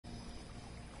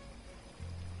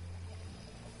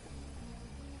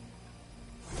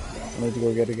need to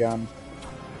go get a gun.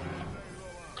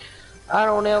 I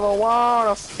don't ever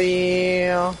wanna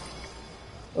feel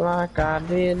like I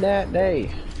did that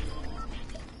day.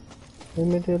 Take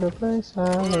me to the place I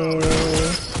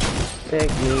live.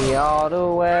 Take me all the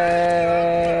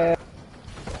way.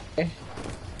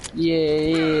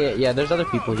 Yeah, there's other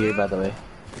people here, by the way.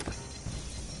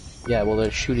 Yeah, well,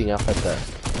 they're shooting up at the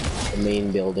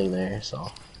main building there,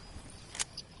 so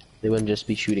they wouldn't just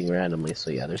be shooting randomly, so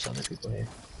yeah, there's other people here.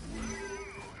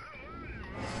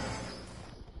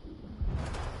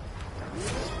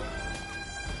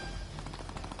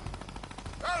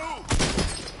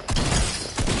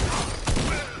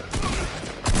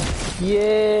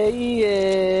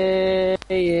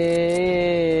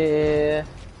 Yeah.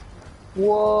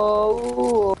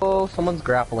 Whoa, someone's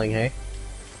grappling, hey?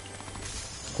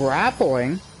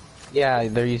 Grappling? Yeah,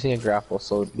 they're using a grapple,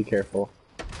 so be careful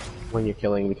when you're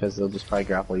killing because they'll just probably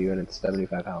grapple you and it's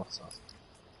 75 health, so.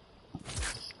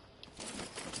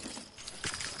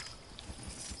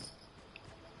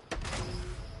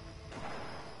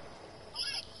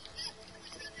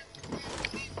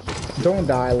 Don't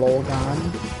die,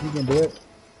 Logan. You can do it.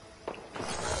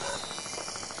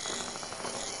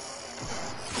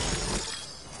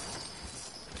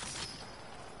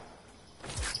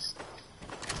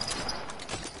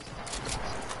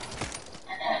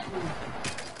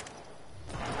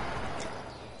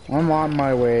 I'm on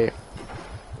my way.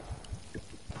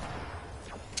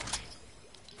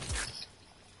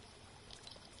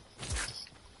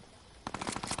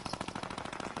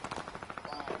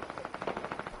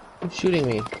 Who's shooting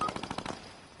me?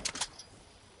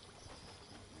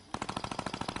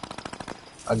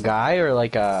 A guy or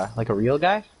like a real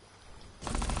guy?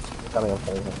 I'm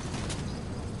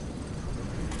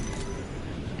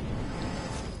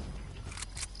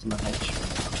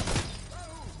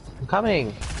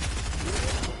coming.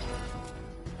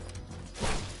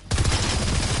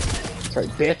 Sorry,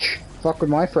 bitch. Fuck with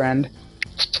my friend.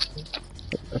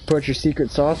 I put your secret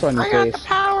sauce on your face. I got the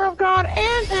power of God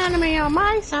and enemy on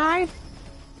my side.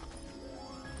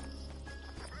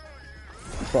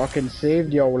 Fucking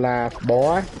saved your life,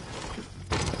 boy.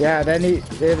 Yeah, then it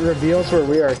reveals where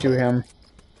we are to him.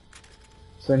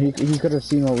 So he could have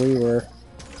seen what we were.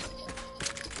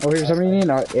 Oh, here's somebody needing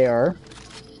an AR.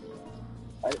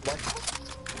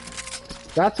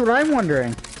 That's what I'm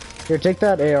wondering. Here, take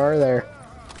that AR there.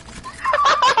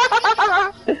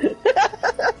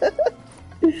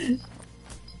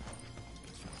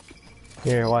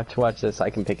 Here, watch this. I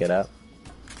can pick it up.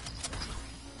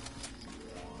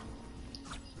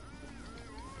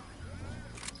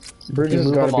 Bridge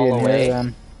has got to be in here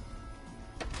then.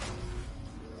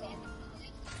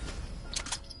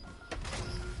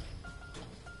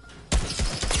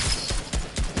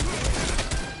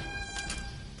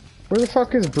 Where the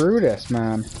fuck is Brutus,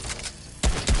 man?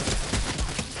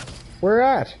 Where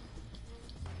at?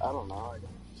 I don't know.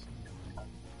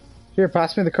 Here,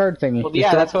 pass me the card thingy. Well,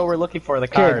 yeah, that's what we're looking for, the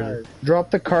card. Drop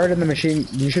the card in the machine.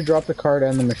 You should drop the card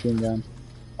and the machine gun.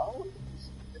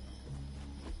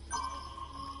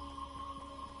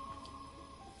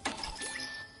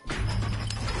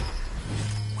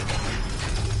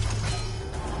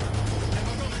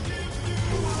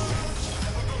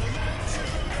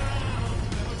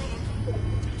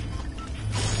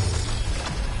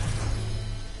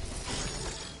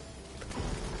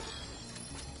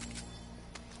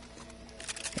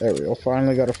 There we go,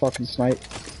 finally got a fucking snipe.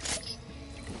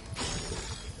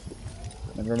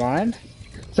 Never mind.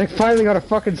 It's like finally got a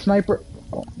fucking sniper.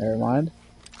 Oh, never mind.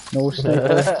 No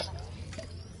sniper.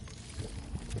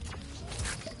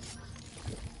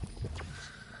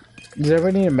 Does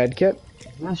everybody need a med kit?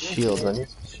 That's shields, I need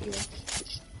some shields.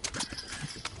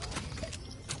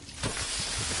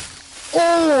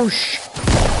 Oh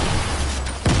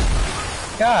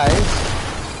Guys!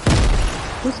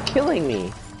 Who's killing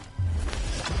me?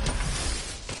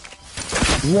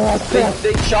 What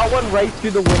they shot one right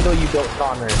through the window you built,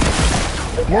 Connor.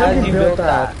 How did you build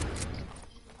that?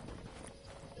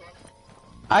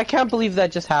 I can't believe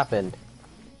that just happened.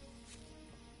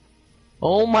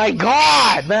 Oh my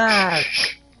god, man!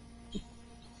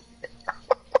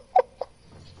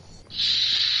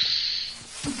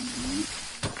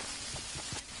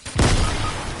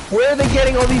 Where are they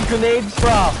getting all these grenades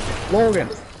from? Logan!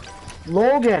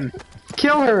 Logan!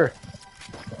 Kill her!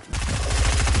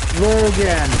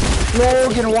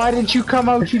 Logan, why didn't you come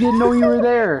out? You didn't know you were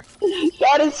there.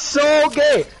 That is so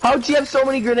gay! How'd she have so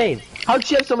many grenades? How'd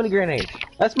she have so many grenades?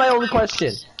 That's my only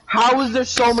question. How is there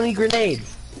so many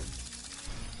grenades?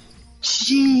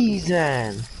 Jeez,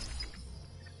 man.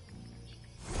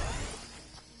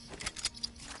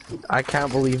 I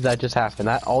can't believe that just happened.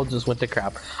 That all just went to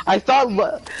crap. I thought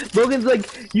Logan's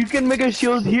like, you can make a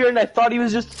shield here, and I thought he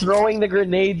was just throwing the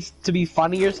grenades to be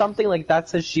funny or something. Like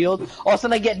that's his shield. All of a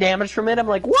sudden, I get damage from it. I'm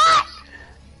like, what?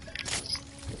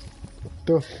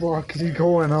 The fuck is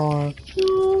going on?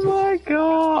 Oh my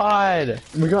god!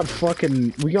 We got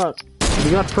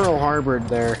Pearl Harbored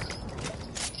there.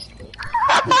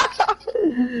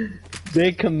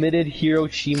 They committed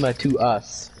Hiroshima to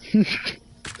us.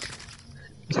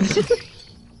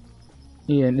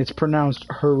 Ian, it's pronounced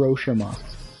Hiroshima.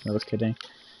 I was kidding.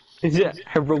 Yeah,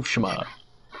 Hiroshima.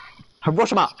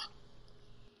 Hiroshima!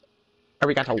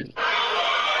 Arigato.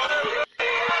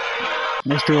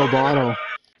 Mr. Roboto.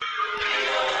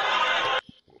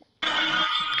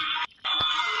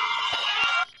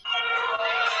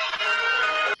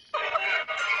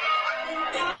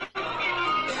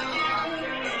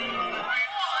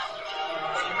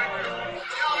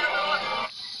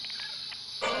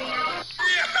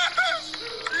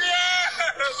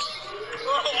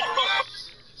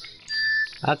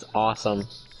 That's awesome.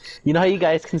 You know how you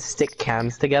guys can stick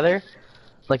cans together?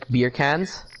 Like beer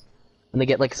cans? And they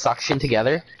get like suction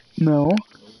together? No.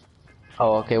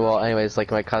 Oh, okay, well anyways,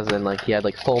 like my cousin, like he had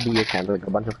like full beer cans, like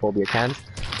a bunch of full beer cans.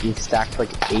 He stacked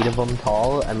like 8 of them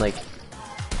tall, and like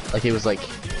it was like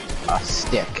a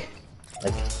stick.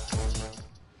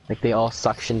 Like they all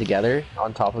suction together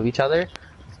on top of each other.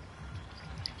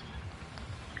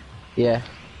 Yeah.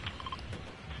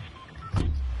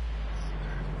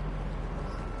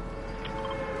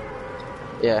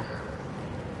 Yeah.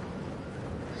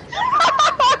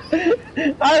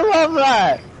 I love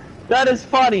that! That is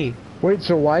funny! Wait,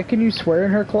 so why can you swear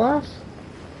in her class?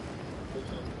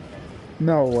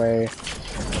 No way.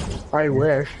 I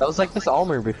wish. That was like this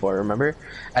Almer before, remember?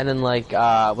 And then like,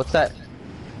 what's that?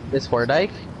 This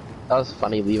Hordike? That was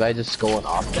funny, Levi just going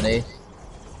off today.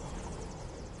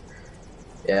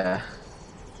 Yeah.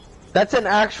 That's an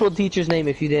actual teacher's name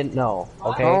if you didn't know,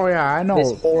 okay? Oh yeah, I know.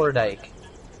 Miss Hordike.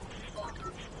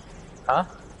 Huh?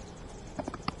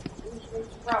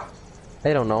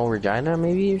 I don't know, Regina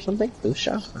maybe or something?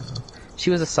 Lucia?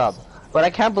 She was a sub. But I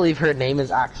can't believe her name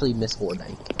is actually Miss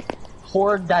Hordike.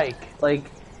 Hordike. Like,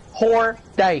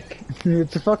 Hordike.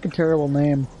 It's a fucking terrible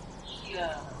name.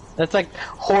 That's like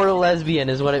whore lesbian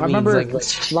is what it means. Remember like,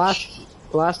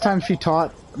 last time she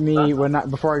taught me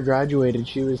before I graduated,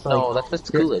 she was like, no, that's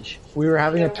Mr. Coolidge. We were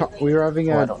having a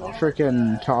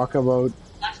freaking talk about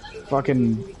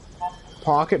fucking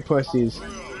pocket pussies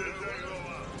and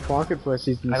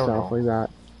stuff like that.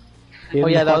 Oh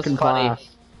yeah, that was funny. Class.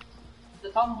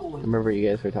 I remember you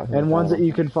guys were talking. And about ones that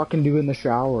you can fucking do in the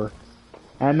shower.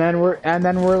 And then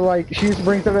we're like, she just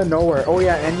brings them out of nowhere. Oh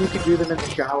yeah, and you can do them in the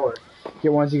shower.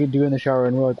 Get ones you can do in the shower,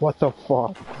 and we're like, what the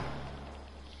fuck?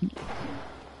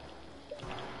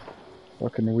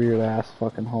 Fucking weird ass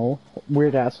fucking hole.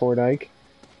 Weird ass Hordike.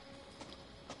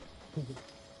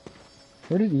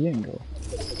 Where did Ian go?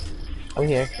 I'm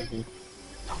here.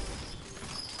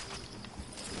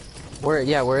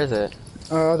 Where is it?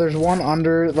 There's one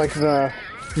under, like the...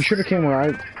 You should've came where I...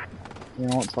 You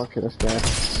know what, fuck this guy.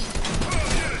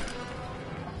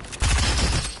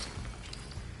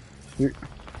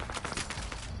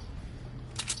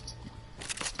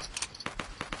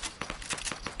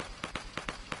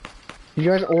 You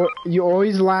guys, you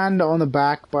always land on the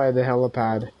back by the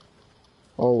helipad.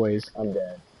 Always. I'm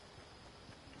dead.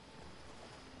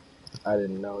 I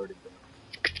didn't know where to go.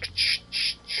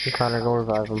 Connor, go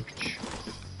revive him.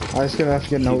 I just gonna have to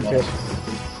get no hit.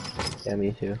 Yeah,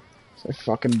 me too. So I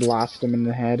fucking blast him in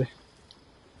the head.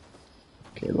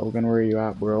 Okay, Logan, where are you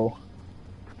at, bro?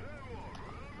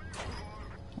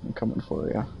 I'm coming for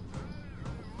you.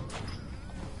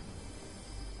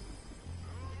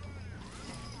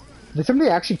 Did somebody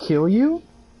actually kill you?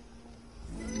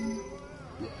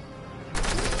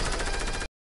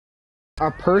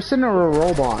 A person or a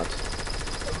robot?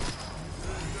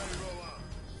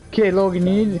 Okay, Logan,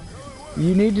 you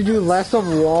need to do less of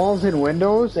walls and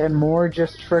windows and more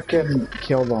just frickin'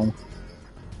 kill them.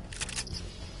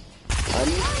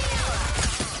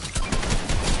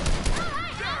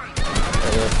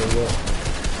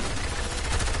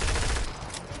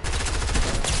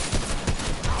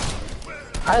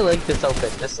 I like this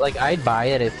outfit. Just like I'd buy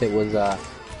it if it was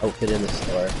outfit in the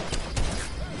store.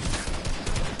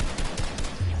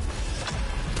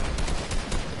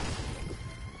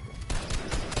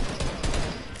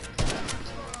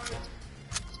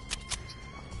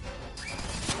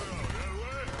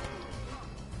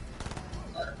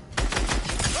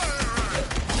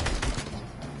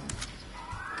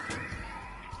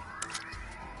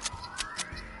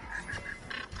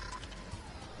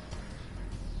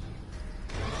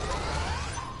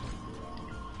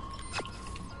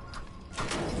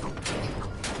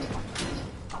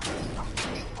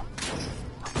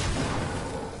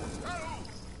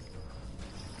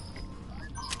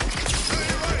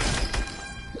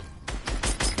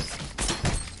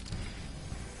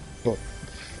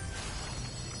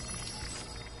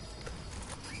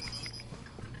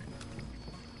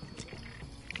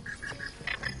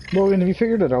 Logan, have you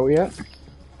figured it out yet?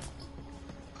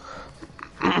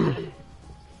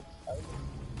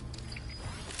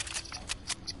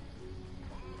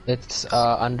 It's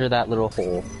under that little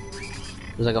hole.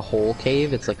 There's like a hole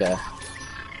cave. It's like a.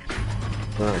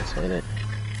 I'll explain it.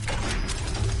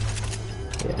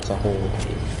 Yeah, it's a hole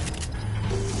cave.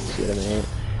 See what I mean?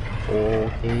 Hole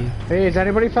cave. Hey, has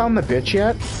anybody found the bitch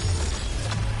yet?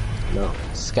 No.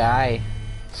 Sky.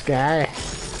 Sky.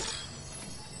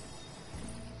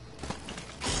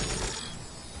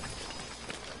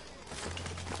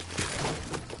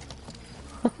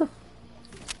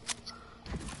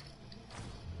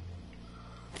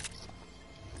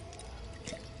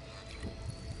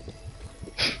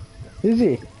 Is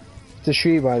he? It's a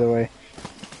she, by the way.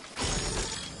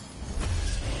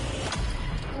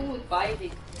 I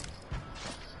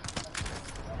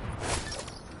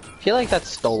feel like that's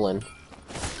stolen.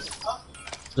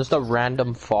 Just a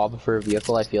random fob for a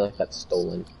vehicle, I feel like that's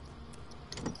stolen.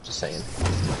 Just saying.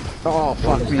 Oh,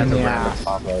 fuck me in the ass.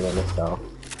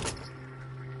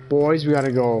 Boys, we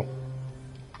gotta go.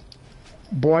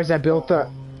 Boys, I built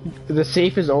the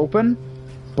safe is open,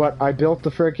 but I built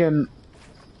the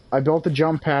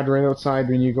jump pad right outside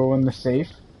when you go in the safe,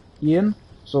 Ian.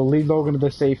 So lead Logan to the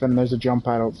safe and there's a jump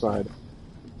pad outside.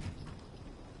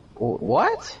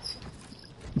 What?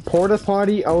 Porta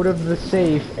potty out of the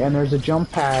safe and there's a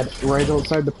jump pad right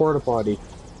outside the porta potty.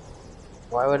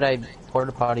 Why would I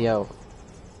porta potty out?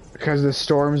 Because the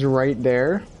storm's right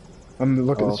there. And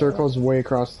look at the circles way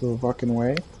across the fucking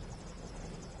way.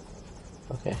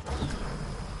 Okay.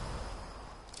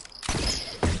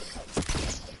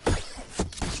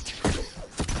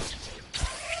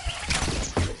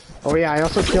 Oh yeah, I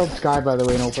also killed Sky, by the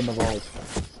way, and opened the vault.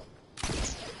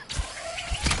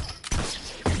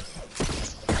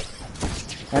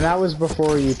 And that was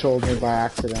before you told me by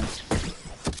accident.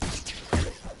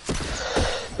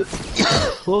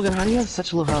 Logan, how do you have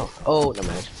such low health? Oh, no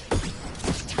man.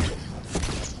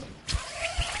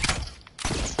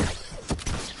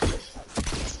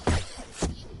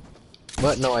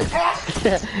 What? No, I...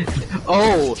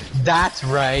 Oh, that's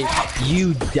right.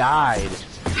 You died.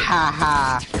 Ha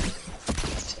ha.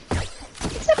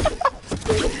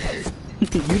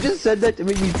 You just said that to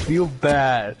make me feel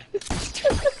bad.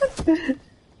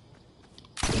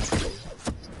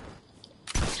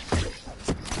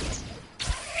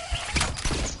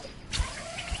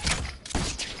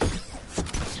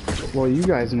 Well, you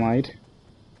guys might.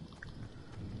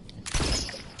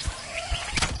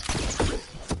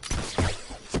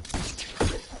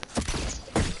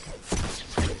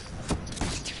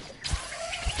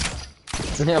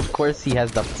 Of course he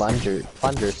has the plunger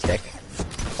stick.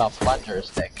 The plunger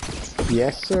stick.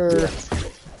 Yes, sir. Yeah.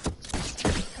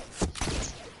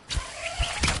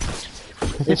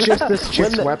 It's just this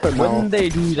chick's weapon, though. When they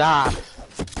do that.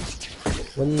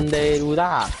 When they do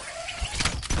that.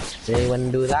 They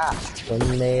wouldn't do that.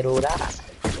 When they do that.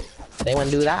 They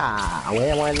wouldn't do that. When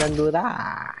they do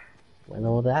that. When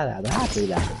all that do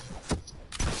that.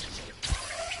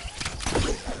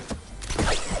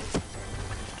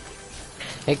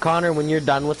 Hey Connor, when you're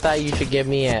done with that, you should give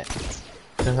me it.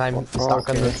 Cause I'm stuck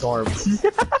in the storm.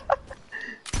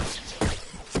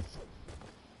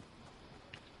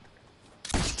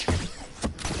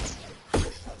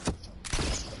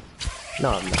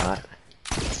 No, I'm not.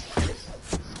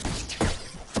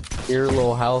 You're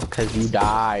low health cause you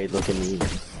died. Look at me.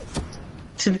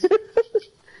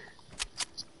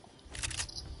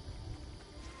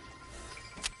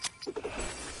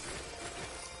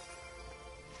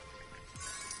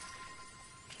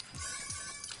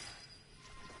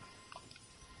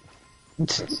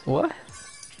 What?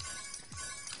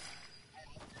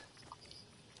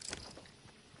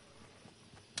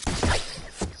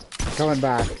 Coming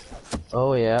back.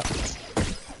 Oh yeah.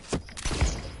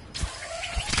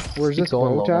 Where's this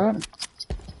boat at?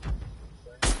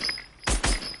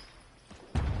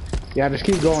 Yeah, just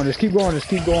keep going, just keep going, just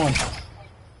keep going.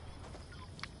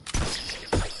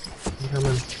 I'm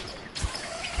coming.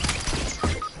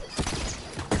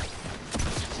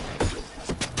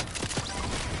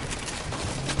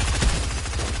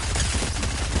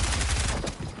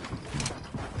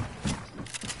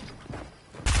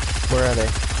 Where are they?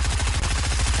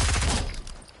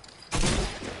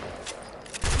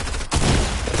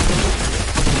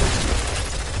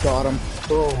 Got him.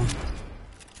 Boom.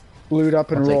 Blued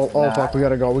up and I'll roll. take Oh that. fuck, we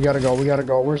gotta go, we gotta go, we gotta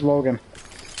go. Where's Logan?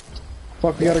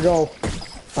 Fuck, we gotta go.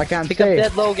 I can't Pick stay. up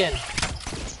dead Logan.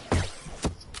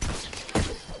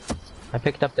 I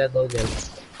picked up dead Logan.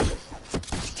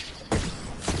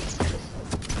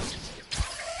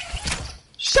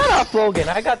 Shut up, Logan.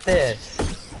 I got this.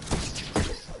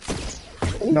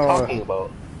 What are you No. talking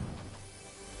about?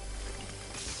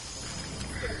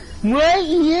 What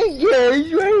you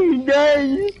guys want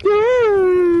to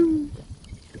do?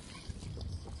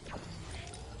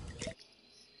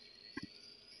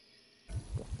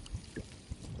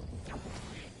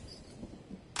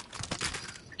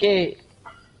 Okay.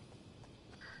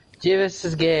 Jivis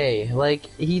is gay. Like,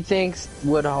 he thinks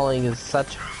wood hauling is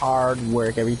such hard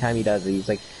work every time he does it. He's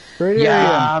like, Right here, yeah,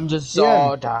 Ian. I'm just so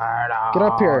Ian, tired. get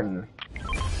up here.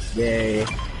 Yay.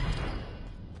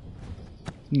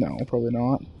 No, probably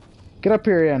not. Get up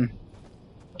here, Ian.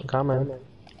 I'm coming.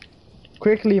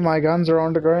 Quickly, my guns are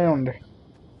on the ground.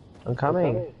 I'm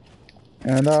coming.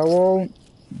 And I won't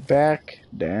back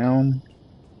down.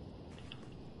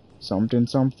 Something,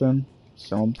 something,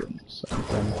 something,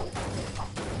 something.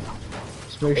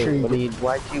 Just make sure you...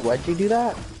 Why'd you do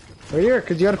that? Right here,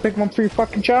 because you gotta pick one for your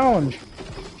fucking challenge.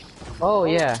 Oh,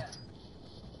 yeah.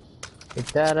 Pick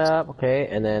that up, okay,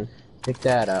 and then pick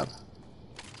that up.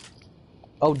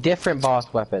 Oh, different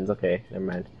boss weapons, okay, never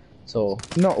mind. So...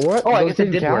 No, what? Oh, I Those guess it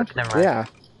didn't did count? work, never mind. Yeah.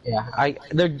 Yeah,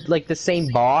 they're like the same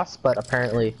boss, but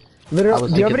apparently...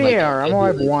 Literally, do you have any like, AR ammo? I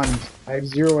have one. I have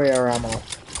 0 AR ammo.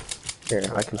 Here,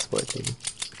 I can split it.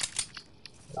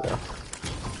 Yeah.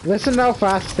 Listen to how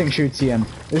fast this thing shoots, Ian.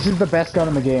 This is the best gun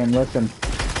in the game, listen.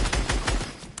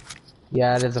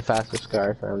 Yeah, it is a faster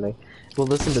scar family. Well,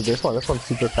 listen to this one. This one's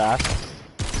super fast.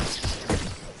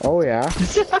 Oh, yeah.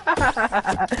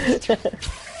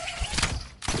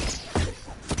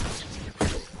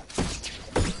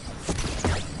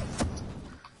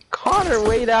 Connor,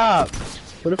 wait up!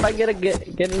 What if I get in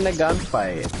a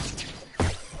gunfight?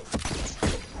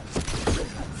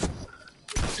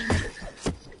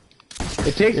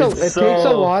 It takes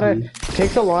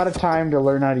a lot of time to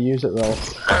learn how to use it though.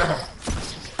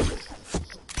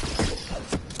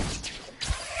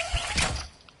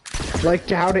 Like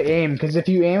how to aim, because if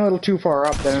you aim a little too far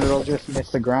up, then it'll just miss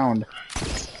the ground.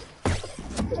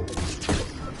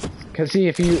 Cause see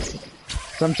if you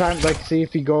sometimes like see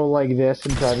if you go like this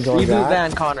and try to go like Reboot that.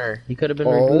 Van Connor. He could have been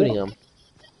rebooting him.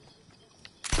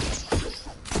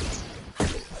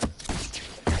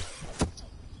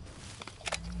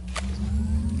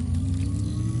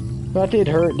 That did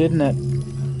hurt, didn't it?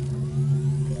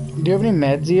 Do you have any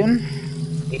meds, Ian?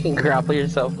 You can grapple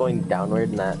yourself going downward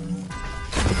in that.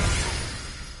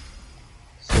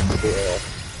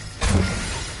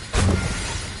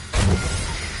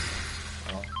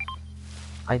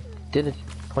 I did a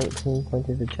point to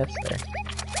the chest there.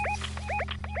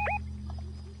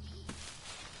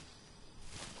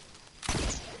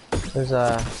 There's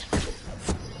a...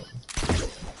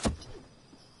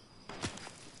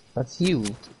 That's you.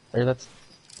 Or that's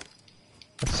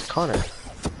Connor.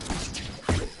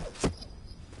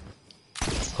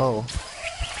 Oh.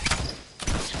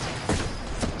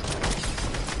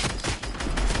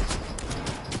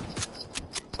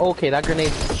 Okay, that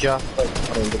grenade's just like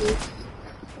coming to me.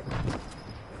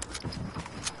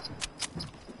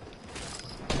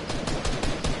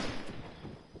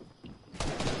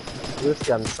 This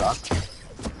gun sucks.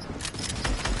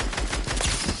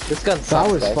 This gun sucks.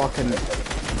 That was guys. fucking...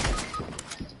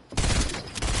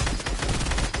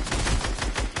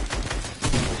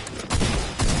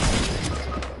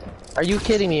 Are you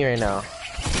kidding me right now?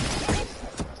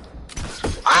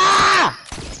 Ah!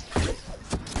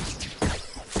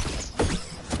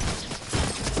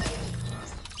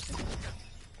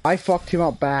 I fucked him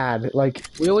up bad, like...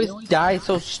 We always die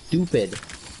so stupid.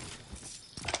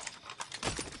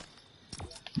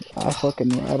 I fucking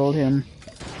rattled him.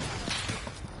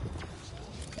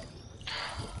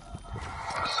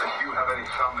 So you have any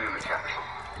family in the capital?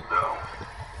 No.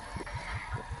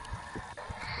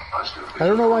 I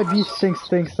don't know why Beast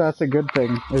thinks that's a good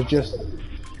thing. It's just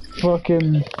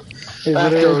fucking.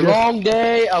 After a long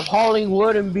day of hauling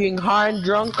wood and being high and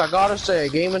drunk, I gotta say,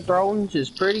 Game of Thrones is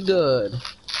pretty good.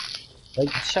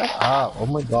 Like, shut up! Oh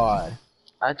my god,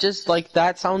 I just like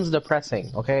that sounds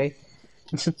depressing. Okay,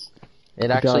 it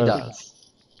actually does.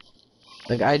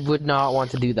 Like, I would not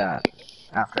want to do that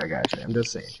after I graduate. I'm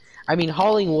just saying. I mean,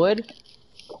 hauling wood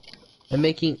and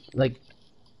making like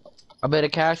a bit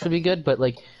of cash would be good, but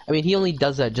like, I mean, he only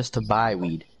does that just to buy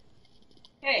weed.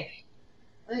 Hey,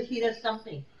 at least he does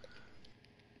something.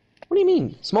 What do you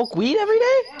mean? Smoke weed every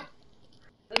day? Yeah.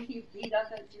 Like he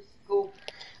doesn't just go.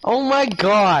 Oh my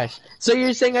gosh! So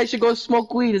you're saying I should go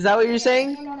smoke weed? Is that what you're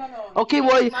saying? No. Okay,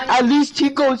 well, at least he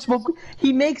goes smoke weed.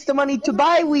 He makes the money to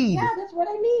buy weed. Yeah, that's what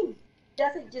I mean.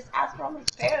 Doesn't just ask from his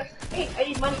parents. Hey, I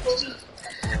need money for weed.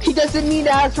 He doesn't need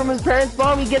to ask from his parents'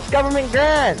 mom. He gets government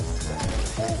grants.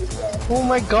 Oh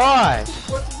my gosh!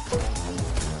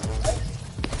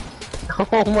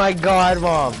 Oh my god,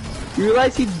 mom! You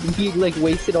realize he like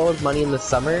wasted all his money in the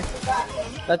summer?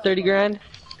 That 30 grand?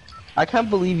 I can't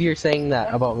believe you're saying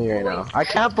that about me right now. I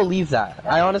can't believe that.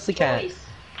 I honestly can't. Choice.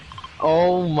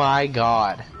 Oh my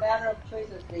god. Matter of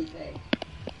choices, they say.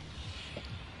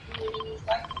 It's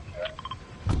like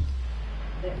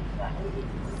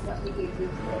it's not making a good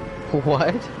choice.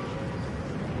 What? It's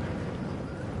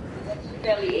actually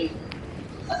barely 8.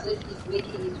 At least he's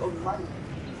making his own money.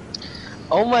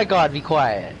 Oh my god, be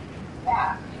quiet.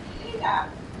 Yeah, see that.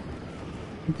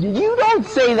 You don't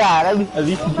say that! At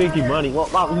least he's making money. Well,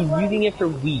 wow, he's using it for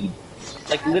weed.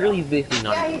 Like, literally, he's basically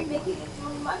not Yeah, using he's it. making his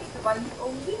own money to buy his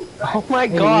own weed, right? Oh my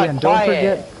Hey, god, Ian,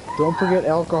 quiet! don't forget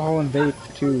alcohol and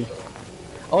vape too.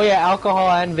 Oh yeah, alcohol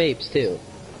and vapes too.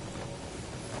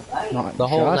 Right? Not The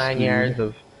whole just 9 weed. years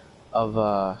of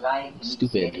Right?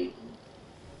 stupid.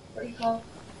 What do you call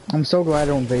I'm so glad I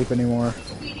don't vape anymore.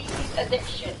 weed is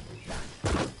addiction.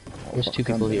 There's 2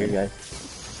 people here, guys.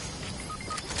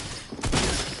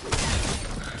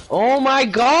 Oh my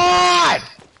god!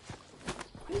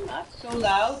 You're not so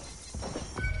loud.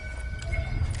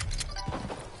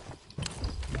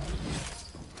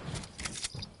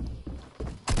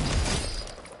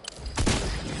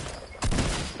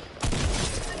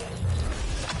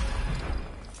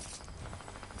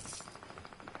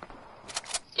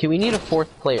 Okay, we need a 4th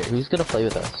player. Who's gonna play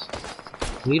with us?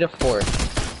 We need a 4th.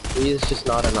 3 is just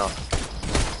not enough.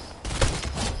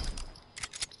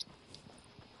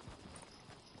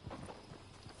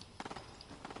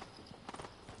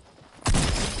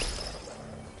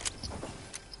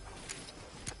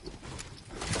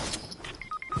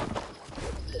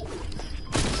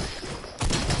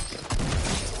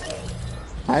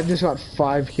 I've just got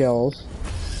 5 kills.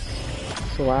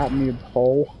 So at me,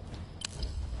 hole.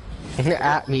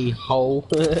 At me, ho.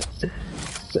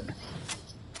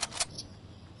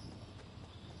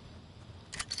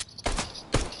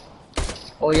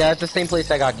 Oh yeah, it's the same place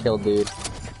I got killed, dude.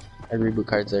 I reboot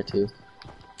cards there too.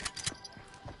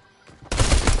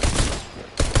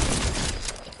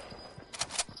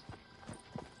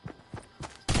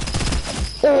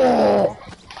 Oh!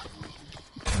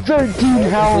 13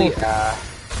 health! Yeah.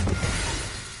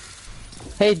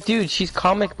 Hey dude, she's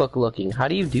comic book looking. How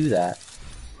do you do that?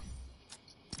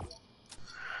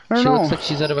 I don't She know. looks like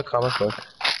she's out of a comic book.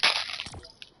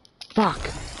 Fuck.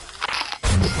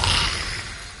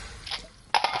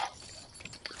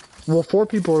 Well, 4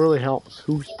 people really helps.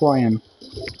 Who's playing?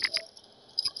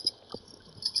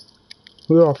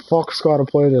 Who the fuck's gotta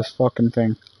play this fucking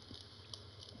thing?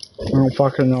 I don't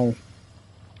fucking know.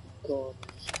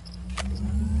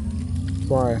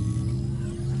 Why?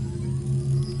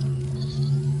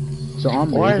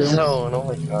 Zombies. Warzone, oh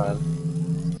my god.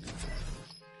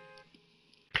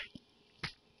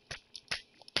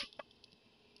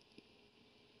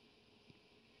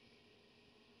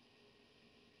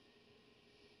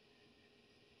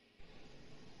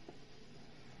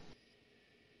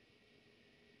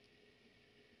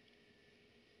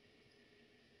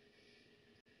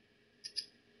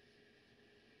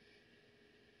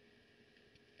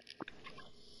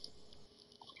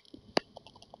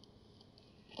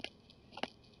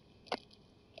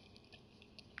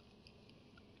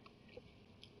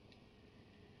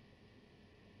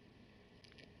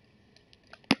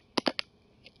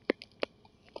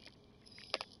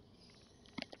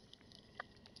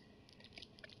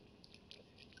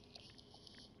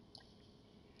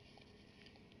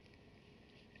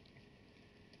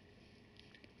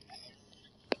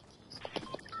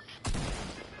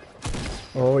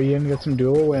 Oh, Ian got some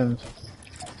dual wins.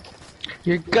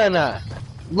 You're gonna...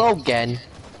 Logan!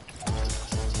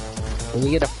 When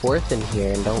you get a 4th in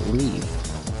here and don't leave.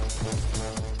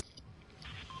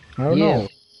 I don't know.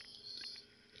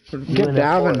 Get win a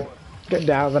Davin. 4th. Get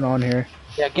Davin on here.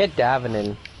 Yeah, get Davin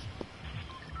in.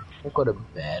 Don't go to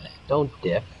bed. Don't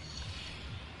dip.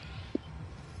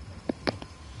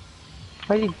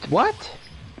 What?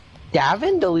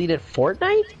 Davin deleted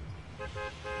Fortnite?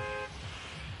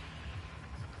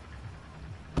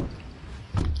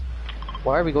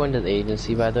 Why are we going to the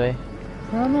agency, by the way?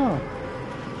 I don't know.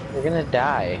 We're gonna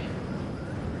die.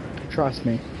 Trust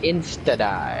me.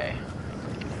 Insta-die.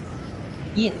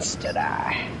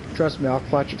 Insta-die. Trust me, I'll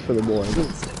clutch it for the boys.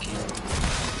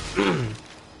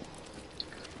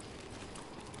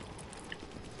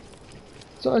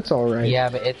 So it's alright. Yeah,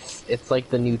 but it's like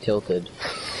the new Tilted.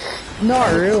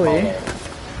 Not really.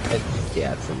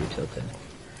 Yeah, it's the new Tilted.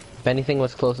 If anything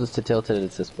was closest to Tilted,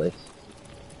 it's this place.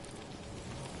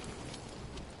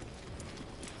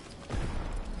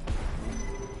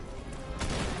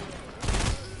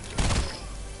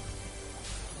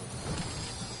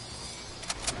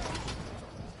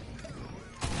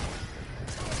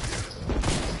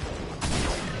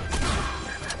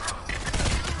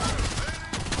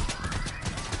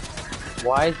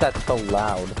 Why is that so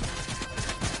loud?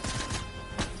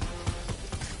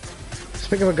 Let's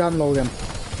pick up a gun, Logan.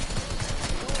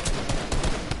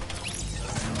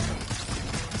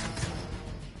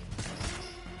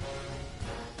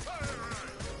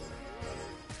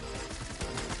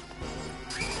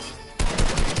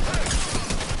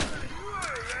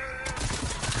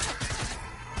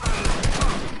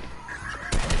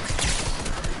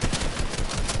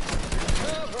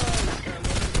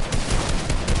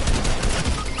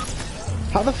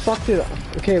 How the fuck did...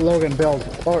 Okay, Logan, build.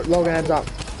 Oh, Logan, heads up.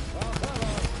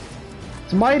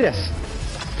 It's Midas!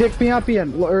 Pick me up,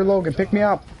 Ian. Or Logan, pick me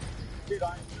up.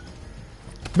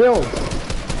 Build!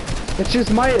 It's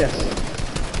just Midas.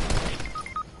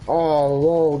 Oh,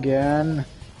 Logan.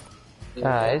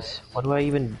 Guys, what do I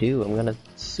even do? I'm gonna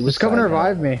suicide. Just come and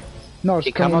revive me. No,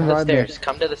 just come come and up the revive stairs. me.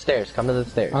 Come to the stairs. Come to the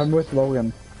stairs. I'm with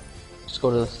Logan. Just go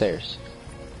to the stairs.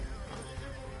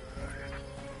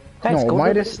 Guys, No, go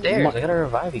Midas... to the stairs. I gotta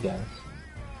revive you guys.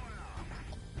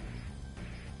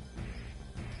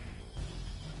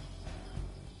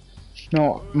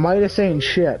 No, Midas ain't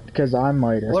shit, because I'm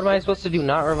Midas. What am I supposed to do?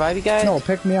 Not revive you guys? No,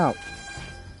 pick me up.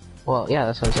 Well, yeah,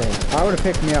 that's what I'm saying. I would've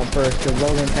picked me up first, because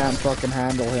Logan can't fucking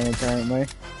handle him, apparently.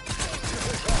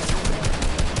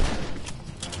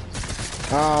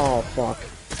 Oh, fuck.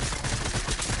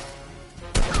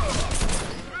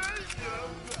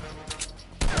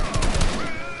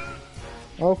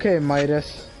 Okay,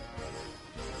 Midas.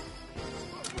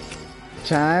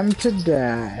 Time to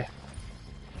die.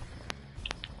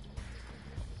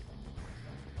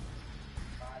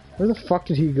 Where the fuck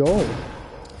did he go?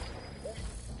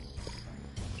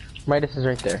 Midas is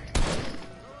right there.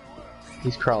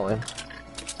 He's crawling.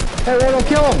 Hey, don't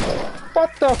kill him!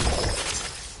 What the?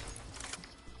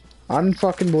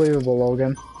 Unfucking believable,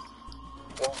 Logan.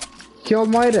 Killed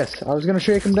Midas. I was gonna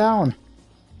shake him down.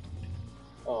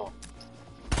 Oh.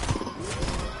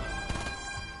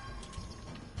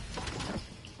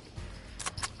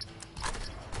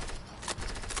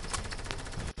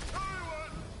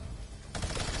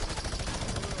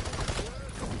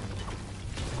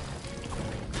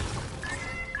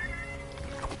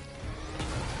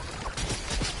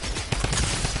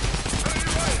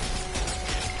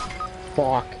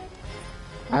 Fuck.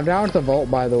 I'm down at the vault,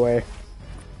 by the way.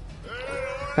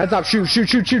 Heads up, shoot, shoot,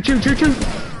 shoot, shoot, shoot, shoot, shoot!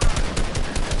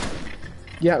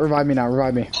 Yeah, revive me now,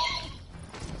 revive me.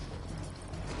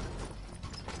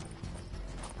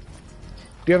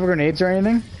 Do you have grenades or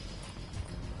anything?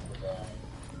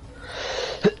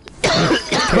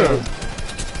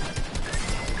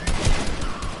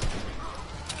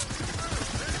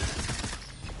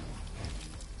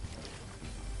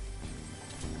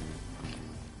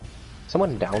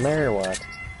 Someone down there or what?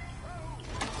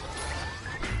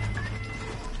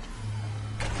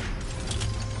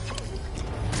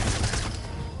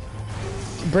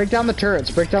 Break down the turrets,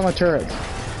 break down the turrets.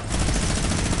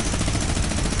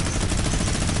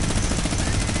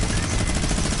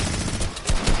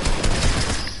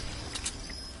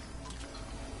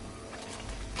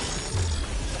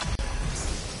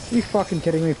 Are you fucking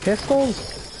kidding me? Pistols?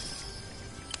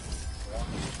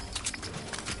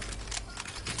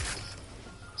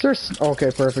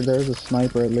 Okay, perfect. There's a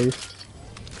sniper at least.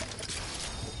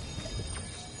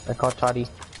 I caught Toddy.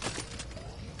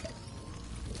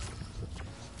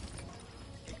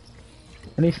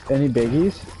 Any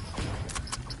biggies?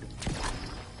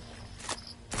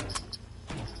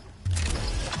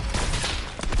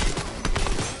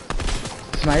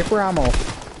 Sniper ammo.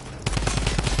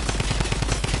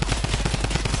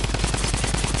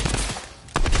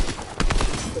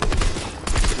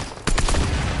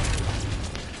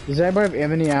 Does anybody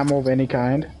have any ammo of any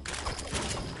kind?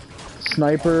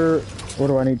 Sniper, what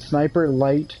do I need? Sniper,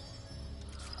 light.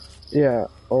 Yeah,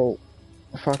 oh,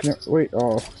 fucking, wait,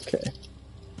 oh, okay.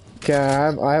 Okay,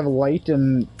 I have light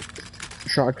and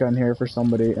shotgun here for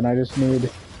somebody, and I just need,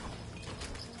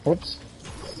 whoops.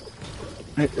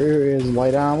 Here is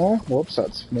light ammo, whoops,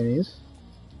 that's minis.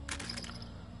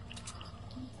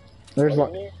 There's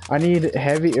like, I need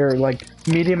heavy, or like,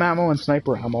 medium ammo and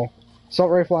sniper ammo.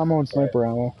 Assault rifle ammo and sniper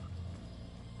ammo.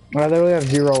 I literally have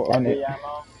 0 on it.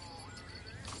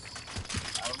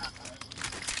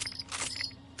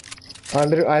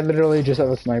 I literally just have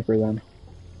a sniper then.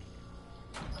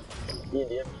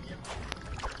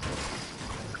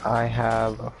 I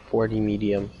have a 40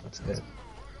 medium. That's good.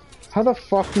 How the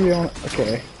fuck do you own?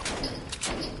 Okay.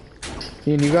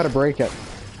 Ian, you gotta break it.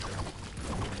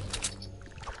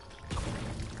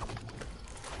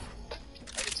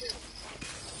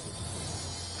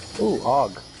 Ooh,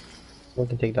 AUG. We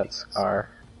can take that scar.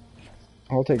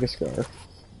 I'll take a scar.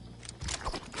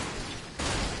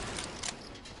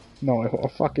 No, oh,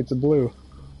 fuck, it's a blue.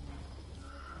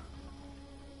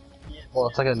 Well,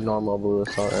 it's like a normal blue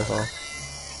assault rifle.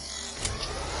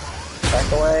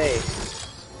 Back away!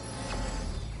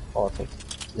 Oh,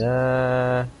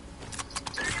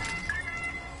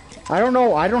 I don't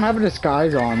know, I don't have a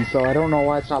disguise on, so I don't know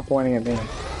why it's not pointing at me.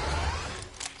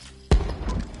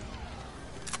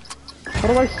 How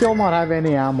do I still not have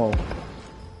any ammo?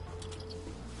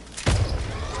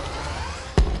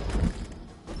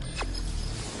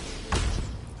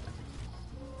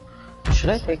 Should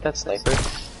I take that sniper?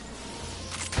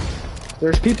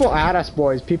 There's people at us,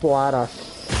 boys. People at us.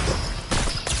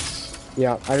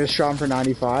 Yeah, I just shot him for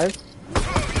 95.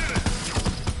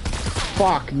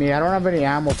 Fuck me, I don't have any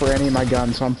ammo for any of my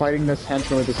guns, so I'm fighting this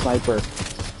henchman with a sniper.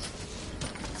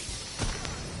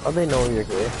 How'd they know you're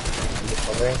here? I'm just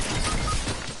wondering.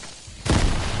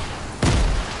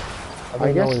 How'd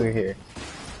they know you're here?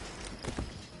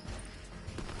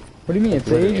 What do you mean, it's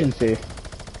the agency?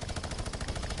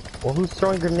 Well, who's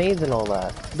throwing grenades and all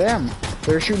that? Them.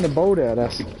 They're shooting the boat at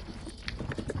us.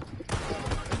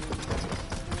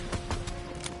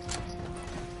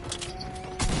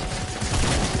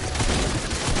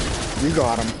 You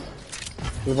got him.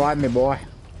 Revive me, boy.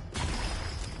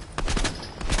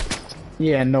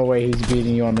 Yeah, no way he's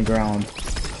beating you on the ground.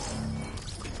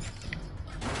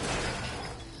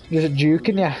 Is it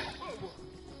juking ya?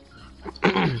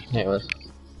 Yeah, it was.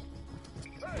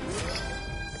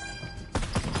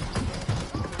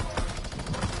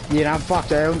 Yeah, I'm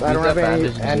fucked. I don't have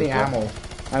any ammo.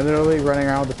 I'm literally running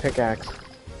around with a pickaxe.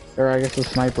 Or I guess a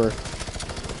sniper.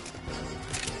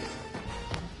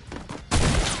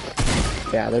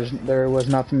 Yeah, there was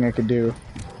nothing I could do.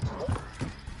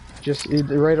 Just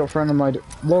right in front of my...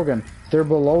 Logan, they're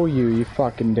below you, you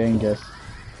fucking dingus.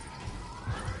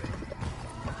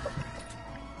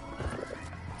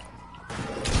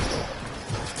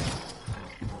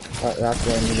 That's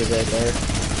what I needed right there.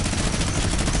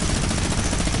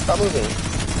 Stop moving.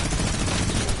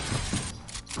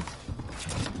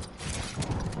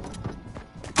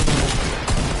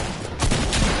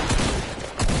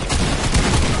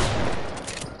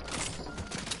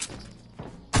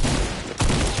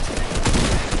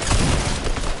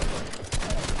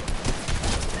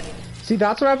 See,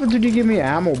 that's what happens when you give me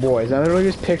ammo, boys. I literally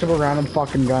just picked up a random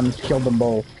fucking gun and killed them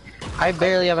both. I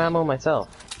barely have ammo myself.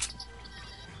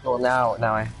 Well, now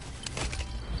I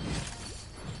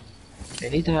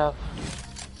need to have...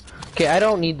 Okay, I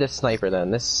don't need this sniper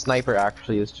then. This sniper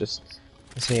actually is just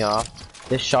pissing me off.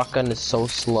 This shotgun is so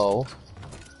slow.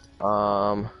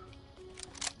 You're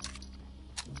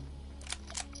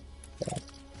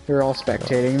all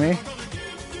spectating me.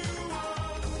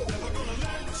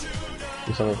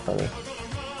 Do something funny.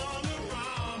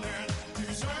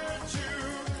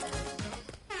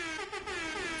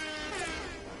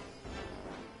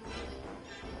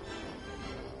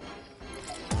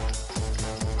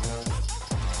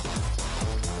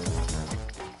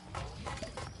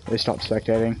 They stopped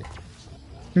spectating.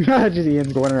 Just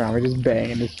Ian's going around, we're just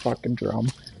banging this fucking drum.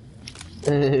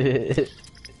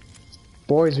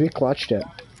 Boys, we clutched it.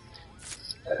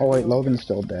 Oh wait, Logan's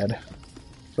still dead.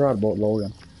 Forgot about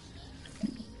Logan.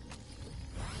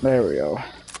 There we go.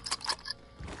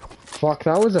 Fuck,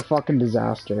 that was a fucking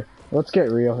disaster. Let's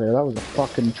get real here, that was a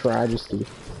fucking tragedy.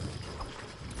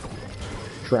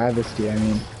 Travesty, I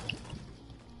mean.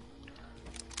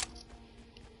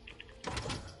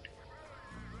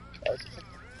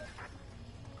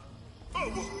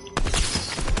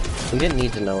 We didn't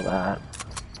need to know that.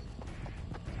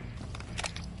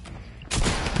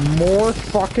 More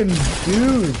fucking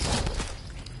dudes!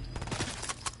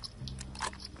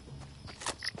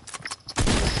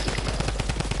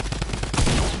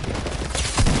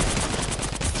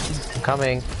 I'm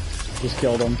coming. Just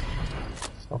killed him.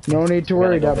 Okay. No need to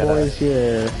worry, that boy's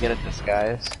here. Get a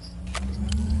disguise.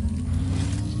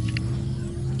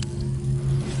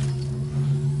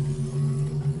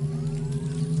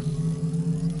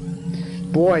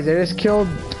 Boys, I just killed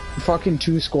fucking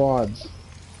 2 squads.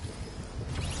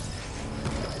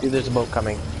 Dude, there's a boat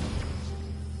coming.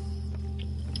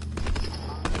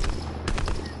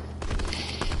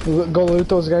 Go loot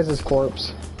those guys'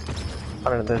 corpse. I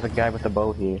don't know, there's a guy with a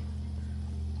boat here.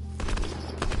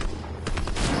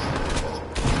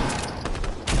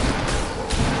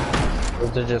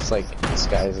 Those are just like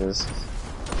disguises.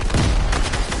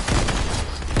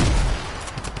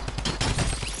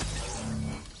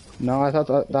 No, I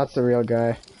thought that's the real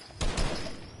guy.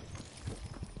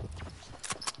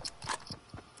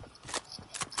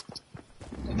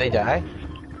 Did they die?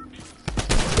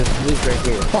 There's loot right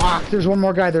here. Fuck, there's one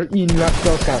more guy there. Ian, you have to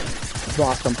go scout.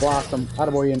 Blast him, blast him.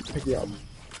 Attaboy, Ian, pick you up.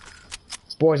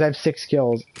 Boys, I have 6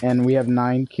 kills, and we have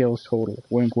 9 kills total.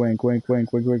 Wink, wink, wink,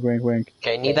 wink, wink, wink, wink, wink.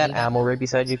 Okay, I need that ammo right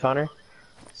beside you, Connor.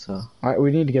 So. Alright,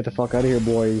 we need to get the fuck out of here,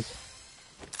 boys.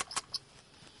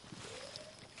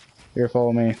 Here,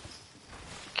 follow me.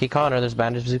 Okay, Connor, there's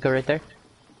bandage bazooka right there.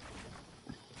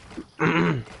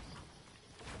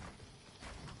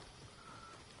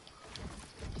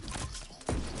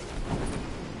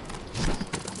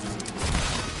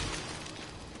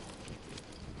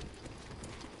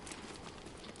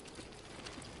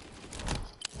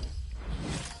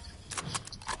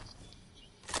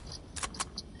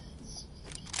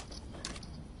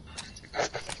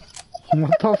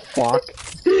 What the fuck?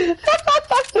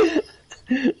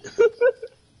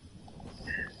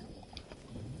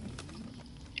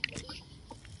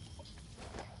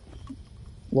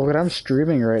 Logan, I'm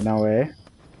streaming right now, eh?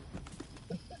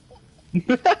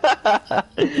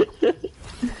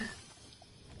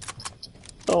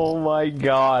 Oh my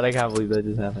god, I can't believe that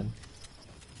just happened.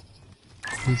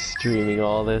 He's streaming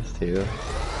all this too.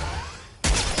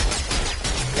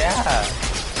 Yeah.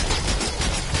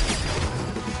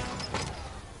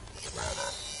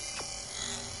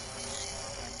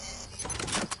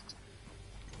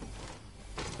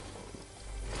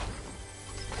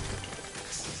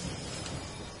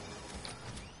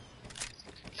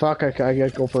 Fuck, I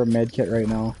gotta go for a med kit right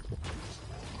now.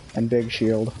 And big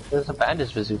shield. There's a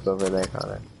bandage bazooka over there,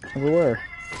 Connor. Everywhere.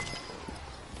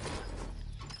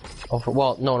 Oh,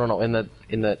 well, no, in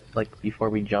the, like, before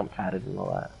we jump padded and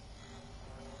all that.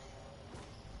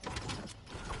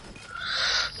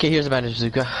 Okay, here's a bandage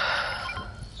bazooka.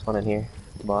 There's one in here,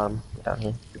 at the bottom, down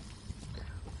here.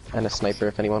 And a sniper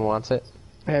if anyone wants it.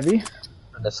 Heavy?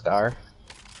 And a scar.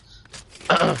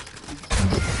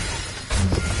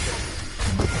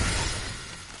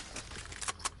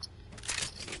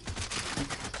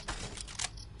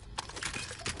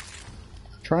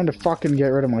 Trying to fucking get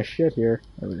rid of my shit here.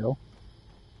 There we go.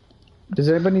 Does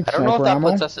anybody need I don't know if sniper that ammo?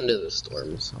 puts us into the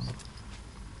storm, so.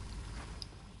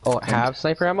 Oh, have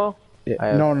sniper ammo?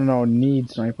 Yeah, no, need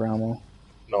sniper ammo.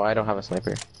 No, I don't have a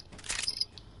sniper.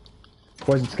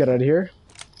 Boys, let's get out of here.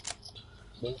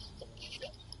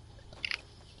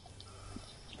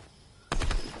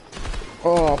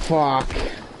 Oh, fuck.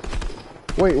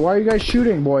 Wait, why are you guys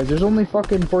shooting, boys? There's only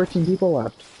fucking 14 people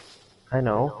left. I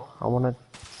know. I wanna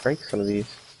break some of these.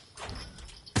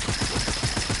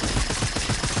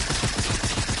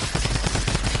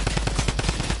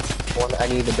 I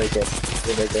need to break it.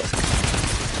 The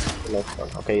next one.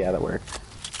 Okay, yeah, that worked.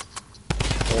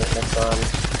 Okay, next one.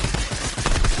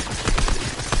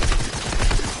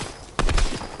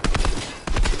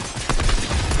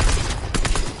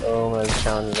 Oh, there's a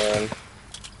challenge man.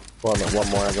 Well, no, one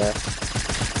more, I guess.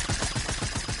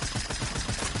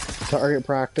 Target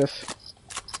practice.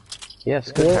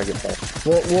 Yes, good target practice.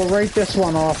 We'll write this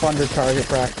one off under target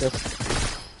practice.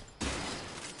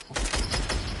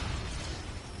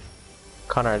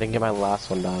 Connor, I didn't get my last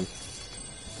one done.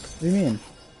 What do you mean?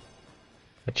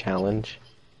 A challenge.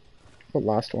 What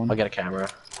last one? I'll get a camera.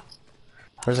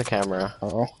 Where's a camera?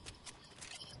 Uh-oh.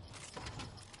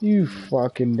 You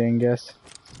fucking dingus.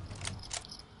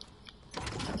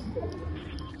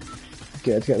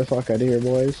 Okay, let's get the fuck out of here,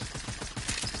 boys.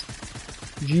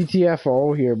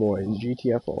 GTFO here, boys.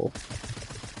 GTFO.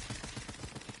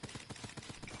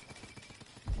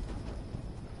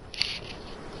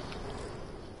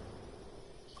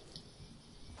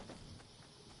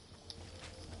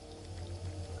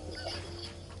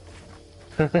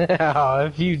 Oh,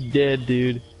 if you did,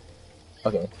 dude.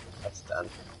 Okay, that's done.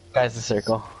 Guys, the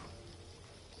circle.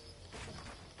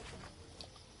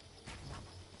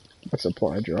 A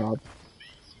supply drop.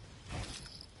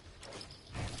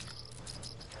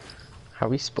 How are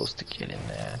we supposed to get in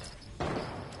there?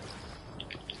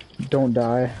 Don't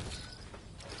die.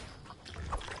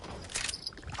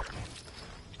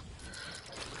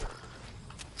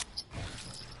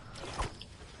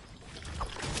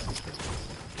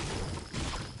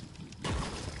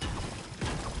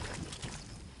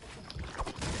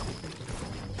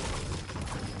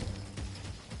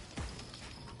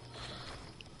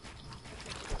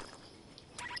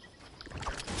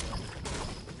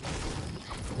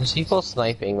 There's people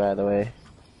sniping, by the way.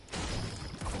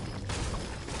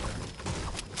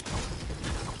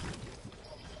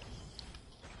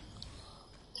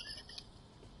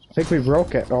 I think we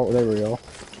broke it. Oh, there we go.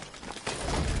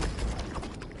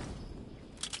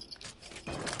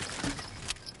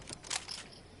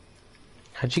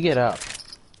 How'd you get up?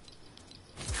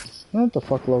 I don't know what the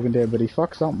fuck Logan did, but he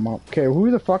fucked something up. Okay, who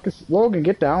the fuck is... Logan,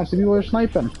 get down. Some people are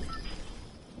sniping.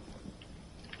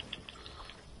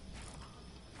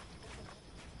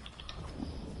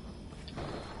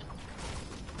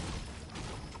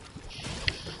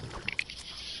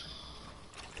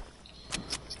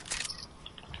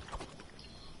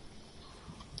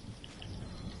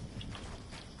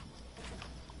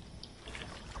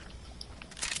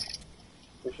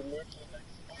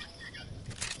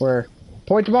 Where?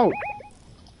 Point him out!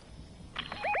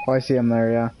 Oh, I see him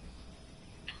there, yeah.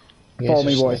 Follow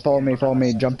me, boys. Follow me, follow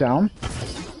me. Jump down.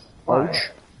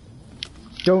 Ouch.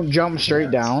 Don't jump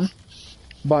straight down.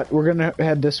 But we're gonna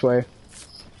head this way.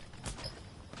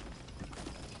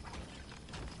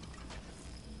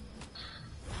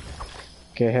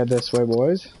 Okay, head this way,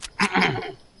 boys.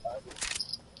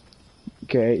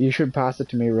 Okay, you should pass it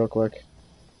to me real quick.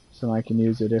 So I can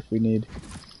use it if we need.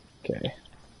 Okay.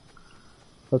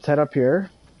 Let's head up here.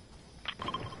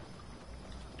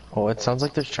 Oh, it sounds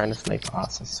like they're trying to snipe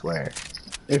us, I swear.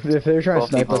 If they're trying to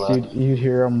snipe us, you'd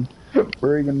hear them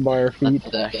ringing by our feet.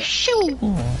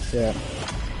 Yeah.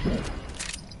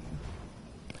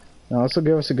 Now this will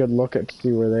give us a good look at to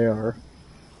see where they are.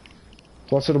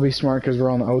 Plus it'll be smart because we're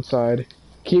on the outside.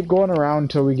 Keep going around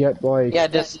until we get like... Yeah,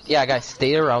 guys,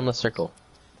 stay around the circle.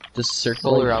 Just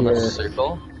circle Right around here. the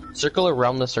circle. Circle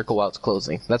around the circle while it's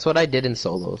closing. That's what I did in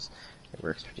solos. It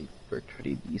worked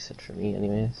pretty decent for me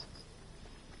anyways.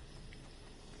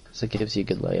 Because it gives you a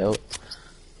good layout.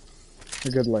 A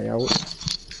good layout.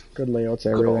 Good layout's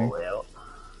everything. Good layout.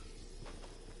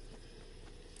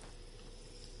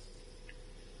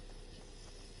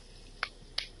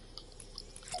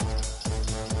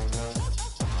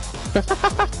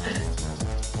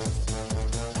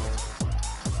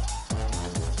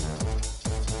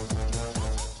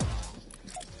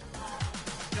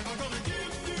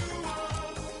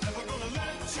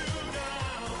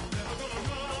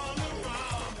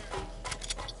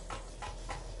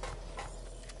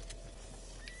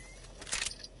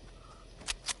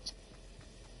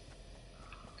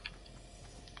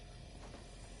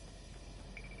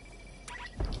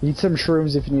 Eat some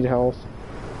shrooms if you need health.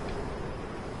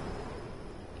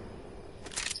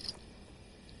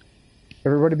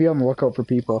 Everybody be on the lookout for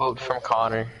people. Quote from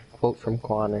Connor. Quote from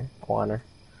Connor.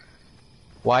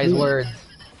 Wise words.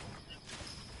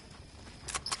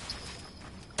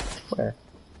 Where?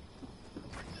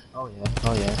 Oh yeah.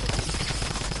 Oh yeah.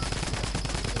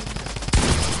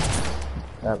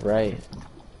 That right.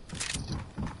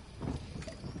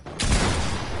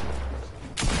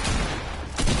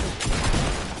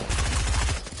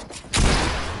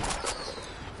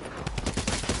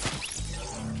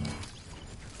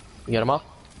 You get him up?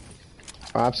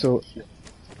 Absolutely.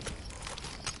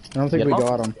 I don't think we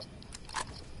got him.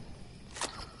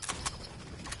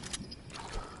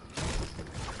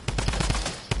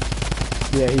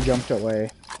 Yeah, he jumped away.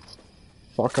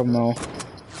 Fuck him though.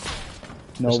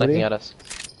 They're sniping Nobody? at us.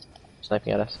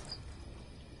 Sniping at us.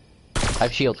 I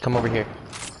have shield, come over here.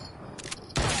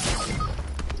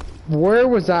 Where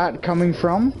was that coming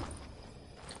from?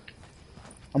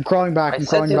 I'm crawling back, I'm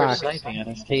crawling back. Sniping at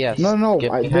us. Hey, yes. No,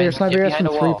 Get behind- they're sniping get us from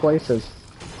behind the 3 wall. places.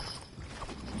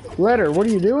 Letter, what are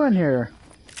you doing here?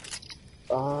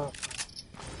 Don't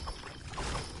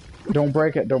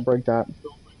break it, don't break that.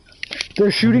 They're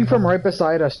shooting from right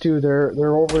beside us too, they're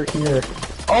over here.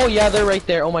 Oh yeah, they're right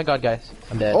there. Oh my god, guys.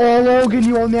 I'm dead. Oh, Logan,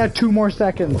 you only had 2 more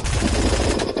seconds.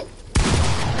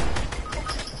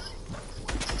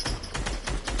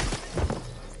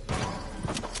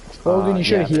 Logan, you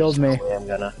should have healed me. Yeah, I'm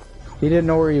gonna. He didn't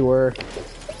know where you were.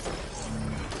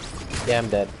 Yeah, I'm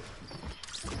dead.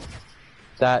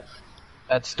 That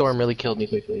storm really killed me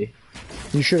quickly.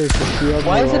 You should have just healed me.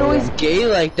 Why is it always Logan. gay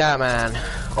like that, man?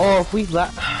 Oh, if we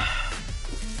That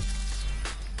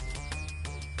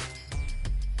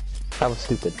was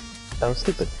stupid. That was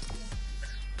stupid.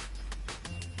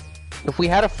 If we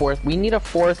had a fourth, we need a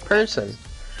 4th person.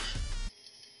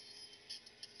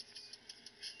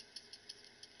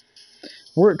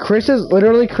 Chris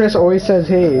always says,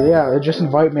 hey, yeah, just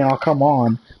invite me and I'll come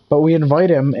on. But we invite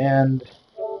him and...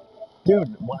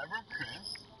 Dude, whatever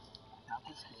Chris, half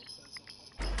his skill sets.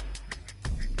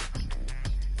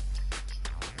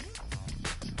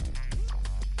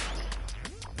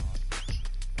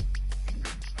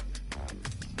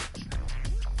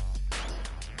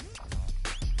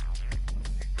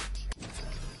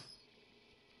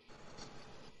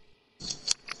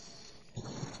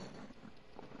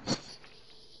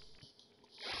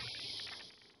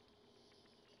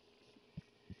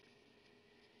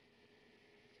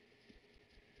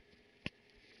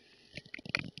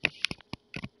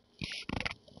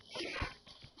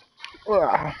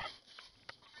 Ugh.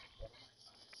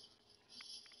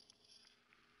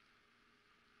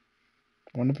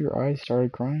 One of your eyes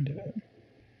started crying today.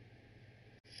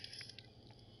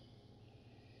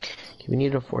 We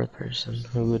need a 4th person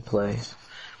who would play.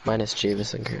 Minus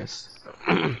Javis and Chris.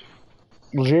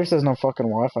 Well, James has no fucking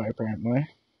Wi-Fi apparently.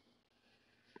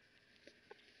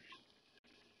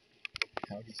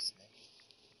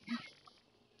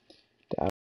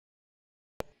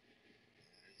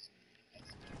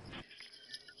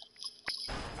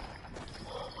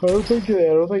 I don't think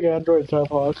Androids have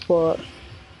hotspot.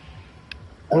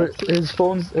 His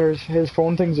phone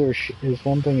things are his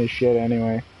phone thing is shit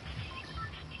anyway.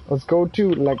 Let's go to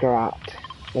Legrat.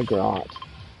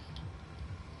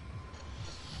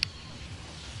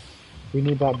 We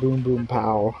need that boom boom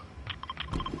pow.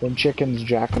 Then chickens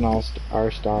jacking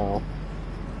our style.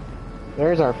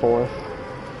 There's our fourth.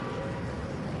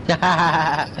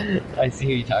 I see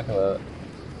who you're talking about.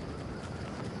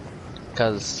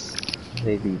 Cause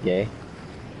they'd be gay.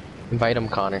 Invite him,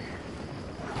 Connor.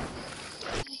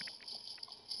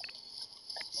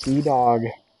 Sea Dog.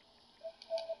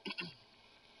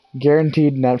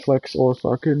 Guaranteed Netflix or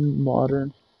fucking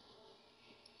modern.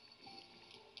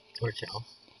 Or Chow.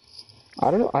 I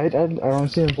don't know. I don't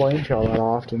see him playing Chow that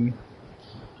often.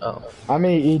 Oh. I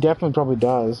mean, he definitely probably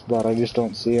does, but I just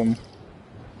don't see him.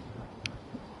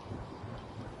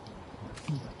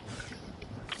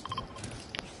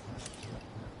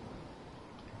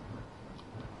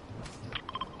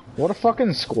 What a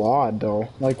fucking squad, though.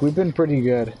 Like, we've been pretty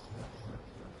good.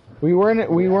 We weren't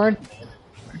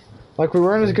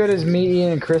as good as me,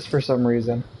 Ian, and Chris for some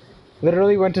reason.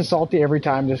 Literally went to Salty every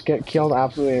time, just get killed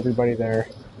absolutely everybody there.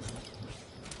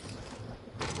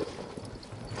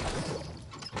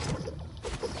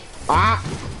 Ah!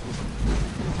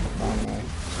 Oh, no.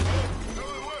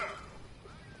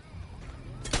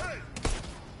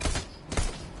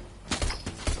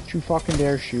 Don't you fucking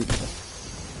dare shoot me.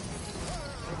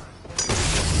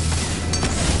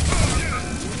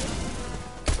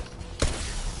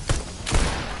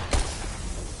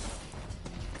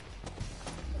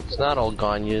 It's not all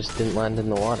gone, you just didn't land in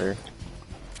the water.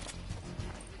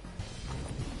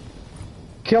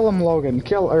 Kill him, Logan.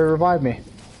 Revive me.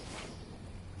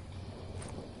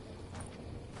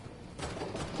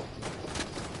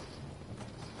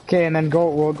 Okay, and then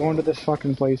we'll go into this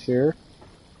fucking place here.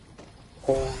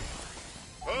 Oh.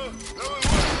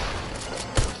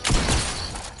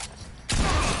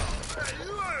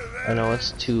 I know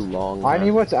it's too long. I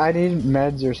need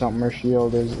meds or something, or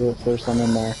shield, if there's some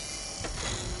in there.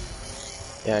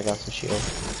 Yeah, I got some shield.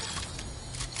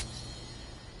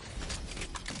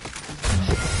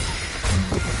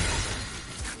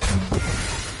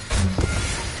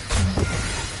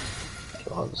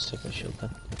 I'll just take my shield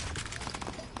then.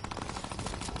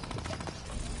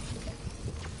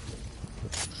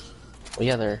 Well,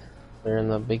 yeah, they're in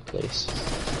the big place.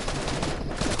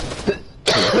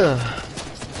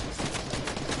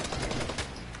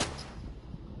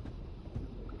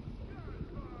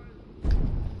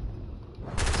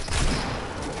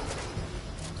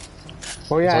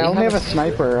 Oh yeah, I only have a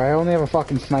sniper. I only have a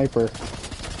fucking sniper.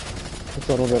 It's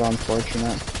a little bit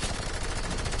unfortunate.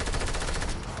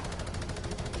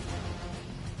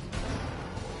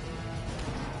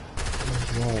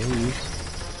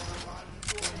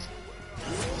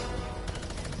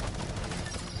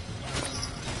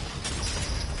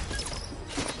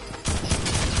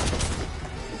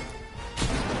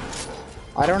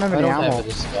 I don't have any ammo. Have a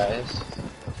disguise.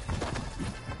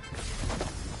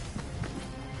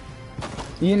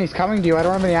 Ian, he's coming to you. I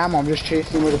don't have any ammo. I'm just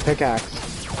chasing him with a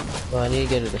pickaxe. Well, I need to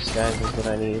get a disguise is what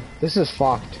I need. This is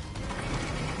fucked.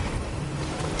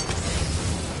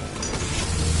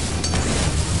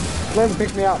 Logan,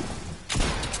 pick me up.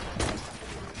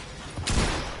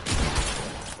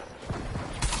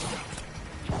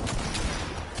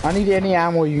 I need any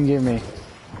ammo you can give me.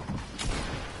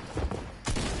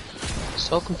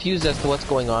 So confused as to what's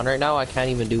going on right now, I can't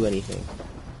even do anything.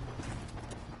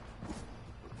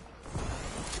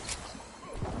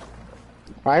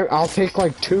 I'll take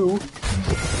like 2.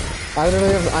 I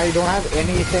don't have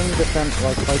anything to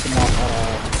fight them off at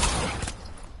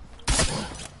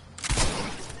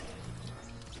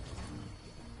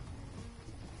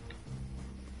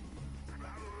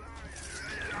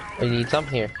all. You need some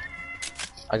here.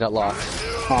 I got lost.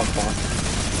 Oh fuck.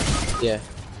 Yeah.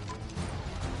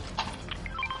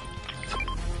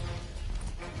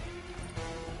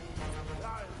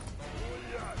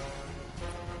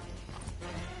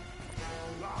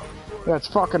 Yeah, it's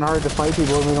fucking hard to fight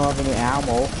people when we don't have any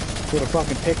ammo. With a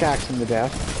fucking pickaxe them to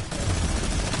death.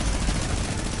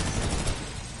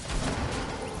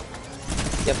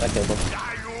 Yep, I killed him.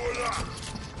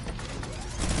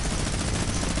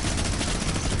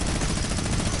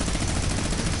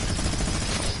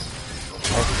 I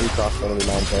have 3 crossbow enemy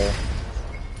mines there.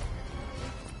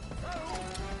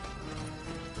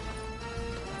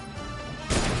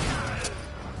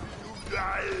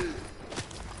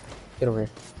 Get over here.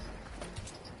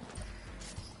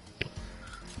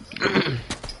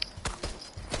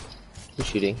 Who's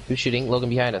shooting? Who's shooting? Logan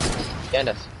behind us. Behind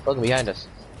us. Logan behind us.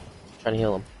 Trying to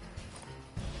heal him.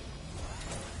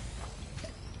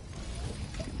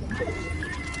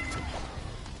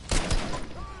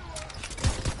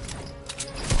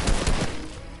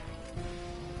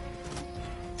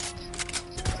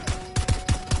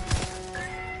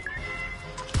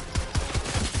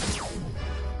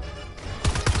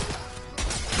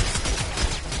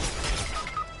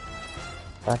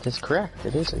 That is correct.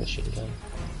 It is a machine gun.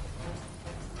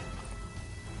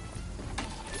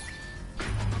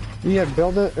 Yeah,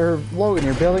 build it, or Logan,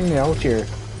 you're building me out here.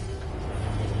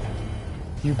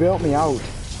 You built me out.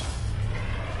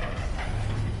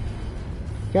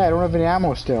 Yeah, I don't have any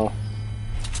ammo still.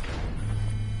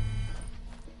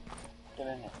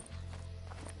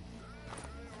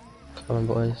 Come on,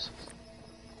 boys.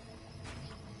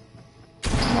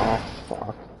 Oh,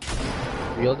 fuck.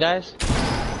 Real guys?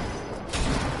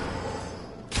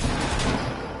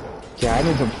 Yeah, I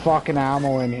need some fucking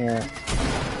ammo in here.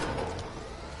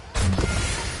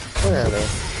 Where are they?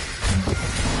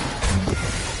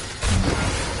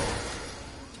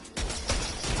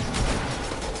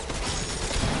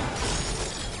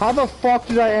 How the fuck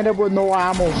did I end up with no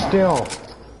ammo still?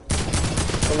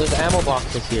 Well, there's ammo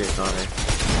boxes here, Connor.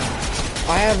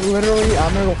 I have literally,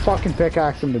 I'm gonna go fucking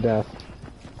pickaxe him to death.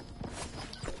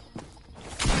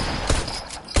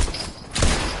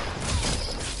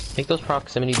 Take those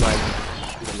proximity mines.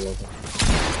 Shoot them over.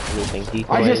 Anything. Decoys.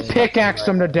 I just pickaxed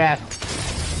him to death.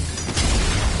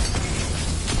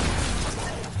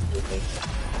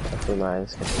 Proximity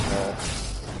mines.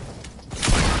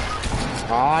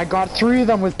 Oh, I got 3 of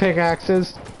them with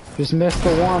pickaxes. Just missed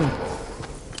the one.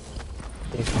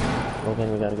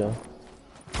 Logan, we gotta go.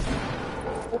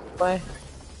 Bye.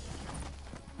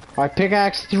 I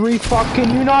pickaxed 3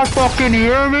 fucking, you not fucking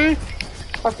hear me?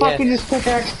 I fucking just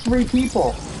pickaxed 3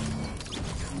 people.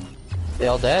 They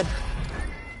all dead?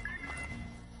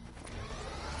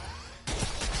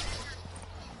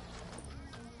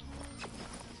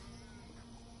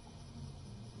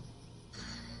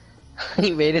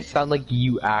 He made it sound like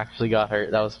you actually got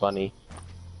hurt. That was funny.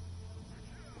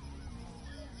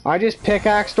 I just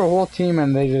pickaxed the whole team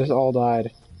and they just all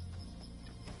died.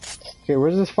 Okay,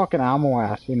 where's this fucking ammo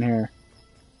at in here?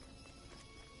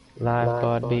 Life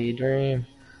God be dream.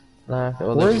 Life.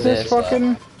 Oh, where's this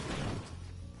fucking...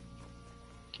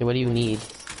 Okay, what do you need?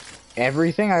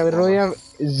 Everything? I literally have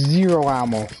 0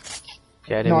 ammo.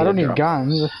 Okay, No, I don't need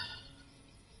guns.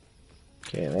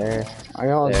 Okay, there. I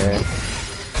got... There.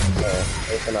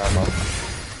 There's some ammo.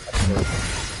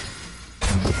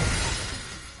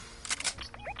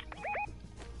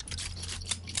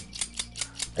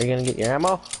 Are you gonna get your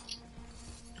ammo?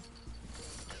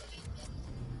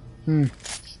 Hmm.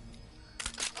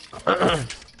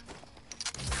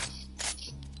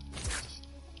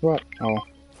 What? Oh.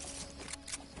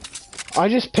 I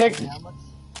just picked...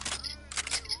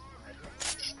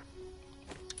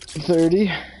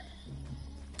 30.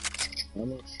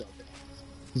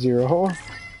 0.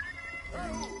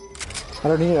 I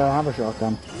don't have a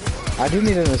shotgun. I do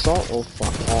need an assault. Oh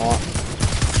fuck off.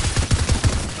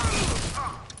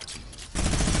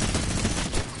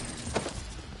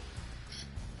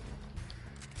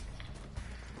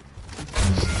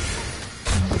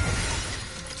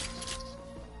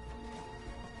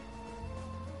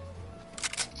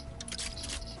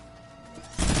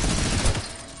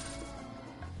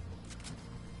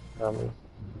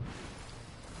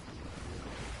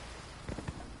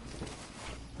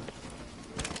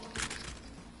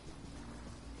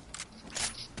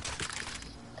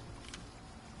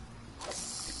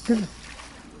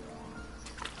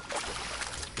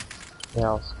 Yeah,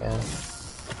 I'll scan.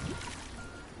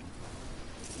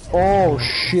 Oh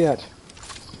shit.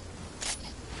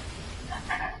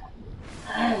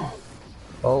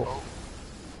 Oh.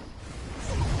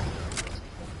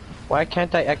 Why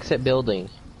can't I exit building?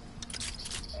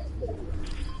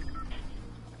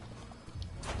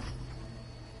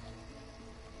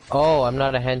 Oh, I'm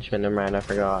not a henchman, never mind, I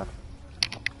forgot.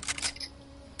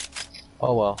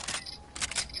 Oh well.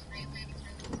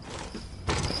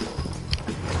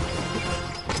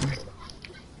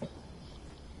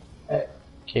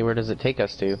 Okay, where does it take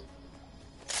us to? Okay,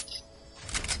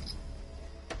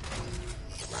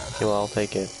 well, I'll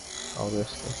take it. I'll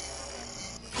risk it.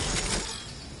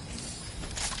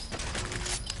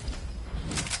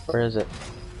 Where is it?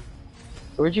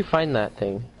 Where'd you find that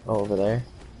thing? Oh, over there.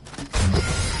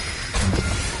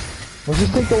 We'll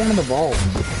just take the one in the vault.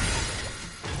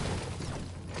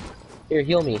 Here,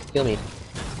 heal me, heal me.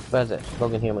 What is it?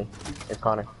 Logan, heal me. Here,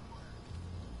 Connor.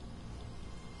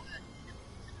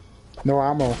 No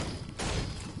ammo.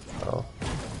 Oh.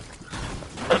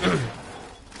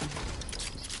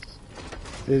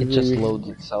 It just loads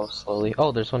itself slowly.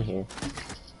 Oh, there's one here.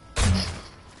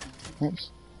 Oops.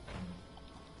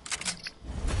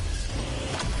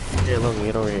 Here, Logan,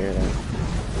 get over here then.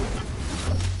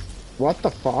 What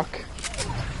the fuck?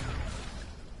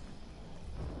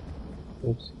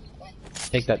 Oops.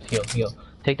 Take that, heal, heal.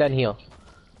 Take that and heal.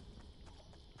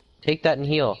 Take that and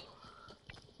heal.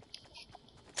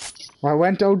 I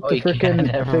went out Oh, the you can't.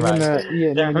 frickin' Never thing in mind. the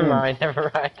yeah. Never mind.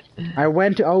 Never mind. I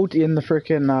went out in the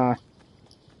frickin'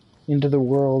 into the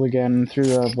world again through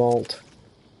the vault.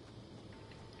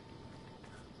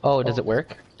 Oh, does it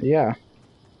work? Yeah.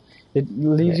 It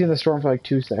leaves you in the storm for like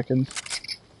 2 seconds.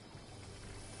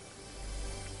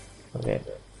 Okay.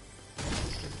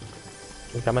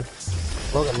 I'm coming.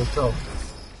 Logan, let's go.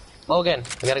 Logan,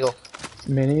 we gotta go.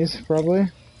 Minis, probably.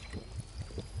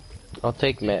 I'll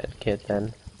take med kit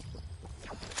then.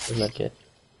 Where's med kit?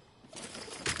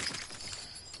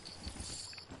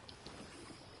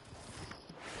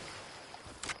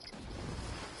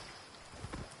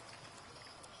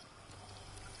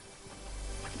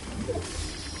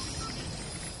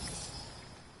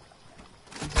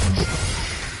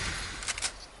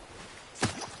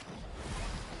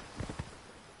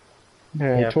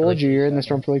 Yeah, I told you, you're in the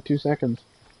storm for like 2 seconds.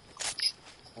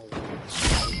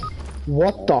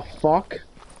 What the fuck?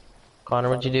 Connor,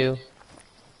 what'd you do?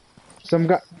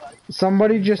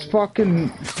 Somebody just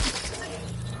fucking...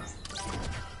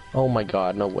 Oh my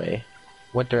god, no way.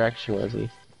 What direction was he?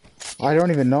 I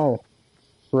don't even know.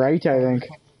 Right, I think.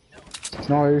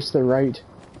 No, it's the right.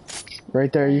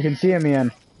 Right there, you can see him,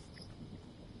 Ian.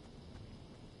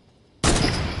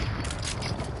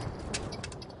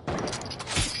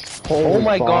 Holy oh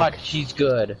my fuck. god, she's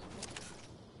good.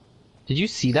 Did you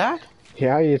see that?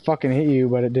 Yeah, it fucking hit you,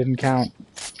 but it didn't count.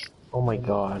 Oh my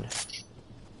god.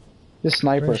 Just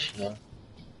sniper.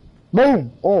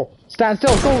 Boom! Oh, stand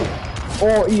still, go!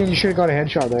 Oh, Ian, you should have got a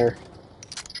headshot there.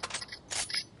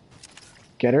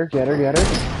 Get her, get her, get her.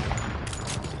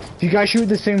 If you guys shoot at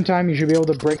the same time, you should be able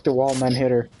to break the wall and then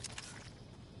hit her.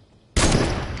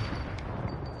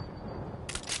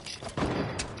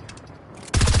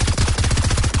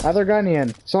 Other gun,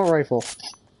 Ian. Assault rifle.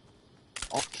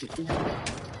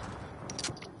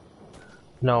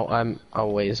 No, I'm a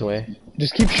ways away.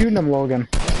 Just keep shooting them, Logan.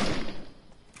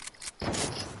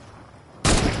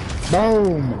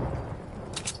 Boom!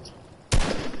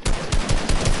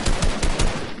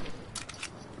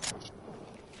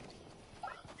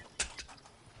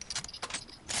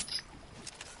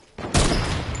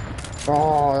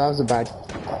 Oh, that was a bad...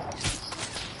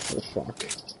 Oh, fuck.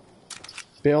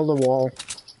 Build a wall.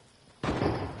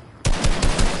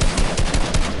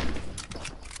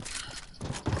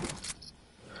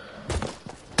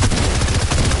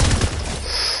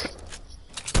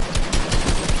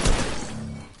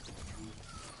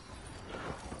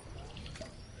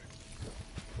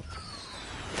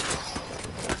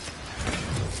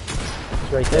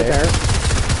 Right there.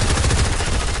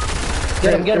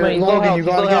 Get him, he's low Logan, health, you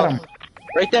he's gotta low get health. him.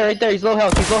 Right there, he's low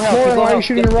health, he's low health, Logan, he's low why are you health.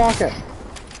 shooting a rocket?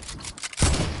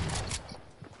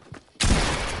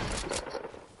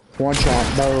 One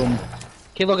shot, boom.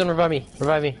 Okay, Logan, revive me,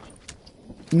 revive me.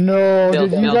 No, Build,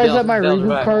 did you build, guys build, let my build, reboot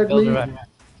revive, card build, leave? revive.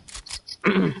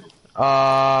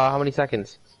 How many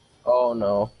seconds? Oh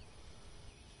no.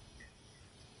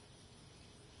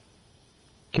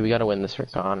 Okay, we gotta win this for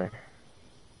Connor.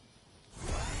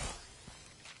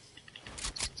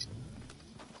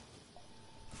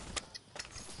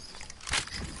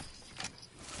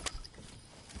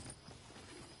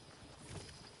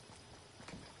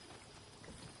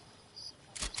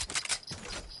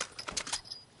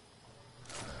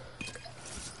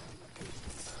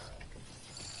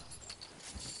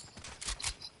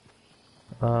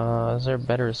 Is there a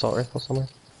better assault rifle somewhere?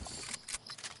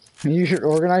 You should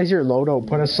organize your loadout.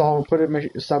 Put a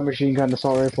submachine gun,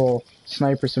 assault rifle,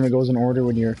 sniper, so it goes in order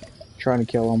when you're trying to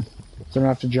kill them. So you don't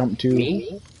have to jump too.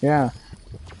 Me? Yeah.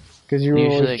 Because you're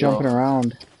Usually always jumping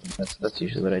around. That's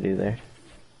usually what I do there.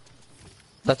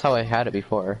 That's how I had it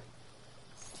before.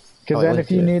 Because then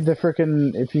if you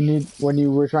need when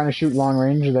you were trying to shoot long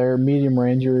range there, medium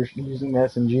range, you were using the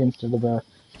SMG instead of the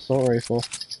assault rifle.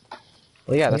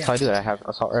 Well, yeah, that's how I do it. I have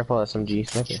assault rifle, SMG,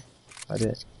 sniper. I do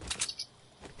it.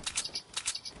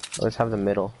 I always have the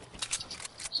middle.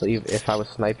 So if I was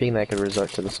sniping, then I could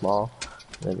resort to the small.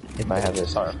 And if I have the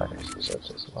assault rifle, I can just resort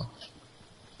to the small.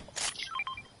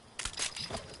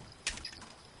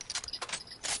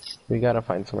 We gotta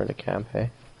find somewhere to camp,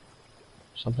 hey?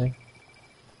 Something.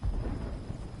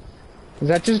 Is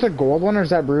that just a gold one or is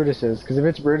that Brutus's? Because if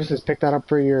it's Brutus's, pick that up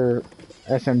for your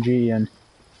SMG and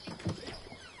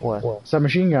What?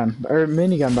 submachine gun or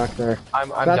minigun back there. I'm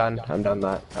done. I'm done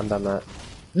that.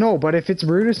 No, but if it's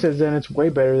Brutus's, then it's way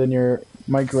better than your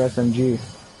micro SMG.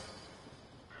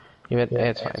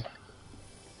 It's fine.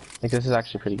 Like, this is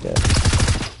actually pretty good.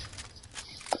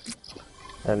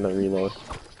 And the reload.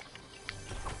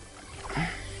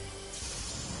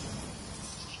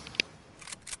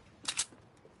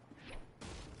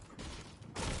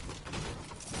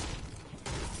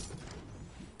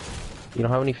 You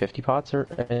don't have any 50 pots or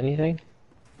anything?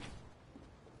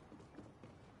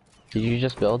 Did you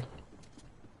just build?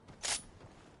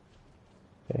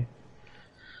 Okay.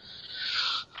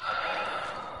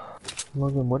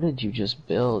 Logan, what did you just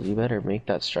build? You better make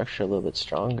that structure a little bit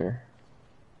stronger.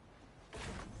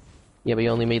 Yeah, but you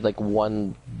only made like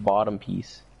one bottom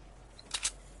piece.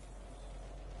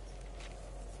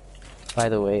 By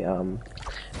the way,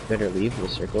 better leave the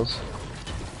circles.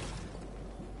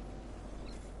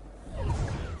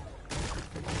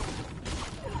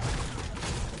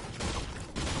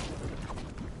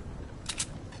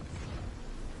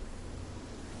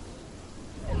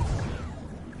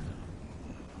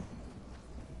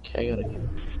 Okay, I gotta go.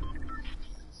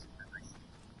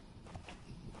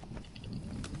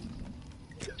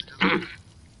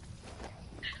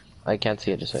 I can't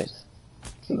see it, just wait.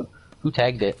 Who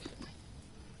tagged it?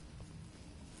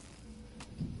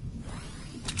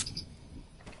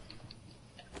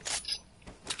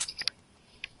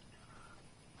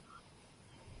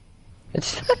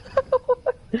 It's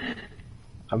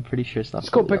I'm pretty sure it's not. Let's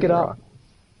go pick it up.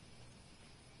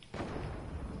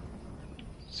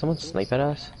 Someone snipe at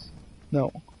us?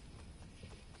 No.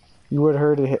 You would have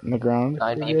heard it hitting the ground.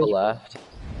 9 people left.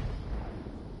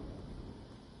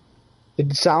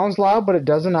 It sounds loud, but it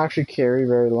doesn't actually carry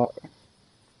very loud.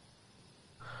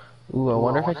 Ooh, I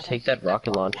wonder if I take that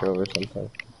rocket launcher over something.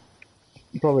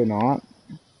 Probably not.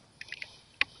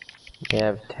 Yeah, I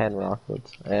have 10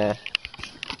 rockets. Eh.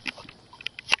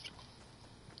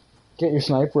 Get your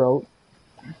sniper out.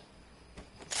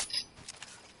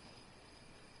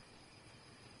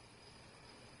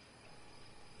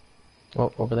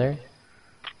 Oh, over there?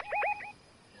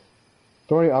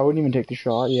 Don't, I wouldn't even take the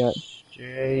shot yet.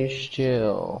 Stay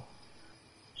still.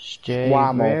 Stay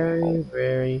Whammo.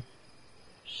 very...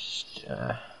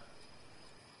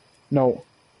 No.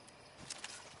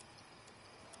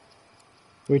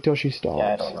 Wait till she stops.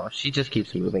 Yeah, I don't know. She just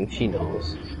keeps moving. She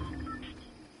knows.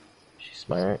 She's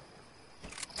smart.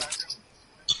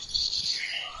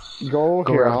 Go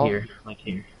Go here, around here. Like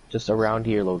here. Just around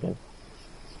here, Logan.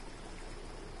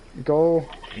 Go.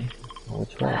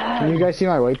 Which way? Can you guys see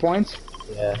my waypoints?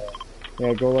 Yeah.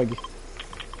 Yeah, go like...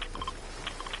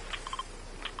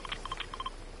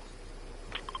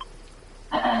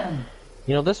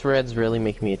 You know, this red's really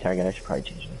making me a target. I should probably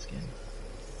change my skin.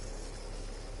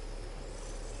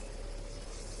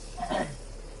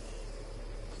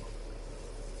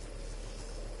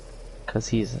 Cause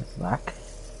he's black.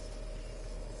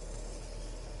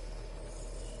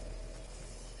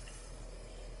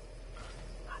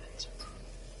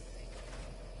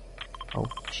 Oh,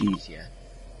 jeez, yeah.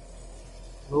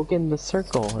 Logan, the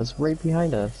circle is right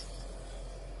behind us.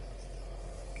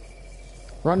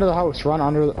 Run to the house, run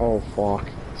under the... Oh, fuck.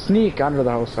 Sneak under the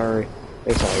house, sorry.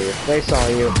 They saw you. They saw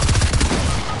you.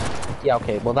 Yeah,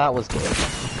 okay, well that was good.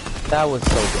 That was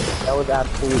so good. That was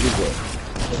absolutely good.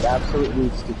 It was absolutely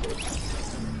stupid.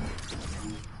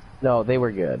 No, they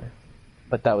were good.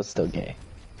 But that was still gay.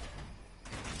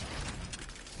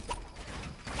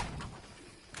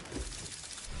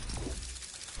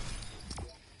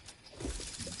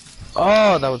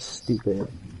 Oh, that was stupid.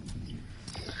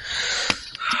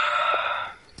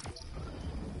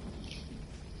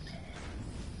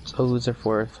 So who's their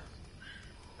fourth?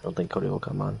 I don't think Cody will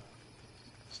come on.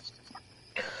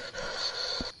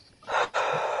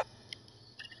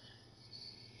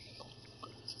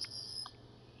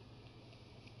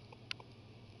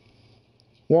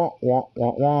 Wah, wah,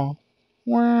 wah, wah.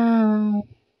 Wow.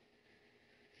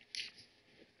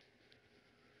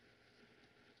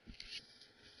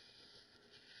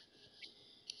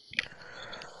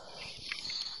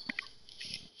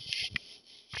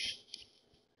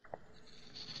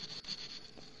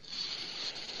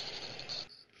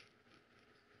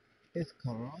 It's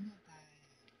Corona.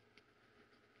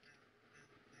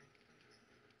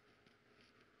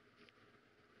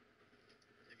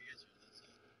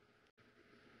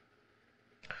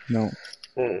 No.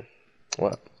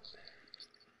 What?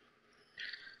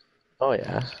 Oh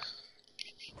yeah.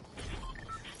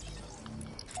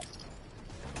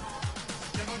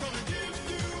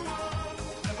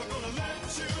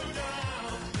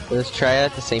 Let's try it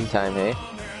at the same time, hey?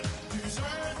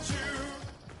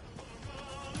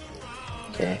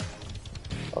 Okay.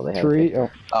 Oh, they have Tree.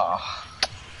 it. Oh.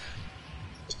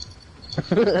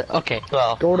 Okay,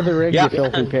 well. Go to the rig, Yeah. you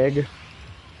filthy pig.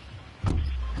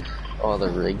 Oh, the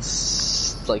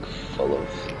rig's like full of.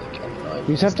 Like,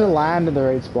 You just have to land in the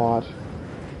right spot.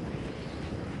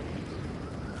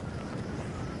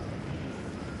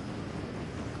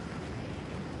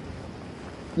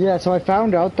 Yeah, so I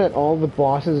found out that all the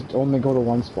bosses only go to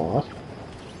one spot.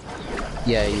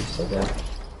 Yeah, you said that.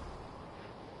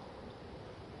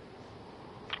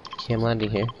 Okay, I'm landing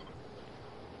here.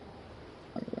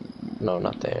 No,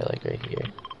 not there, like right here.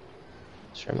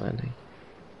 That's where I'm landing.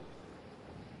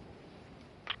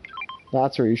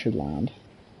 That's where you should land.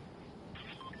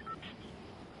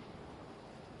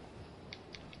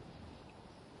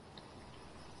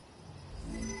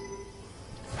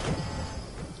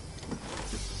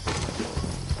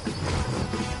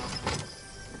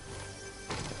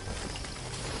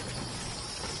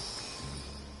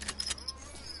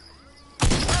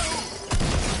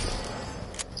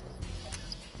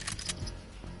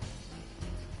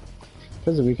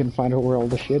 Because we can find out where all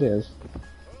the shit is.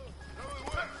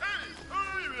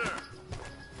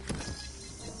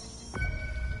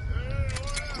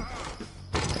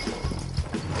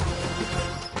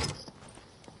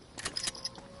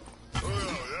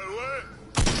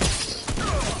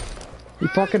 He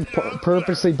fucking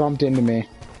purposely bumped into me.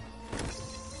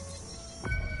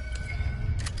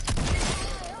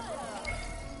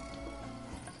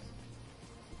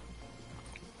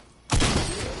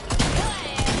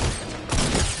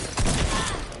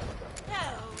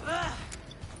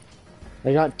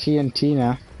 I got TNT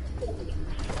now.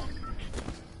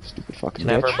 Stupid fucking Can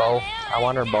I have her bitch. bow? I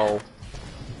want her bow.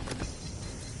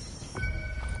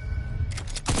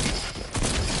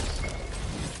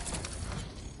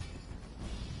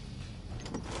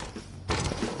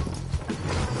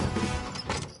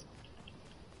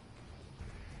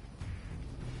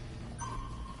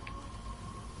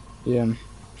 Yeah.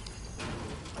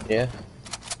 Yeah.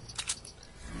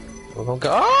 We're gonna go.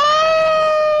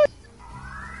 Oh!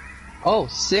 Oh,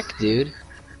 sick, dude.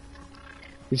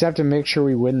 We just have to make sure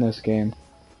we win this game.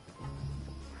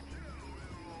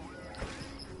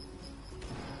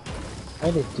 Why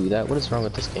did it do that? What is wrong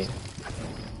with this game?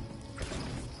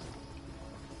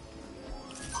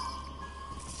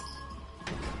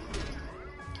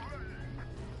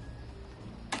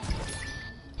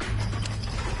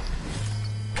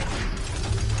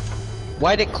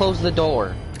 Why'd it close the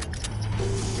door?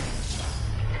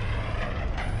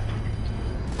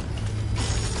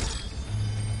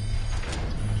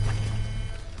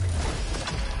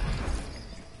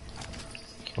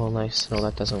 Oh, nice. No,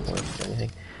 that doesn't work or anything.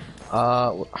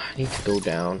 I need to go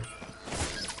down.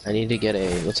 I need to get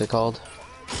a, what's it called?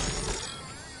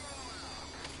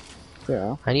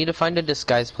 Yeah. I need to find a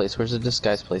disguise place. Where's the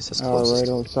disguise place that's closest?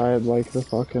 Right outside, like, the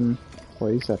fucking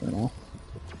place, I don't know.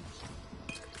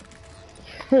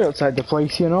 Right outside the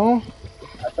place, you know?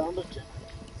 I found it.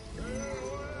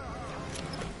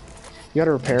 You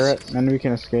gotta repair it, and then we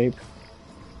can escape.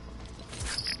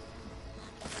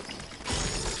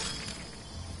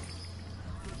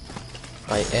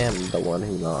 I am the one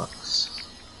who knocks.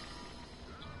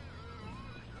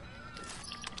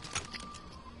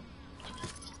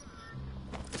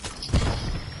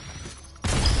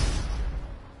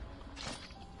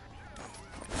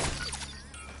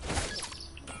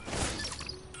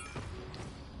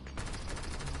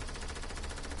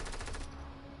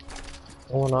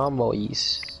 Going on,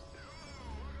 boys?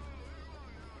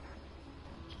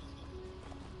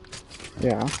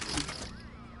 Yeah.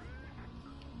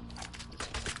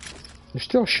 There's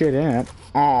still shit in it.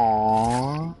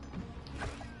 Aww.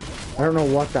 I don't know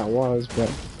what that was,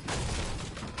 but...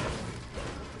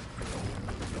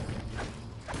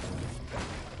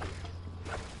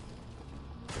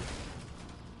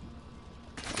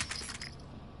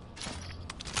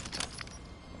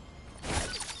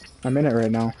 I'm in it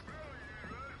right now.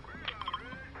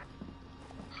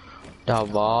 The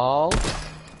vault.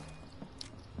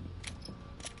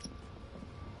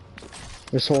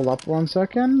 Just hold up 1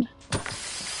 second.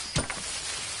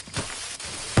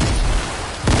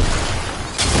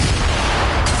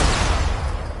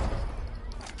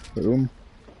 Boom.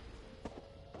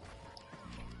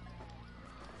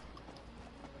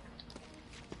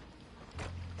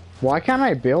 Why can't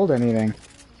I build anything?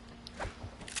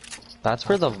 That's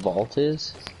where the vault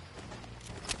is?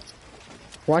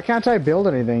 Why can't I build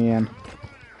anything, Ian?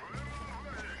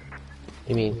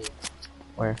 You mean,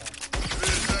 where?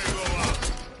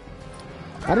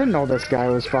 I didn't know this guy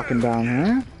was fucking down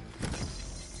here.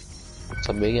 It's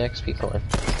a big XP coin.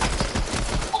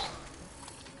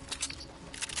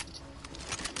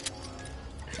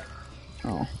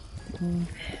 Oh.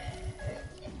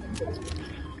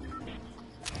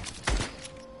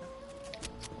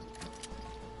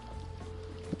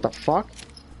 What the fuck?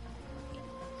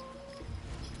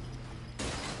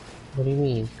 What do you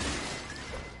mean?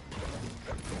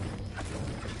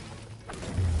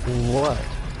 What?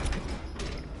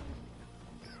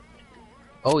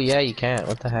 Oh yeah, you can't.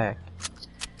 What the heck?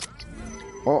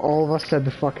 All of us said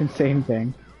the fucking same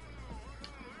thing.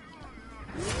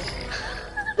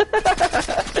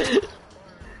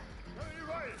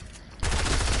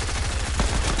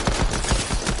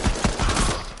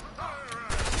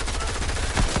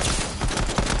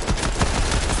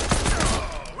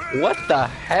 What the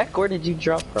heck? Where did you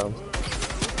drop from?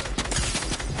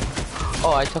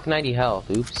 Oh, I took 90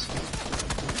 health. Oops.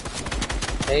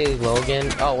 Hey,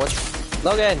 Logan. Oh, what's...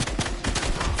 Logan!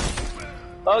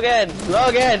 Logan!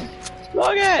 Logan!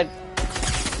 Logan!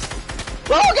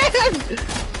 Logan!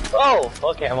 Oh,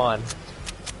 okay, I'm on.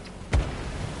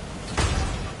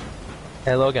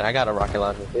 Hey, Logan, I got a rocket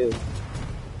launcher too.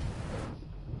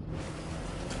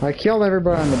 I killed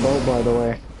everybody on the boat, by the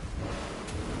way.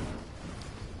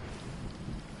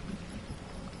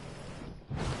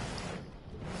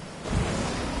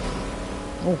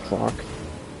 Oh, fuck.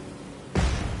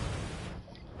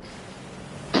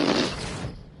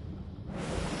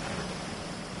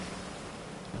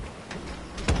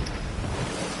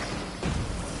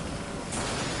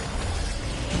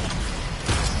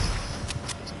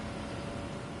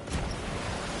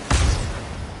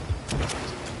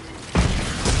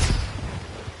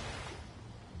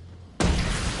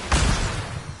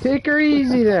 Take her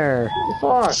easy there.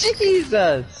 Fuck.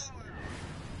 Jesus!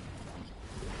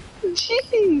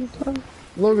 Jeez!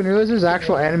 Logan, you realize there's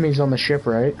actual enemies on the ship,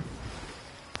 right?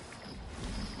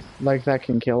 Like, that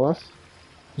can kill us?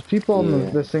 There's people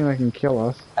on this thing that can kill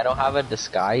us. I don't have a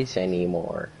disguise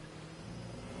anymore.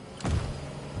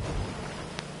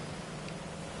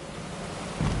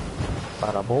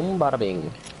 Bada boom, bada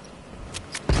bing.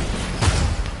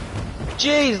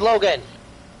 Jeez, Logan!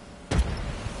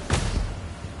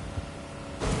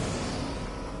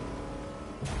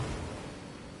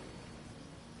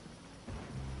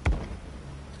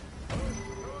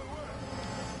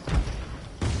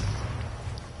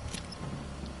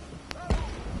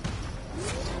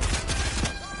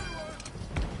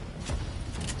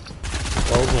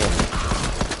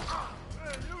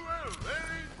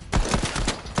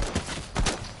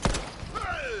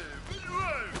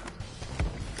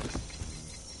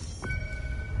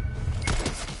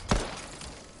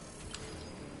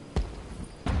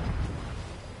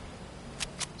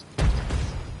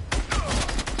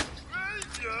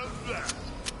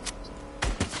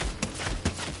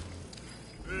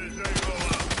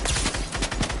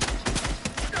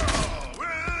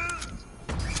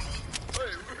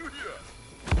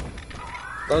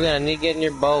 Logan, I need to get in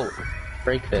your boat.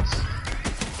 Break this.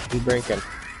 Keep breaking.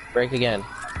 Break again.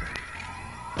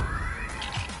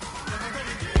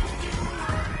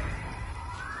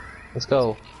 Let's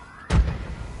go.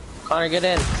 Connor, get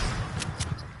in.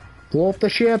 Blow up the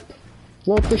ship.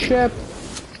 Blow up the ship.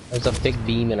 There's a big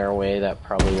beam in our way that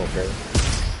probably won't hurt.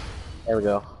 There we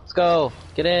go. Let's go.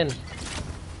 Get in.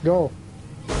 Go.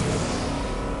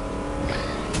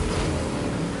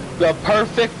 The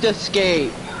perfect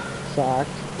escape. Fact.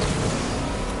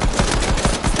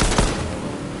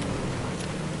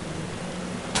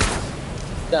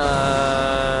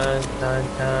 Dun, dun,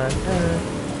 dun,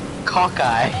 dun.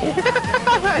 Cockeye.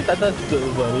 I thought that's so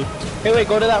funny. Hey, wait,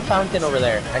 go to that fountain over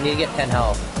there. I need to get 10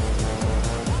 health.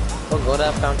 Oh, go to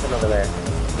that fountain over there.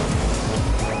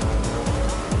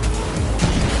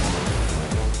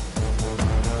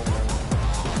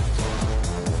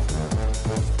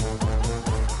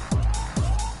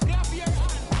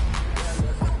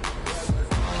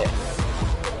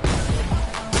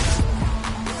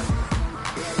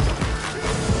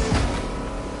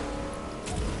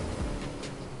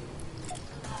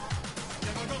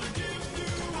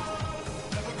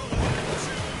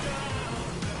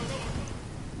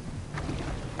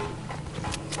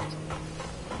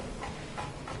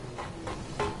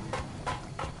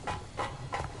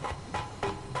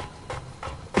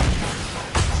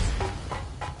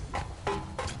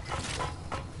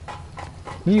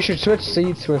 You should switch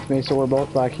seats with me so we're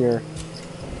both back here.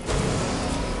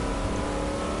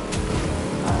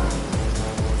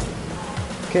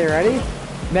 Okay, ready?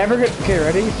 Okay,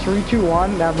 ready? 3, 2,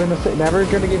 1. Never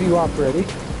gonna give you up. Ready?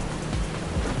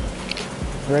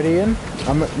 Ready in?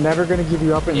 I'm never gonna give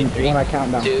you up when I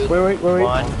count down. Wait. 1.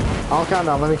 I'll count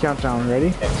down. Let me count down. Ready?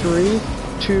 3,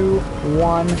 2,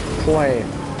 1. Play.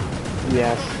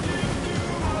 Yes.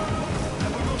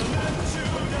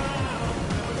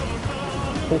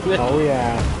 Oh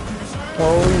yeah.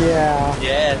 Oh yeah.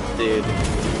 Yes, dude.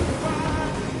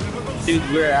 Dude,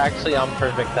 we're actually on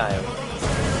perfect time.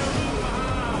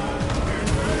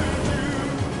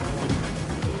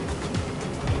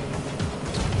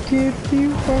 Give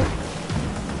you up.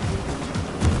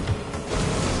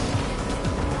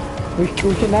 We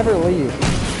can never leave.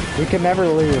 We can never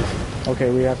leave. Okay,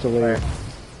 we have to leave.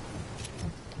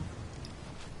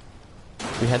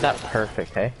 We had that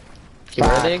perfect, hey? Okay,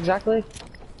 where are they exactly?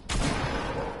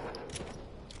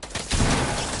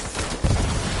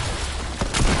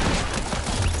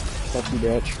 Fuck you,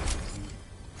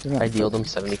 bitch. I dealed him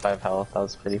 75 health, that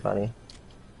was pretty funny.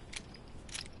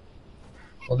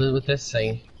 We'll do it with this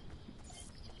thing.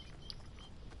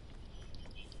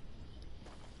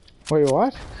 Wait,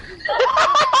 what?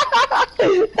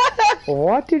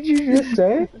 What did you just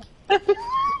say?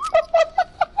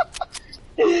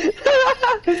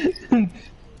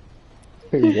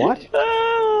 Wait, what?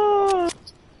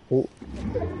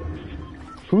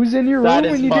 Who's in your room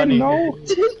and you didn't know?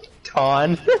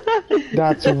 Con.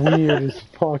 That's weird as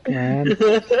fuck, man.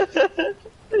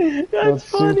 That's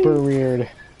super weird.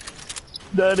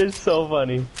 That is so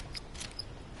funny.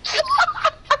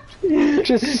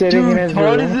 Just sitting in his Con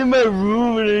room. is in my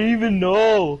room and I didn't even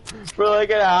know for like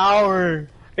an hour.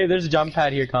 Hey, there's a jump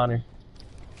pad here, Connor.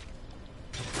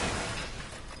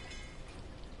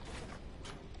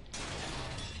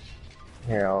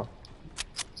 Here, I'll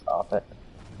stop it.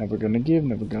 Never gonna give,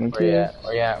 never gonna Where you give. at?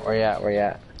 Where you at? Where you at? Where you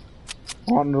at?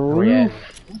 On the Where you at?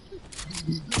 roof.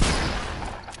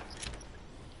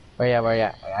 Where you at? Where you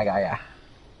at? I got ya.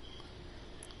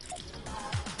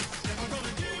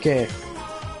 Okay.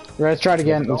 Let's try it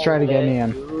again. Let's try it again,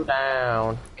 Ian. You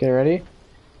down. Okay, ready?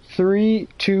 3,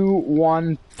 2,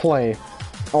 1, play.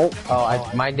 Oh.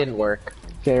 Oh, mine didn't work.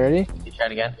 Okay, ready? You try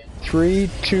it again? 3,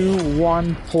 2,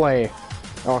 1, play.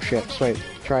 Oh shit, wait.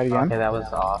 Try it again. Okay, that was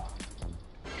off.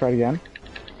 Try it again.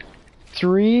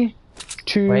 3,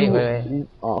 2... Wait.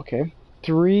 Oh, okay.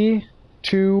 3,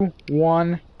 2,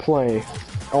 1, play.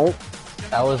 Oh.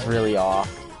 That was really off.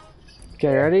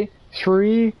 Okay, ready?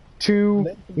 3, 2,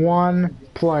 1,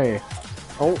 play.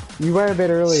 Oh, you went a bit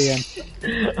early again.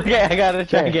 Okay, I gotta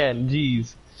try Okay. again.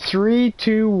 Jeez. 3,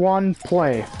 2, 1,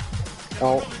 play.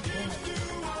 Oh.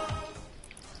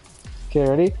 Okay,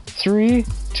 ready? 3,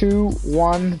 2,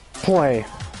 1, play.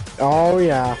 Oh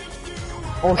yeah.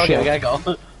 Oh Okay, shit. we gotta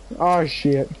go. Oh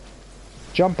shit.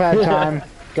 Jump pad time.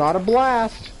 Got a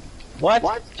blast. What?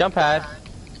 Jump pad.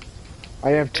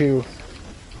 I have 2.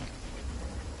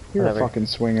 You're Whatever. a fucking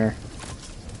swinger.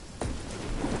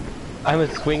 I'm a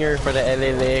swinger for the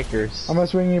LA Lakers. I'm gonna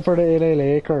swing you for the LA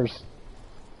Lakers.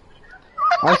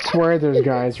 I swear there's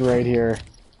guys right here.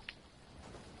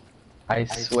 I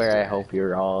swear I hope you're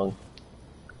wrong.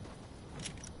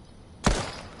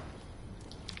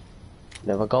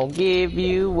 Never gonna give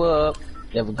you up.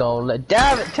 Never gonna let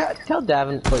Davin. Tell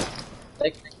Davin,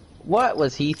 like, what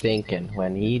was he thinking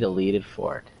when he deleted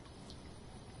Fort?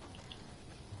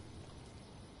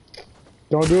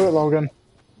 Don't do it, Logan.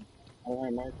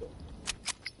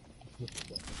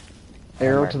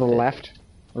 Arrow to the left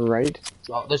or right.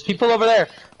 Oh, there's people over there.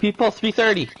 People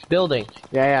 330 building.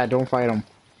 Yeah, don't fight them.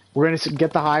 We're gonna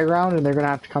get the high ground, and they're gonna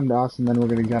have to come to us, and then we're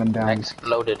gonna get them down. I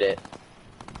exploded it.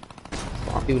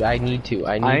 Dude, I need to.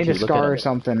 I I need a look scar at or it.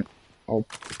 something. Oh,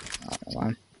 hold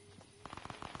on.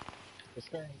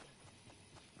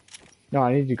 No,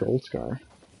 I need a gold scar.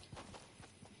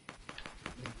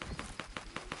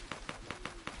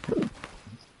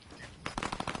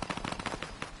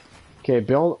 Okay,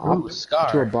 build up Ooh,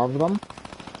 scar. to above them.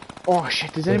 Oh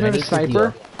shit, does Dude, anybody I have a need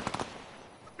to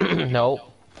sniper? No.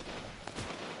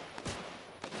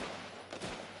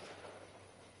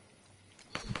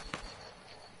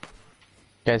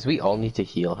 Guys, we all need to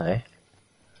heal, hey?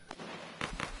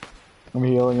 I'm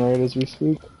healing right as we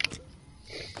speak.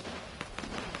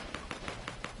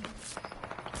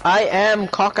 I am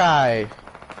cockeye.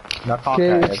 Not cockeye.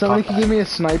 Okay, if somebody cockeye. could give me a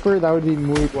sniper, that would be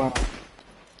muy bueno.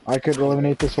 I could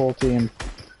eliminate this whole team.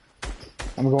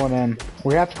 I'm going in.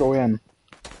 We have to go in.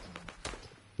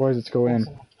 Boys, let's go in.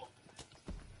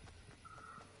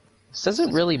 This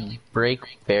doesn't really break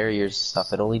barriers and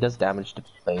stuff. It only does damage to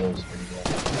players.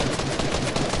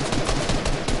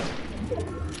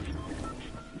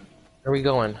 Where are we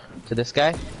going? To this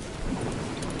guy?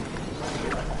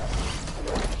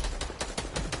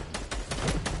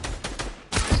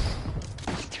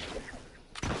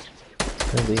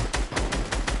 Maybe.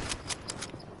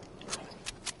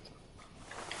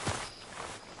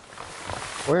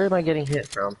 Where am I getting hit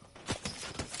from?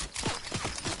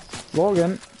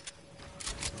 Logan.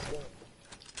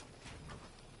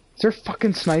 Is there a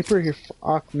fucking sniper here?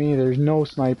 Fuck me, there's no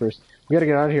snipers. We gotta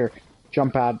get out of here.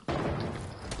 Jump pad.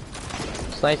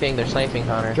 Sniping, they're sniping,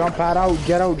 Connor. Jump pad out,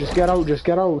 get out, just get out, just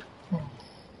get out.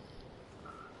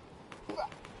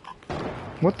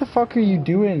 What the fuck are you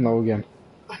doing, Logan?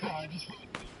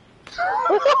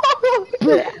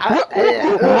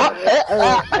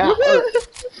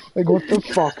 Like, what the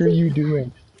fuck are you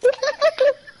doing?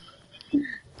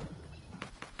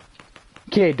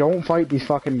 Okay, don't fight these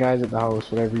fucking guys at the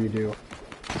house, whatever you do.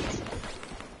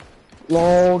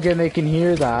 Logan, they can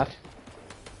hear that.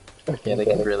 Yeah, they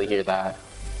can really hear that.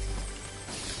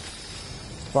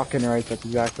 Fucking right, that's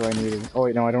exactly what I needed. Oh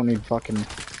wait, no, I don't need fucking...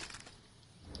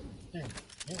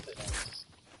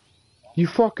 You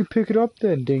fucking pick it up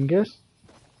then, dingus.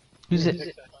 Who's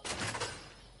it?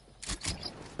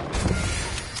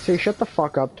 Say shut the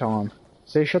fuck up, Tom.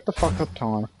 Say shut the fuck up,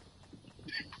 Tom.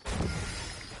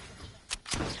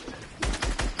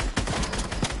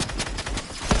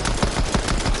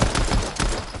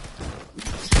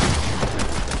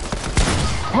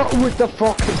 Oh, what the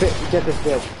fuck? Get this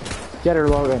bitch. Get her,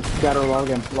 Logan. Get her,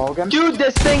 Logan. Logan? Dude,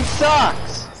 this thing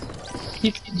sucks!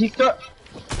 He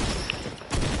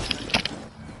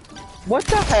What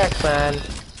the heck, man?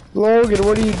 Logan,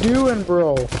 what are you doing,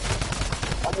 bro?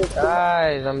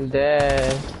 Guys, I'm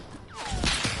dead.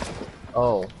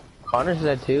 Oh, Connor's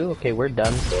dead too? Okay, we're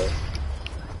done for.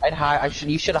 I'd hide.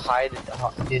 You should have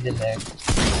hid in there.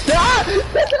 Ah!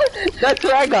 That's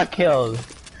where I got killed.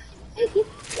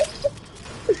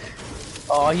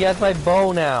 Oh, he has my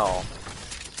bow now.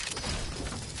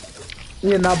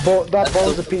 Yeah, that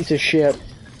bow's a piece of shit.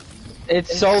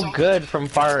 It's so good from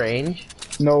far range.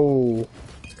 No.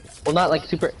 Well, not like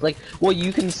super, like, well,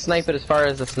 you can snipe it as far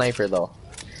as a sniper, though.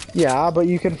 Yeah, but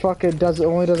you can fucking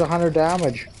only does 100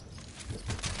 damage.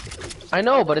 I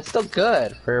know, but it's still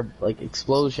good for, like,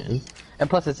 explosion. And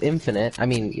plus it's infinite. I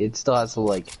mean, it still has to,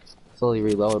 like, slowly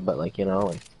reload, but, like, you know,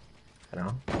 like, I don't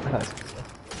know.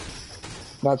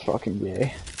 That's fucking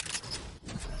gay.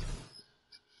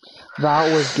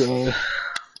 That was gay.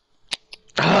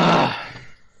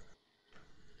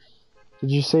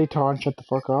 Did you say, Ton, shut the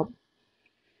fuck up?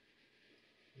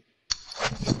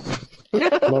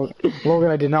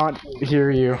 Logan, I did not hear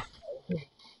you.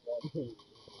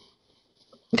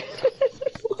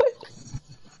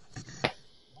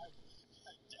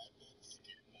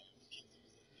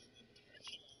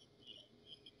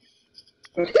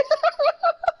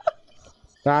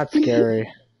 That's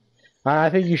scary.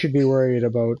 I think you should be worried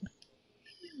about.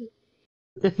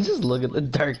 Just look at the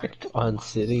dark Ton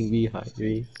sitting behind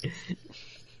me.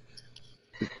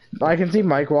 I can see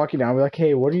Mike walking down, be like,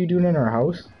 "Hey, what are you doing in our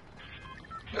house?"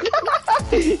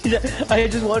 I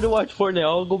just wanted to watch Fortnite.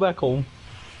 I'll go back home.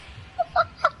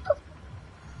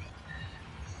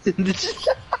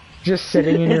 Just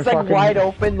sitting in your it's like fucking... wide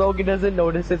open. Logan doesn't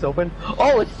notice it's open.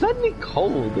 Oh, it's suddenly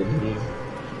cold in here.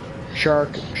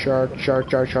 Shark, shark, shark,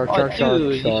 shark, shark, Oh, shark, dude, shark,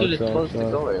 you shark, should have shark, closed the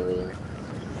shark. door earlier.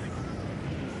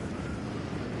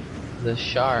 The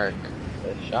shark.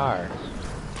 The shark.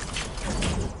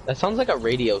 That sounds like a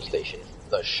radio station.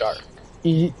 The shark.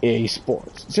 EA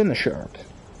Sports. It's in the shark.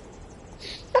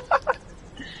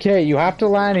 Okay, you have to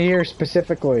land here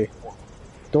specifically.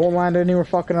 Don't land anywhere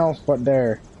fucking else but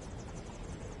there.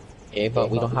 Okay, but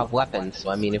we don't have weapons, so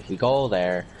I mean, if we go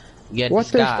there, we get What?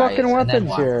 There's disguised, fucking and then weapons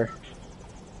what? here.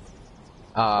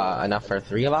 Enough for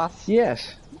 3 of us?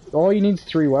 Yes. All you need is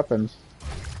 3 weapons.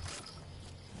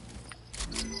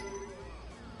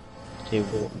 Okay,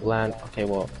 we'll land. Okay,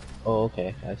 well. Oh,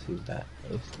 okay. I see that.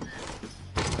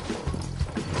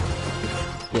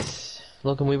 Yes.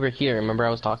 Logan, we were here. Remember I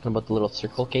was talking about the little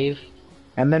circle cave?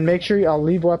 And then make sure I'll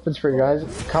leave weapons for you guys.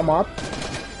 Come up.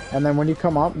 And then when you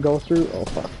come up, go through... Oh,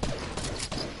 fuck.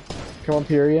 Come up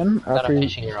here, Ian. Got a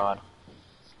fishing rod.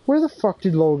 Where the fuck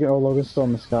did Logan... Oh, Logan's still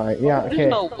in the sky. Yeah, okay.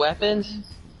 There's no weapons.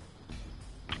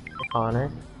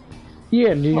 Connor.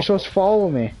 Ian, you're supposed to follow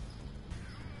me.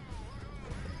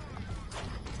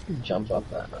 Jump up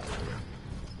that.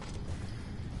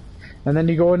 And then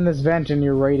you go in this vent and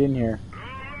you're right in here.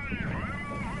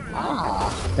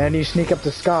 Ah. Then you sneak up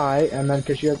the sky, and then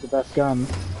because she has the best gun,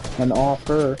 and off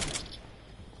her.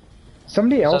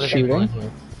 Somebody else shooting.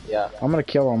 Yeah. I'm gonna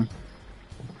kill him.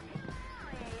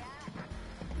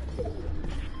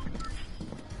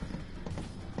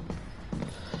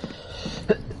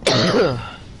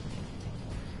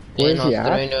 Where's he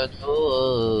at?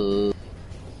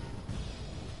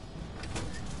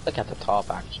 Look at the top,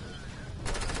 actually.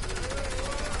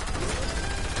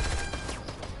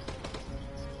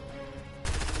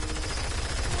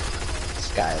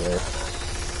 Skyler.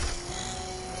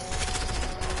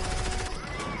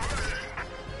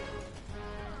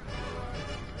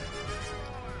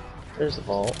 There's the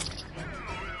vault.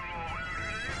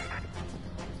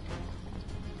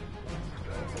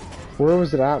 Where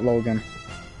was it at, Logan?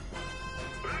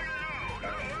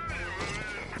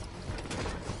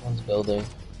 One's building.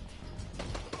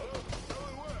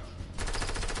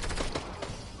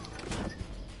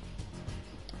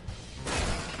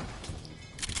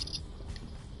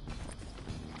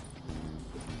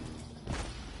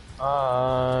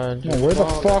 Where the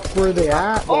fuck were they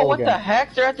at, Oh, Logan? what the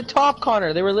heck? They're at the top,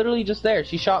 Connor. They were literally just there.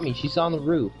 She shot me. She's on the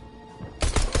roof.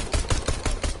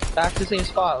 Back to the same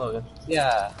spot, Logan.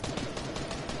 Yeah.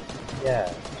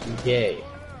 Yeah. She's gay.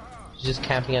 She's just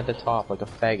camping at the top like a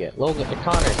faggot. Logan,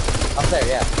 Connor. Up there,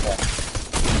 yeah.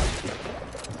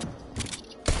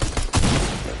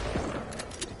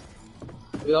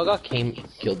 We all got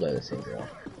killed by the same girl.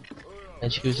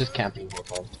 And she was just camping the whole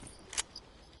time.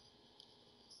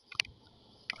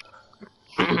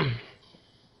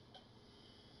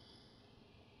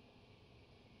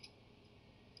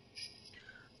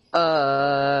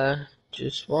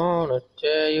 Just wanna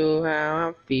tell you how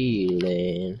I'm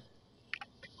feeling.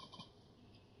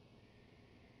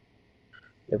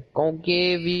 Never gonna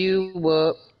give you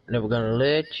up, never gonna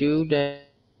let you down.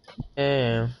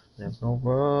 Never gonna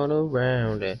run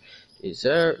around and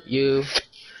desert you.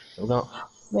 Never gonna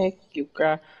make you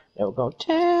cry. Never gonna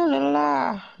tell a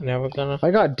lie. Never gonna.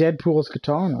 I got Deadpool's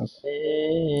katanas.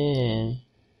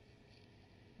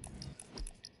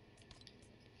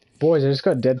 Boys, I just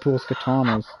got Deadpool's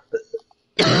katanas.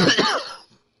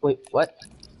 Wait, what?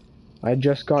 I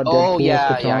just got Oh Deadpool's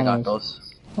yeah, katanas. yeah, I got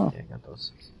those. Huh. Yeah, I got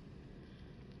those.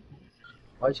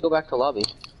 Why'd you go back to lobby?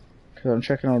 Cause I'm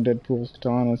checking out Deadpool's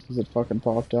katanas because it fucking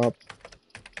popped up.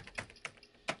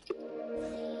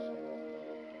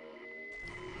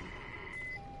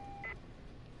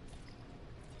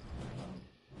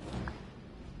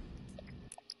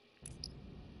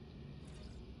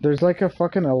 There's like a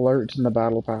fucking alert in the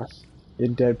battle pass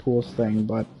in Deadpool's thing,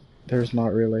 but there's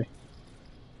not really.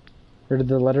 Or did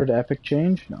the letter to Epic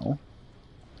change? No.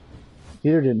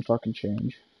 Either didn't fucking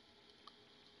change.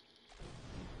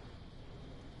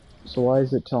 So why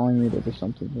is it telling me that there's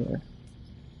something here?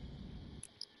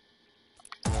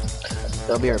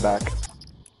 They'll be right back.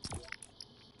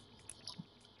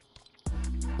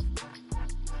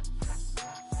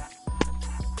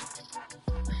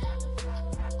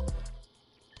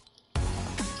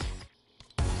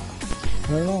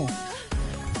 I don't know.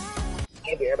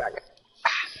 I'll be right back.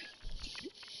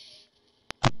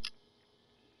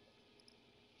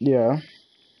 Yeah.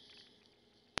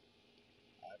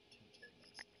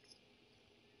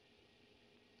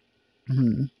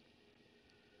 Hmm.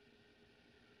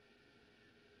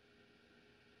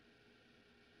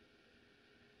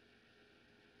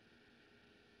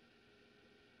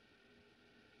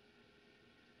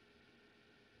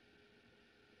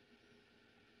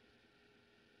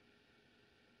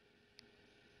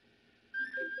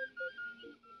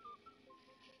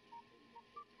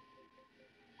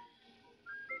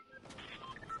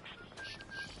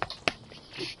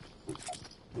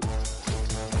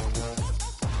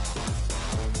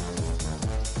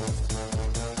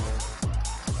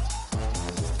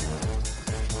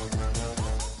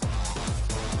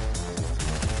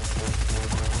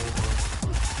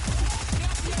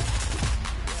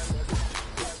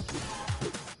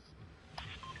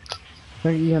 I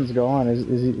think Ian's gone. Is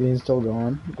Ian still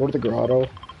gone? Go to the grotto.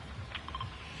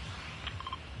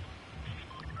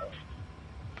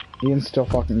 Ian's still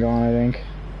fucking gone, I think.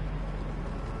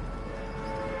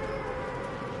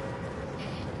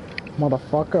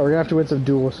 Motherfucker, we're gonna have to win some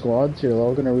duo squads here,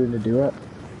 Logan. Are we gonna do it?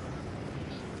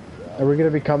 Are we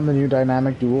gonna become the new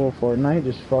dynamic duo of Fortnite?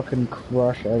 Just fucking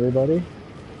crush everybody?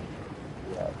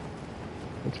 Yeah.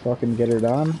 Let's fucking get her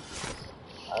done.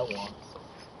 I want.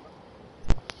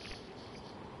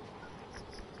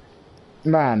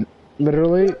 Man,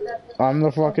 literally, I'm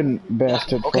the fucking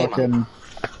best at Okay, fucking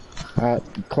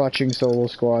at clutching solo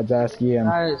squads. Ask Ian.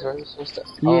 Guys, are we supposed to?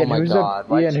 Ian, Oh my who's god,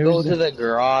 Ian, let's go to the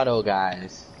grotto,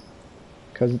 guys.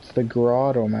 Cause it's the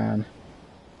grotto, man.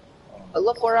 But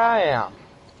look where I am.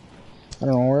 I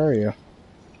don't know, where are you?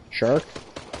 Shark?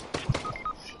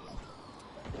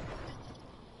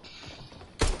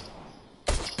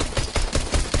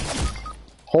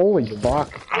 Holy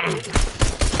fuck.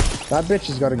 That bitch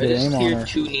has got a good aim on her.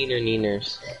 Two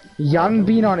neeners. Young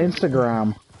Bean on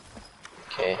Instagram.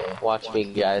 Okay, watch me,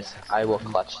 guys. I will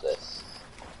clutch this.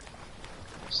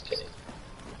 Just kidding.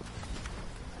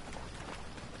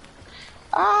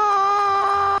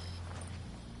 Ah!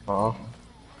 Oh.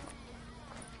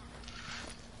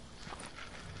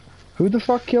 Who the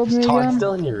fuck killed me Todd again?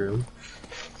 still in your room.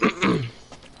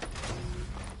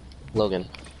 Logan.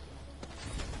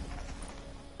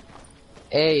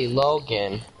 Hey,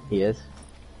 Logan. He is.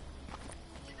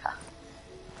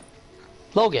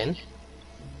 Logan.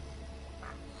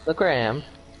 Look where I am.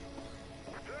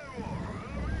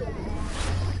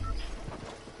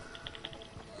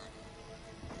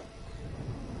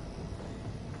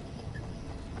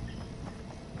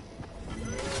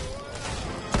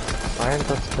 Why aren't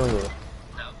that still you?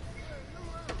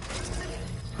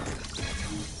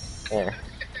 There.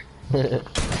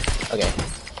 Okay.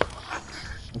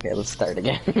 Okay, let's start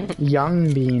again.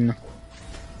 Young Bean.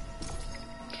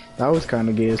 That was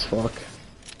kinda gay as fuck.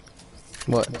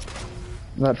 What?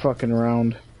 That fucking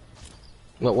round.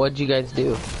 What'd you guys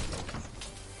do?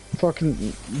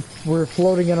 fucking, we're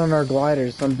floating in on our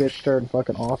gliders. Some bitch started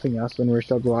fucking offing us when we were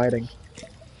still gliding.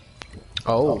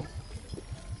 Oh.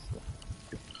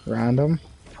 Random.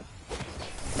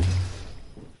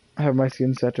 I have my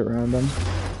skin set to random.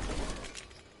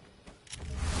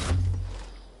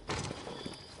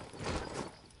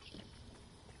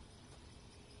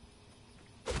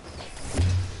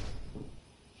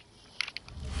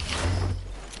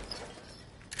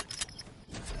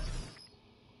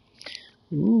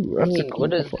 Ooh, that's a cool.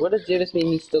 What does this mean?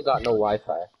 He still got no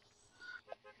Wi-Fi?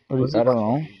 I don't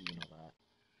know.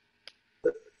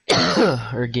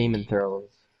 Or Game and Thrones.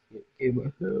 Game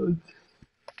of Thrones.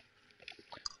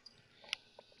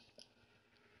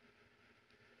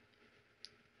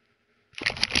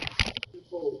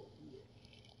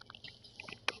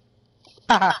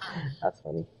 That's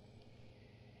funny.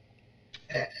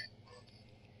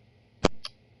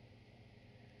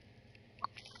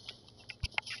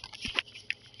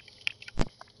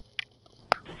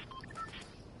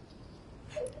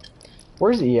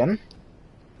 Where's Ian?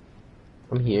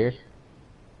 I'm here.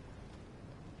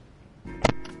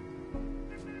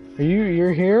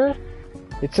 You're here?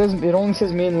 It only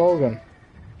says me and Logan.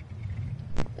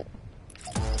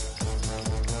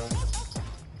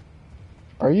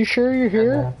 Are you sure you're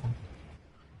here?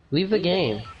 Leave the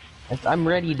game. I'm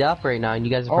readied up right now, and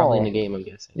you guys are probably in the game, I'm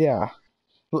guessing. Yeah.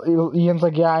 Ian's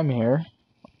like, yeah, I'm here.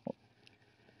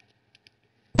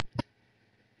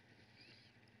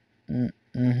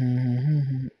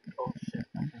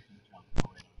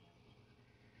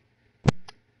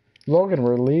 Logan,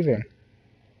 we're leaving.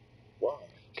 Why?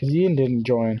 Because Ian didn't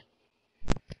join.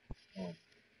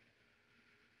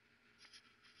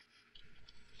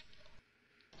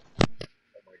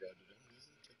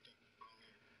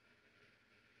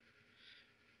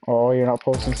 Oh, you're not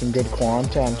posting some good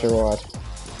content or what?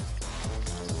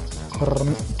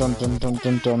 Dun dun dun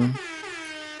dun dun.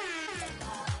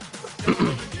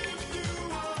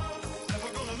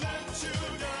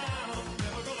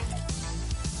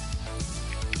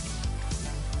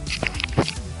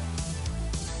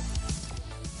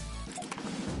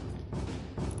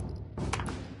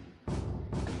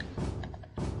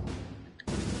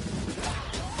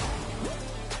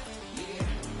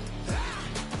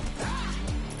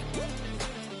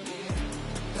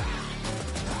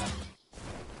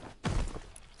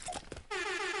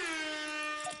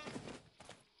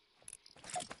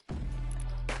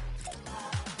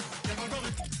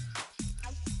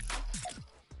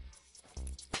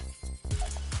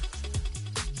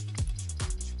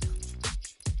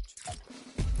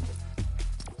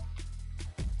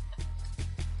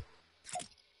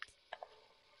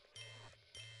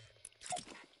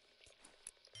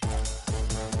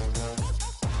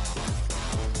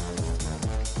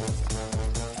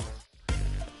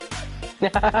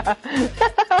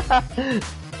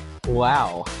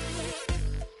 Wow.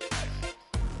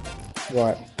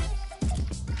 What?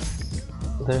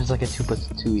 There's like a 2 plus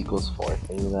 2 equals 4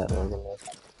 thing that Logan did.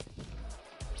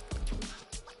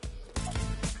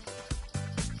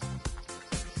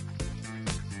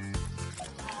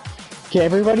 Okay,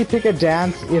 everybody pick a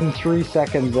dance in 3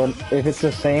 seconds, and if it's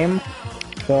the same,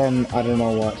 then I don't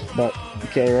know what. But,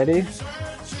 okay, ready?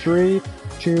 3,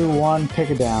 2, 1, pick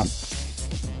a dance.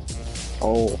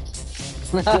 Oh.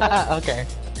 Okay.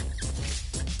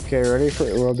 Okay, ready for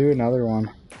we'll do another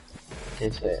one.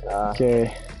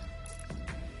 Okay.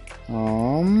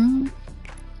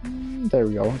 There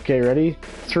we go. Okay, ready?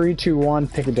 3, 2, 1,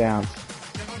 pick a dance.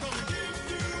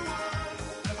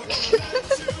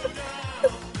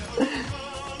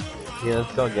 Yeah,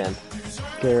 let's go again.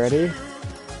 Okay, ready?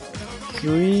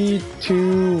 3,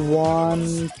 2,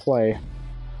 1, play.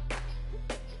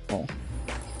 Oh.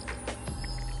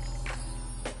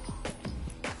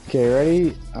 Okay,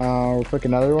 ready? We'll pick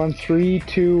another one. 3,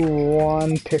 2,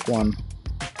 1, pick one.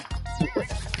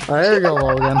 Alright, there you go,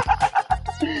 Logan.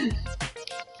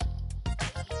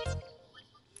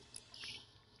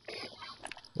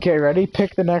 Okay, ready?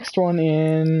 Pick the next one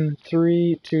in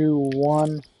 3, 2,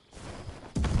 1.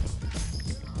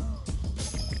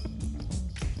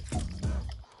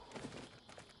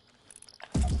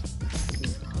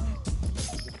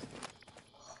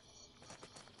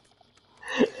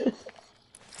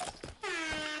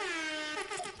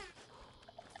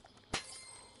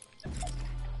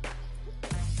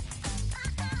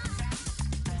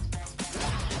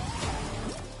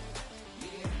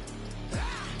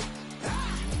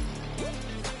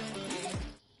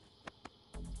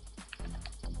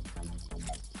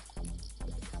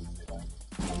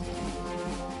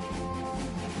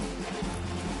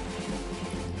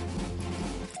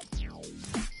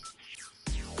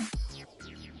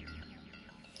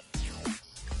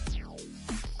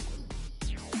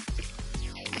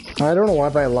 I don't know why,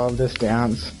 but I love this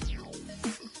dance.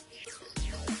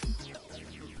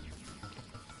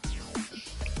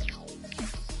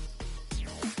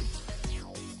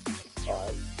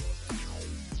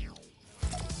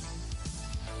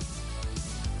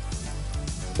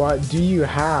 What do you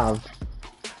have?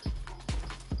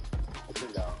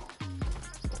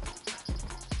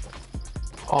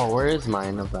 Oh, where is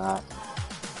mine of that?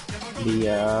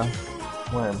 The,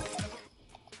 worm.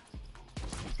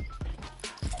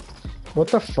 What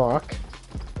the fuck?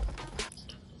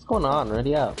 What's going on?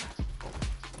 Ready up.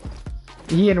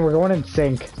 Ian, we're going in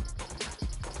sync.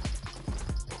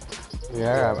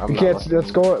 Yeah, I'm Okay, not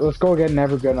let's go again,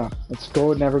 never gonna. Let's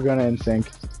go never gonna in sync.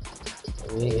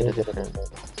 We need to get a different...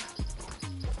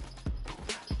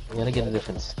 We gotta get a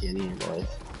different skin here, boys.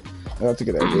 That's a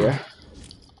good idea.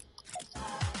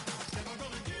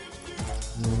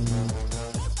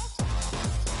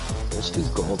 Let's do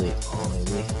Goldie. Oh,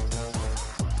 maybe.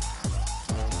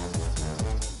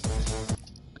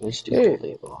 Let's do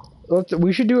Hey, Goldie.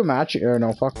 we should do a match. Or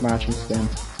no, fuck matching skin.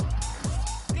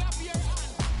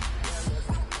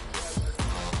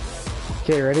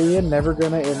 Okay, ready? Ian? Never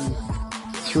gonna in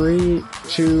 3,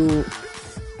 2,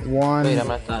 1. Wait, I'm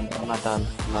not done. I'm not done.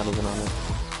 I'm not even on it.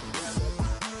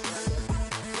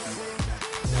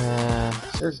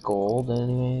 There's gold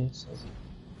anyways.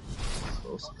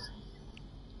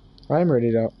 I'm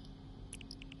ready to.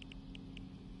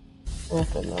 I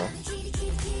don't know.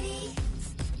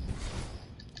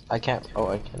 I can't. Oh,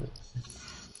 I can.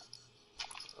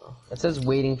 Oh, it says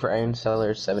waiting for Iron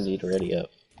Seller 70 to ready up.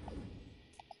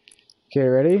 Okay,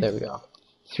 ready? There we go.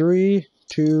 3,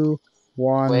 2,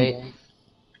 1. Wait.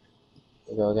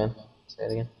 We go again. Say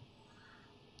it again.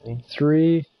 Ready?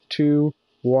 3, 2,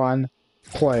 1.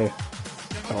 Play.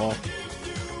 Oh.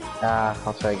 Ah,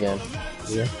 I'll try again.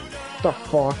 Yeah. What the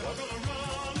fuck?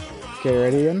 Okay,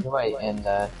 ready, Ian? You might end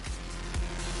that.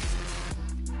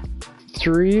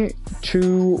 3,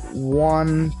 2,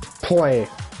 1. Play.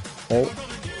 Oh,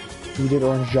 we did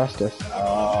Orange Justice.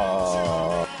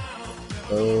 Oh.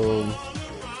 Boom.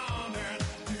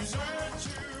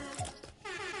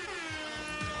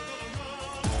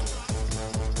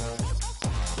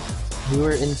 We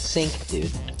were in sync,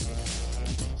 dude.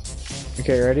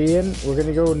 Okay, ready, Ian? We're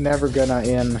gonna go never gonna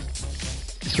in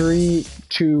 3,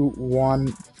 2,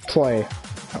 1. Play.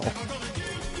 Oh.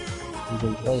 You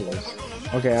can play this.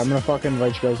 Okay, I'm gonna fucking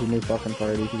invite you guys to a new fucking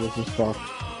party because this is fucked.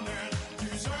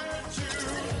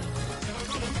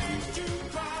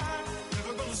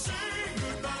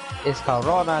 It's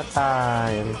Corona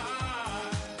time.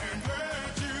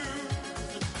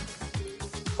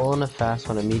 Pulling a fast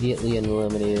one immediately and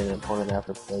eliminated an opponent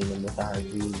after playing them with a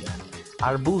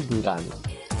Harpoon gun.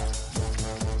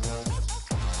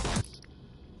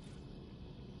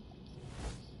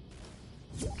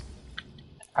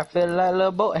 I feel like a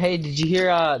little boat. Hey, did you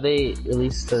hear they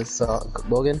released the song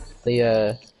Logan?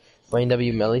 The Wayne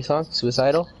W. Melly song,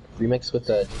 Suicidal, remix with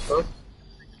the Dunsworth?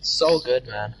 So good,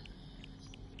 man.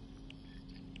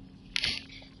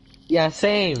 Yeah,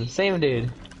 same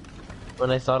dude.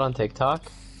 When I saw it on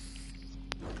TikTok.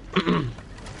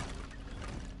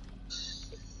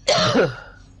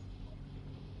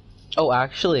 Oh,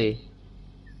 actually,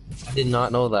 I did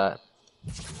not know that.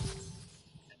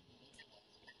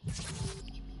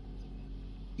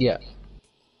 Yeah.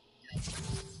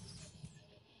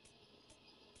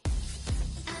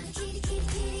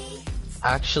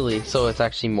 Actually, so it's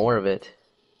actually more of it.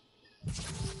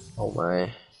 Oh my.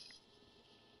 I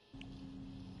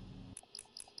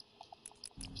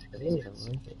didn't even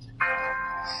like it.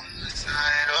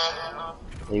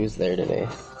 He was there today.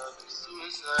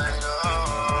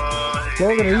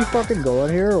 Logan, are you fucking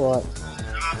going here or what?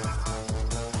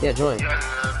 Yeah, join.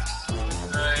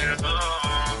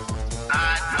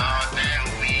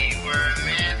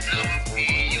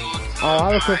 Oh,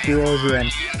 I'll have a quick duos again.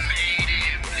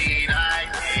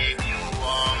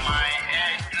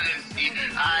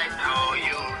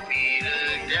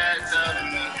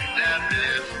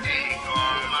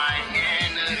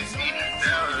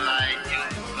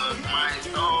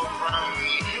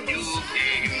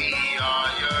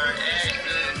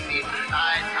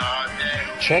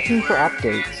 Checking for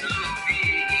updates.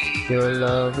 Your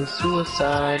love is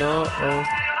suicidal. Oh.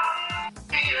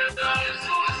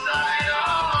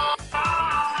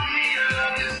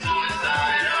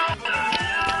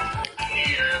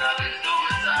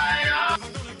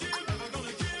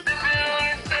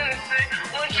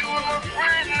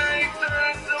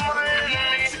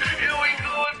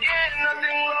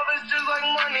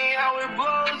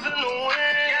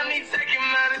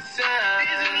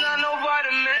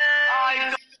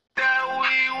 That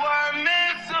we were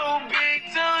meant to be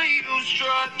till you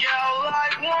struck out.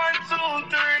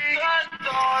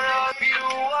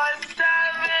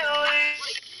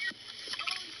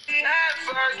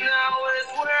 first, now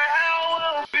it's where hell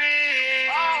will be.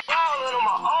 Ballin' on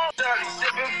my own dirty,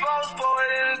 sipping foes, pour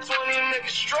it in the 20, make a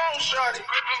strong shorty.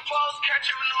 Gripping post, catch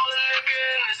another nigga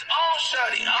in his own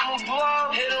shorty. I'ma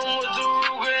blow, hit him with the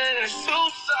Ruger and it's too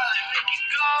solid. Make it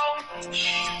go,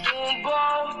 doing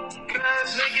both,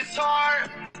 cause niggas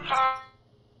hard.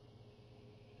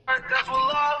 That's what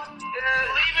love,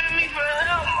 yeah, leaving me for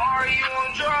him. Are you on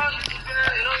drugs?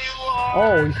 Yeah, no you are.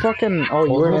 Oh, he fucking. Oh,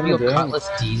 you were in the Oldsmobile game. Cutlass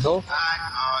Diesel?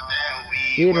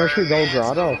 Ian, where should we go,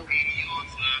 Grotto?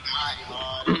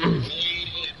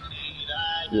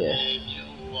 Yeah.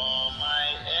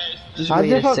 Just As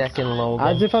wait if a I'm- second, Logan.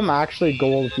 As if I'm actually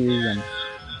gold fusion.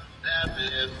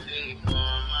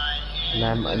 And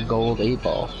I'm a gold 8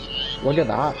 ball. Look at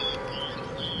that.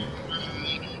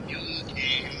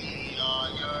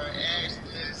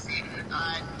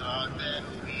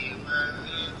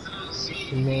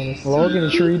 Logan,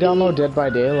 should we download Dead by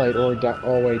Daylight or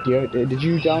oh wait, did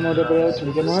you download Dead by Daylight to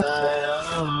begin with?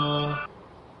 I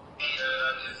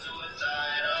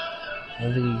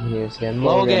don't think you can hear us again.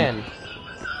 Logan!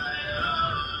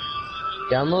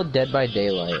 Download Dead by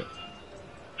Daylight.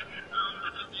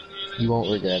 You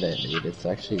won't regret it, dude. It's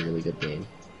actually a really good game.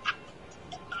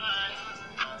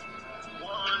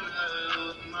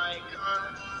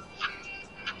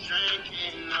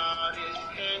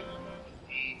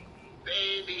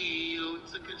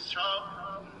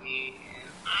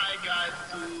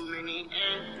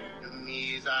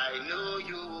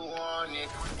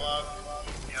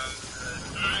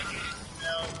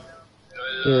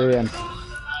 Here, Ian.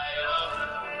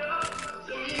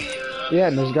 Yeah,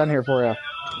 and there's a gun here for you.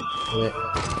 Wait.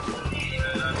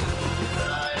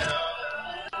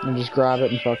 And just grab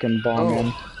it and fucking bomb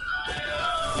him.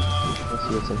 Let's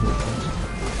see what's in here.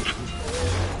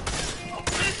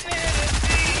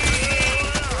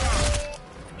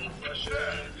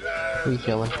 Who you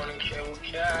killing?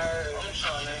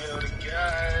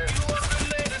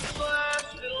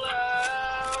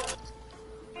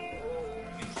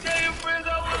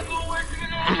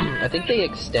 I think they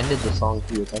extended the song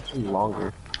too. It's actually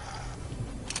longer.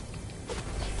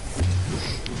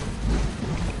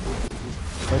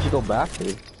 Where'd you go back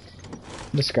to?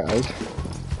 Disguise.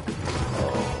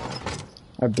 Oh.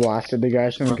 I blasted the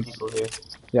guy so we Some could. people here.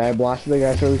 Yeah, I blasted the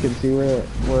guy so we can see where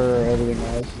everything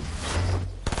was.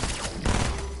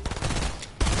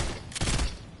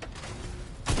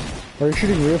 Are you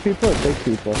shooting real people or fake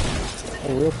people?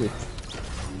 Oh, real people.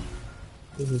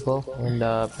 People. And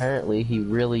apparently he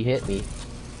really hit me.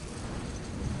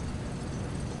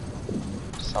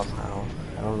 Somehow.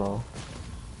 I don't know.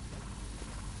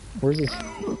 Where's this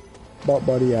butt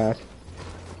buddy at?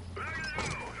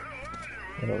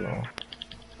 I don't know.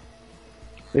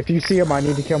 If you see him, I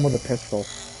need to kill him with a pistol.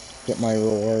 Get my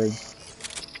rewards.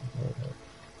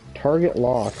 Target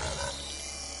locked.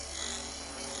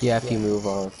 Yeah, if you move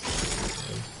on.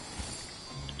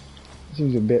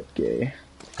 Seems a bit gay.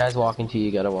 Guy's walking to you,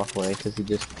 you gotta walk away because he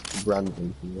just runs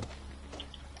into you.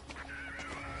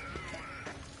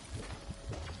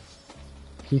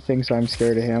 He thinks I'm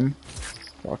scared of him.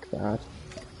 Fuck that.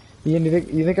 Ian,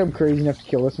 you think I'm crazy enough to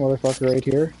kill this motherfucker right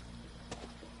here?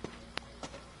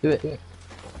 Do it.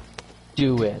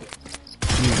 Do it.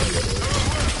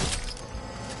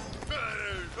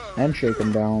 And shake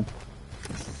him down.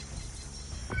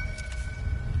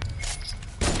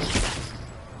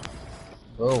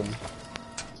 Boom.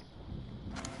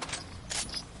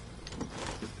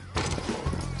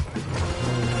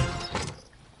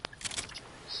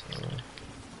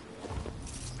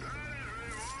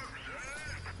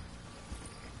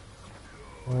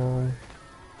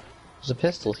 There's a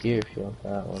pistol here if you want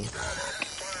that one.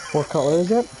 What color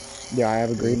is it? Yeah, I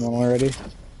have a green one already.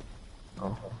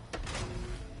 Oh.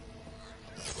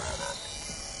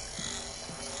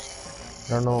 I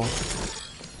don't know.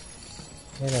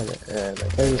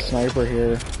 There's a sniper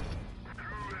here.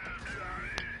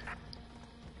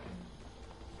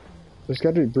 There's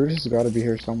gotta be, Brutus has gotta be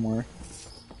here somewhere.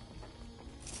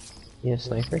 Yeah,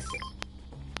 sniper?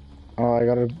 Oh, I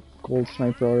got a gold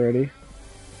sniper already.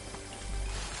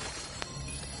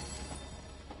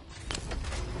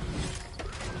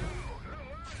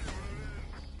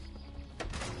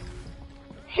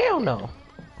 Hell no!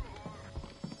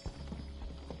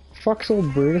 Fuck's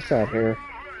old Brutus out here?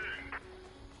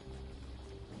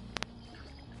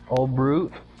 Old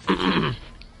brute. I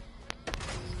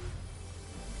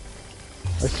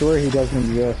swear he doesn't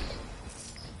exist.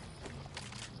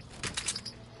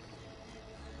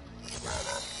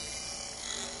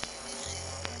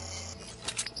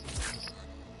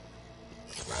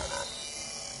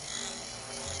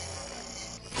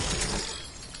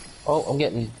 Oh, I'm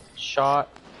getting shot.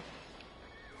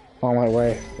 On my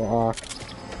way. Fuck.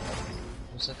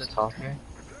 Who's at the top here?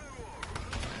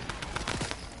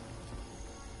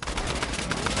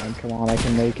 Come on, I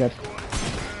can make it.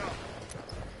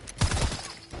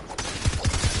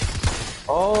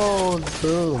 Oh,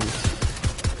 boom.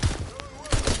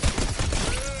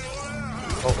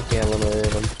 Oh, okay, I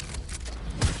eliminated him.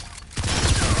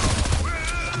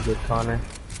 Good, Connor.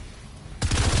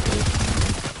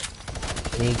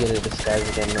 Can you get a disguise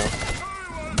again now?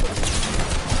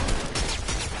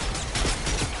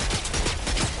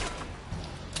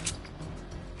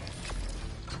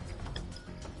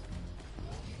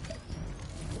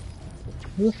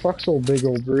 Who the fuck's old big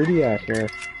old Rudy at here?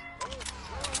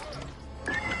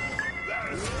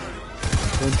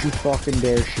 Don't you fucking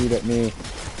dare shoot at me.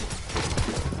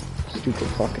 Stupid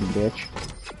fucking bitch.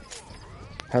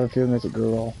 I have a feeling it's a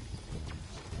girl.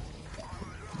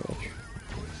 Bitch.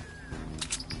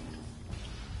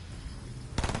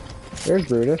 There's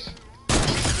Brutus.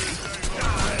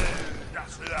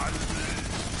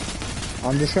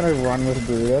 I'm just gonna run with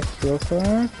Brutus real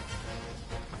quick.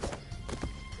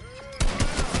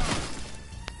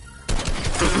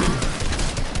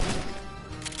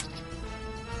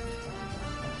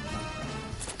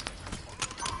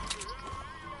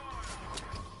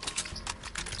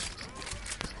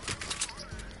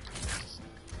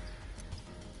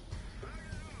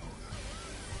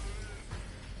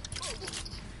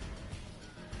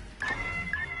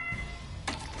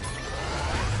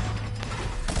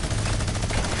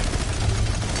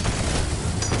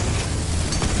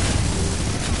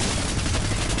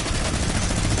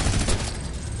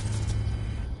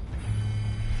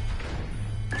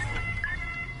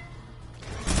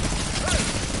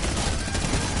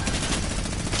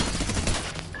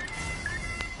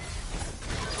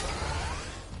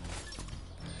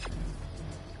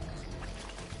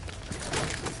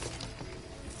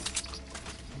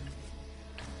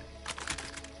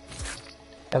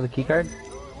 Have the key card?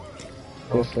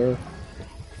 Yes, sir.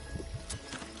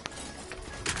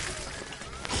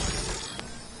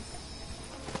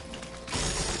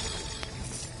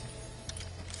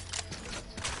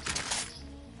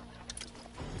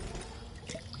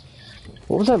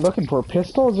 What was I looking for?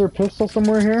 Pistol? Is there a pistol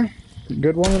somewhere here?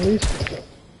 Good one at least?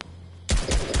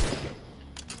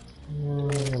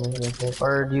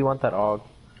 Or do you want that AUG?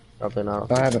 Probably not.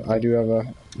 I have it. I do have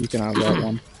a... You can have that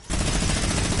one.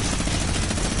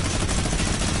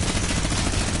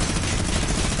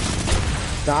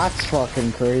 That's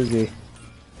fucking crazy.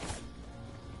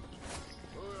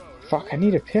 Fuck, I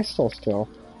need a pistol still.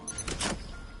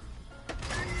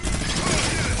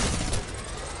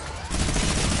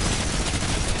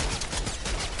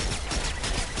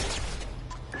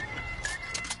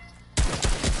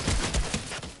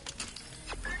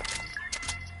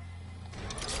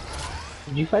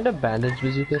 Did you find a bandage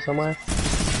bazooka somewhere?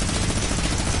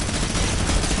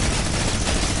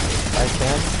 I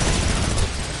can.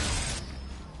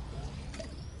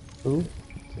 Ooh.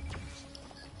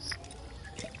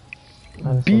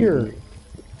 Beer!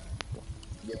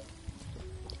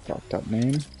 Fucked up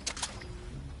name.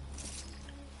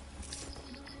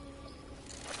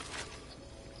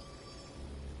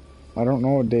 I don't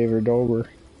know, David Dober.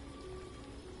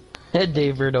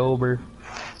 David Ober.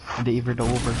 David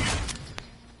Ober.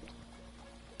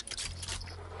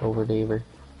 Over David.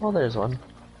 Oh, there's one.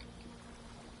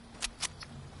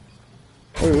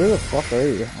 Wait, where the fuck are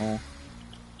you? Oh.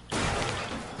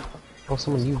 Oh,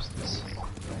 someone used this.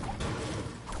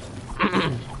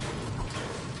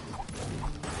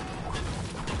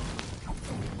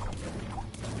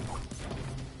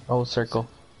 Oh, circle.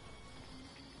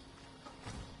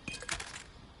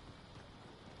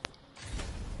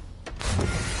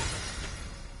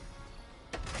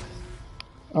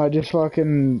 I just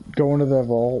fucking go into the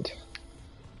vault.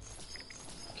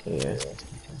 Okay.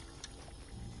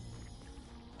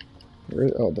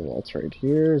 Oh, the vault's right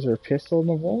here. Is there a pistol in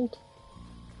the vault?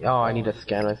 Oh, I need to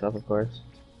scan myself, of course.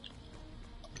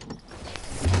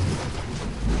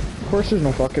 Of course there's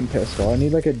no fucking pistol. I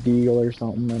need like a deagle or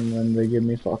something, and then they give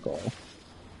me fuck all.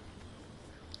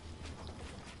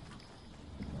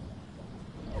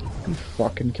 Are you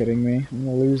fucking kidding me? I'm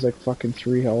gonna lose like fucking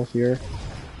 3 health here.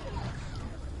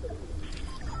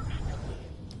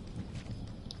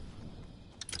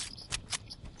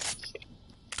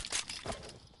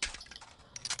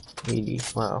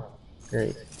 Wow.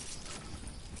 Great.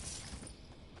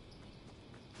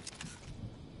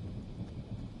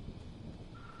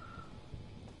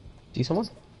 See someone?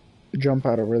 Jump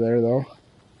out over there though.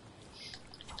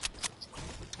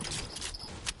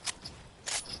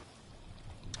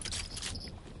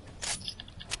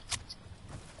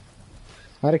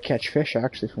 I had to catch fish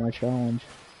actually for my challenge.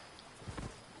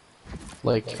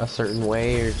 Like a certain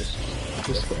way or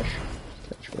just fish.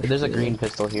 There's a green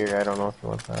pistol here, I don't know if you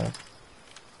want that.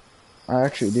 I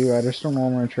actually do, I just don't know what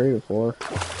I'm gonna trade it for.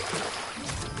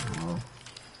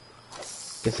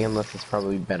 Guessing unless it's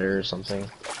probably better or something.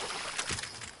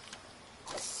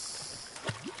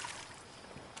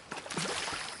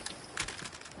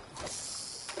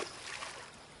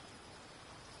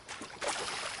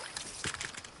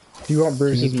 Do you want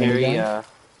Bruce's minigun?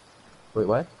 Wait,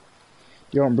 what?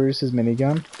 You want Bruce's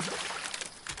minigun?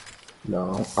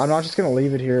 No. I'm not just gonna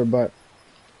leave it here, but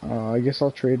I guess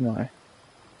I'll trade my.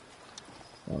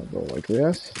 I'll go like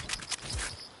this.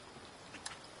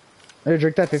 Hey,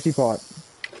 drink that 50 pot.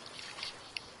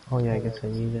 Oh yeah, I guess I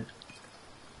need it.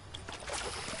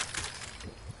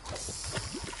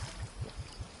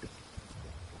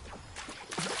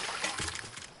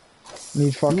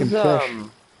 Need fucking fish.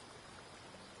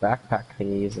 Backpack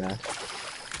thingy is that?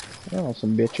 I don't know,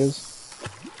 some bitches.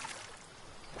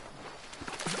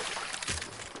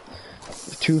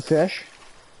 2 fish.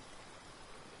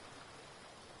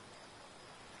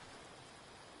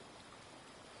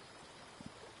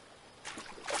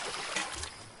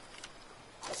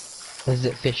 Is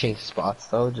it fishing spots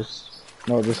though? Just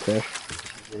No, just fish.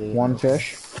 1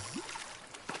 fish.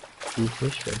 2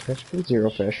 fish, 1 fish, 0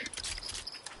 fish.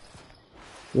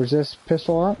 Where's this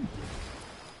pistol at?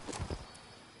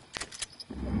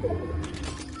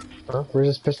 Huh? Where's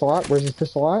this pistol at? Where's this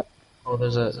pistol at? Oh,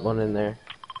 there's one in there.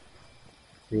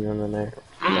 Green one in there.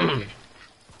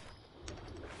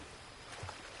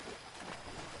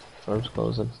 Door's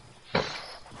closing.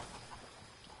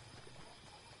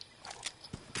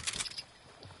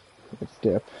 Let's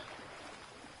dip.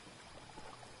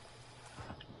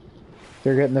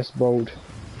 They're getting this boat.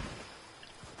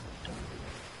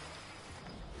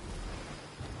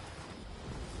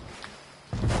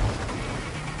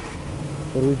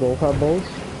 Do we both have boats?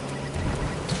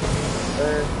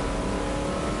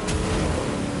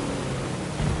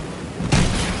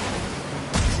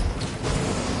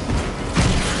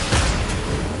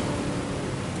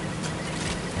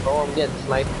 Oh, I'm getting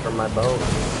sniped from my boat.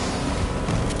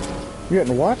 You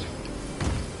getting what?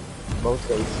 Boat's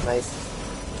getting sniped.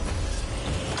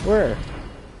 Where?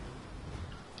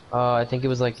 I think it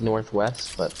was like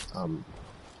northwest, but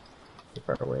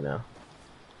far away now.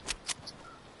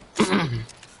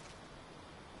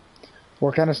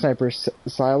 What kind of sniper?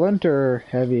 Silent or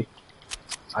heavy?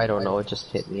 I don't know. It just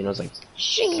hit me, and I was like,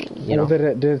 "Shing!" You know,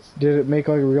 did it make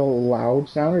like a real loud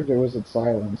sound, or was it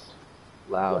silenced?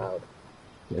 loud.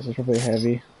 Yes, it's probably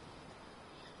heavy.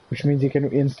 Which means you can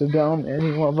insta down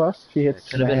any one of us if he hits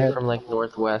Could the have been head. from like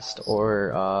northwest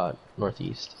or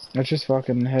northeast. Let's just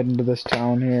fucking head into this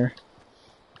town here.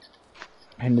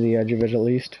 Into the edge of it at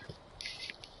least.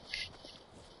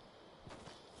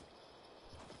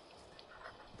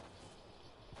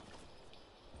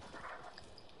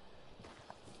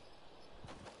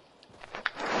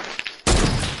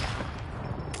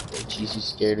 Jeez, you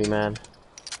scared me, man.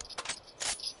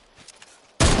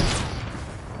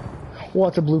 Well,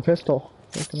 it's a blue pistol.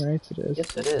 Fucking right, it is.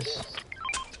 Yes, it is.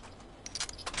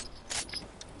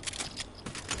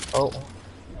 Oh,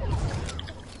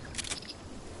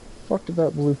 Fuck did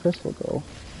that blue pistol go?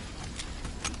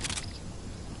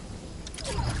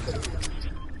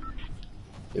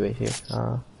 wait here.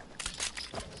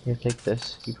 Here, take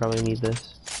this. You probably need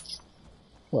this.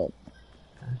 What?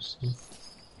 Actually,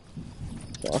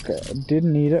 Fuck it. I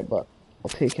didn't need it, but I'll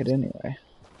take it anyway.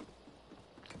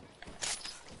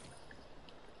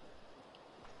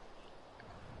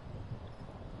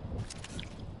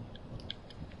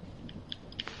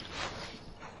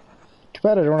 Too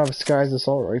bad I don't have a Sky's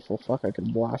assault rifle. Fuck, I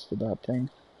could blast with that thing.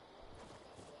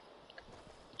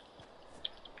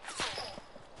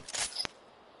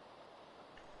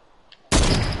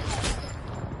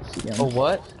 See him. oh,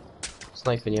 what?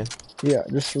 Sniping you. Yeah,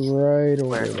 just right over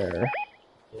Where? there.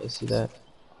 Yeah, I see that.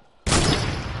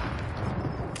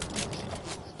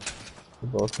 We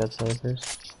both got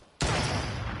snipers.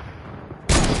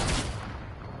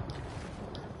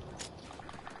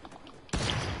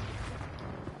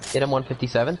 Hit him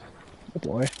 157. Oh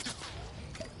boy.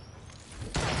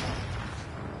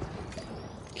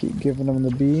 Keep giving them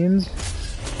the beans.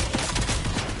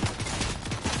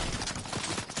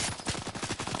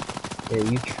 Yeah,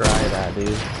 you try that, dude.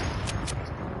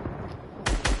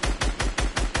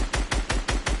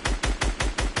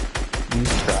 You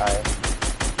try.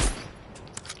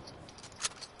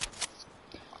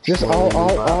 Just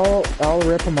I'll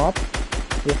rip them up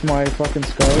with my fucking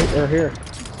Sky or here.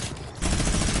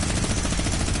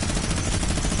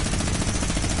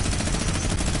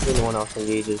 Anyone else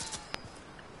engages.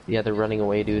 Yeah, they're running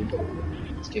away, dude.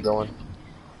 Let's get going.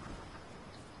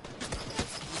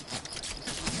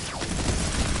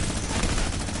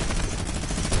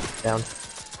 Down.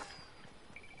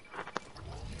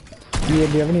 Do you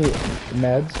have any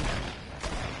meds?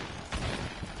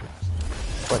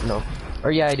 What? No.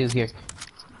 Or yeah, I do here.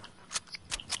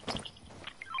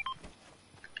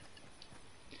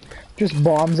 Just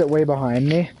bombs it way behind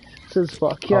me. Says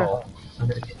fuck yeah. Oh.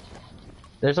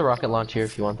 There's a rocket launcher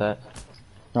if you want that.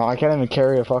 No, I can't even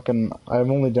carry a fucking...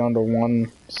 I'm only down to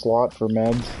 1 slot for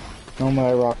meds. Normally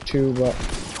I rock 2, but...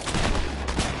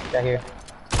 Yeah, here.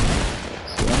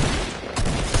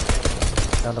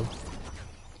 Found him.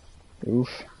 Oof.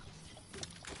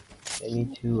 I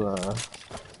need to,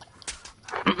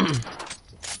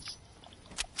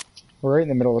 We're right in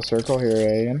the middle of the circle here,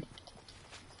 Ian.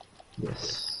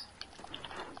 Yes.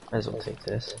 Might as well take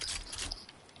this.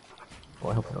 Oh,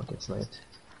 I hope I don't get sniped.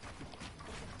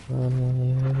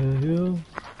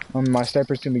 My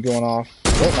sniper's gonna be going off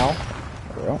right now.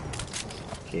 There we go.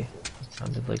 Okay, it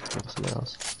sounded like something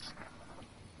else.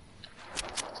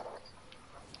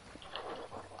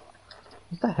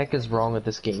 What the heck is wrong with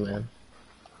this game, man?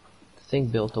 The thing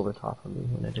built over top of me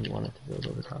when I didn't want it to build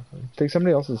over top of me. I think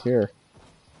somebody else is here.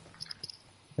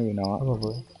 Maybe not.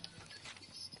 Probably.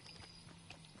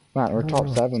 Man, we're top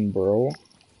 7, bro.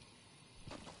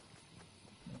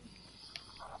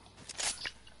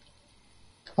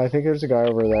 I think there's a guy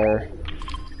over there.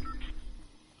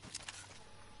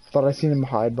 Thought I seen him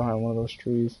hide behind one of those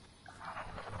trees.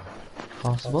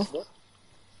 Possible?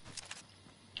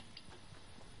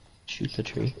 Shoot the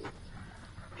tree.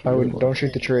 I wouldn't. Don't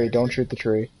shoot the tree. Don't shoot the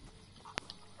tree.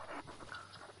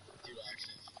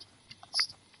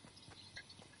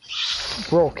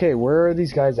 Bro, okay, where are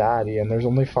these guys at, Ian? There's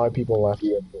only 5 people left.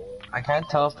 I can't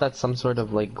tell if that's some sort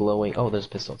of like glowing. Oh, there's a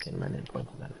pistol. Okay, I didn't point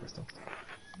to that pistol.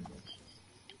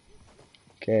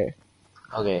 Okay.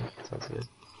 Okay, sounds good.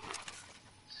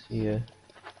 See ya.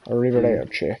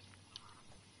 Arrivederci.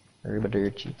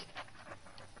 Arrivederci.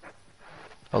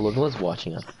 Oh, Logan was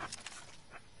watching us.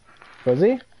 Was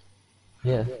he?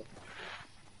 Yeah. You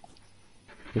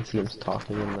can see him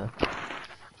talking in the...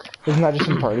 Isn't that just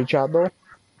in party chat, though?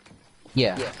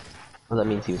 Yeah. Well, that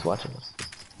means he was watching us.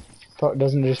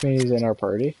 Doesn't it just mean he's in our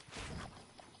party?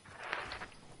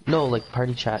 No, like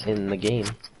party chat in the game.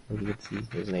 Like you could see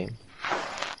his name.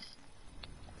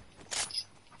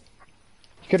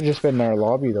 He could have just been in our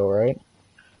lobby, though, right?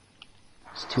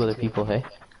 There's 2 other people, hey?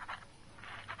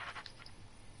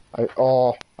 I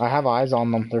have eyes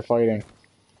on them. They're fighting.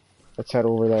 Let's head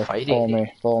over there. Fighting? Follow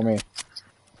me. Follow me.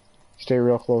 Stay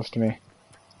real close to me.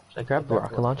 Should I grab the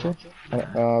rocket launcher?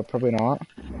 Probably not.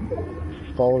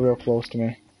 Follow real close to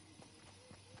me.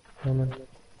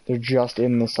 They're just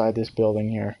inside this building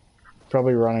here.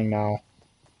 Probably running now.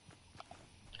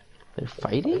 They're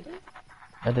fighting?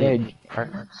 Are they Yeah.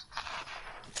 partners?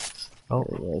 Oh,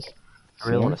 There he is. I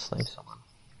really want to snipe someone.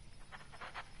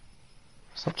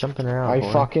 Stop jumping around, I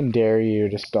boy. fucking dare you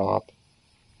to stop.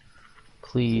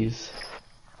 Please.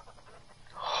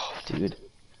 Oh, dude.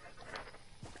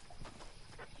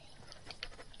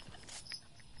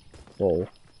 Whoa. I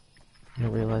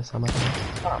didn't realize how much.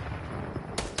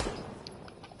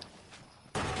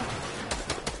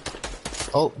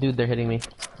 Oh, dude, they're hitting me.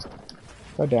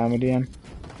 God damn it, Ian.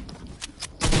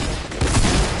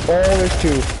 Oh, there's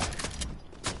 2.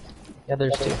 Yeah,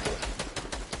 there's 2.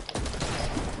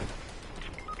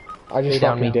 I just Stay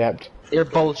down, fucking me. dipped. They're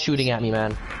both shooting at me,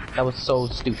 man. That was so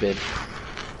stupid.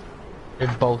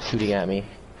 They're both shooting at me.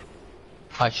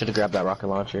 I should have grabbed that rocket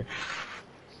launcher.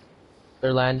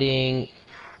 They're landing...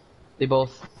 They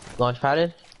both launch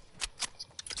padded?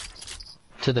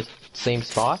 To the same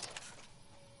spot?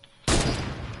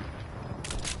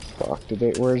 Fuck,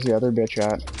 where's the other bitch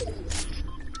at?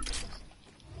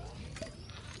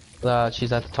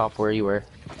 She's at the top where you were.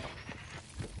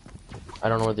 I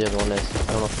don't know where the other one is.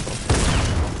 I don't know if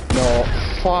No,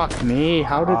 fuck me.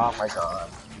 How did... Oh my god.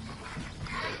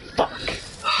 Fuck.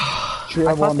 Should we I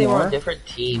have thought one they were more? on different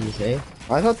teams, eh?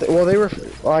 I thought well, they were...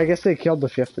 Well, I guess they killed the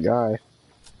 5th guy.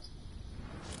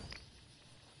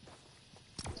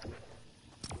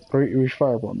 We should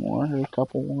fire one more, or a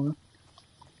couple more.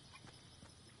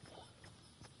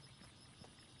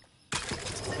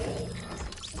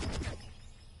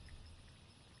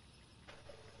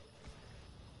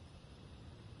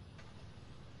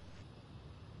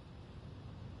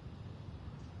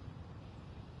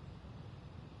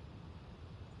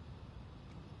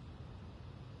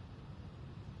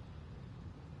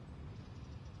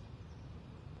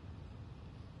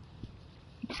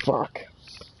 Fuck.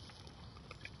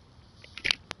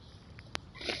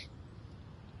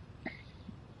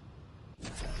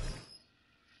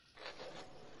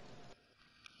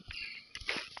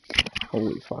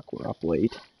 Holy fuck, we're up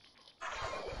late.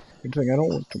 Good thing I don't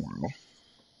work tomorrow.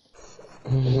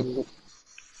 Man,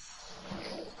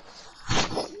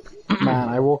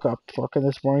 I woke up fucking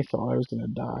this morning, thought I was gonna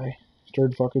die.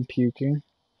 Started fucking puking.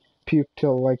 Puked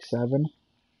till like 7.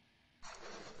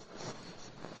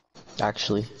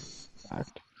 Actually.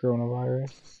 Act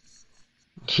coronavirus.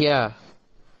 Yeah.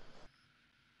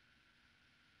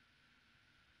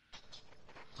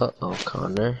 Uh-oh,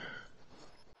 Connor.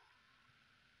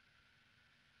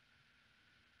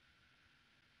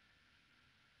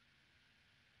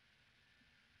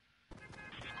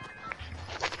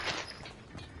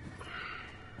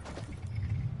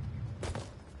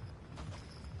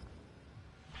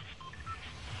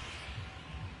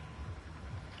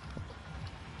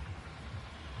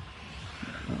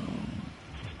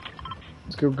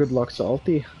 Let's go. Good luck,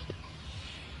 Salty.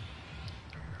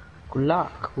 Good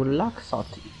luck,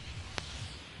 Salty.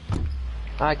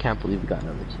 I can't believe we got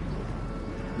number 2.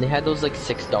 They had those like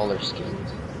 $6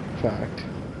 skins. Fact.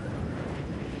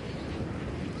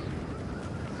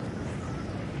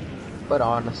 But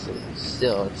honestly,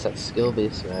 still, it's that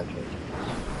skill-based matchup.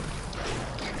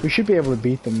 We should be able to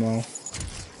beat them though.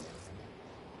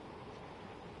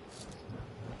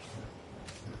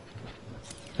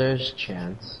 There's a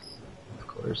chance, of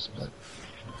course, but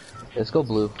let's go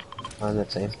blue on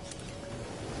that same.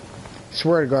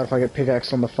 Swear to God, if I get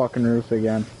pickaxe on the fucking roof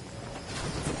again.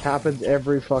 Happens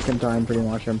every fucking time, pretty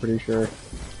much. I'm pretty sure.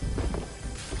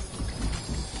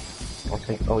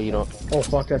 Okay. Oh, you don't. Oh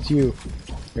fuck, that's you.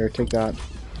 Here, take that.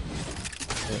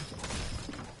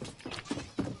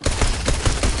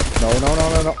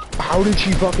 No. How did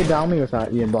she fucking down me with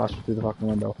that? Ian blasted through the fucking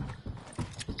window.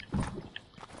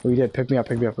 Oh, you did. Pick me up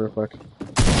real quick.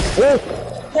 Oh!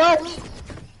 What?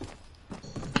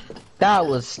 That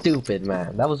was stupid,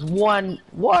 man. That was one.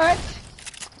 What?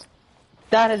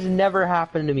 That has never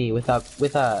happened to me with a.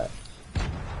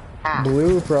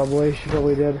 Blue, probably. She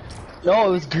probably did. No,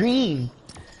 it was green.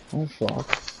 Oh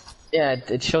fuck. Yeah,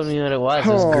 it showed me what it was. It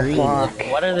was Oh, green. fuck.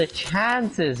 Like, what are the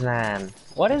chances, man?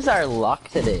 What is our luck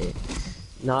today?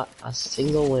 Not a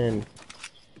single win.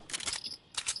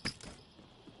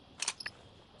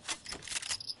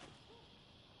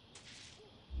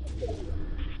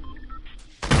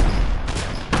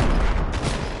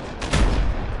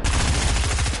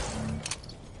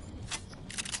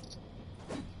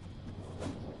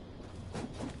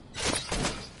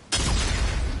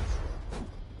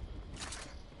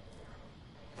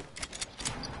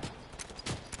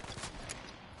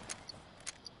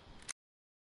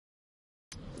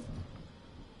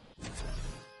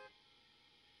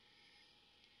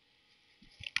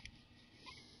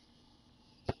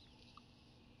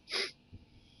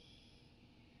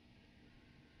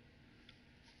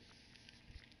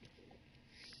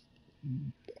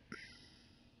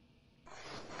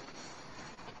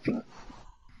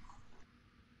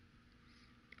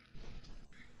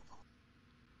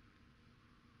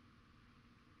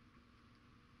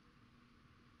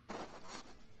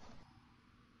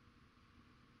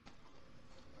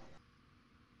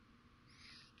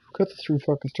 Cut the 3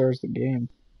 fucking stars of the game.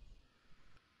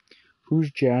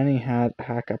 Who's Johnny had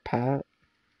Hackapat?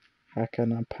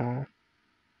 Hackanapa?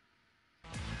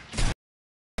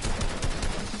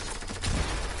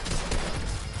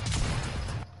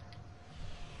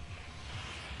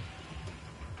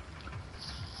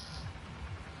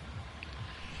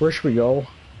 Where should we go?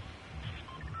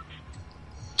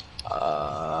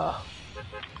 I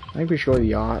think we should go to the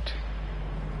yacht.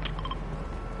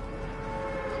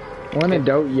 When in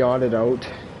doubt, yacht it out.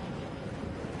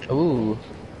 Ooh.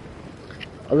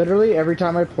 Literally, every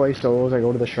time I play solos, I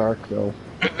go to the shark, though.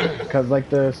 Because, like,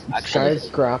 the guy's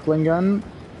grappling gun,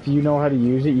 if you know how to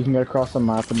use it, you can get across the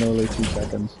map in literally 2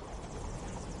 seconds.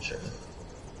 Sure.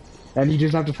 And you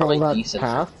just have to follow Probably that decent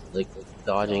path. for, like,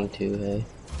 dodging too, hey?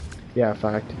 Yeah,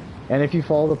 fact. And if you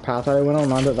follow the path that I went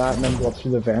on, onto that, and then go up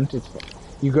through the vent, it's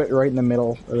you get right in the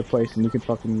middle of the place, and you could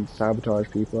fucking sabotage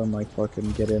people and, like,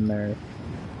 fucking get in there.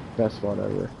 Best spot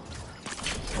ever.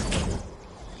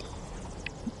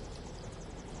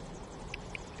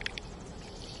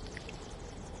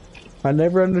 I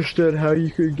never understood how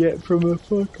you could get from the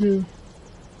fucking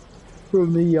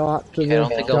from the yacht to the I don't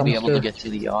think I'll be able to dumpster. get to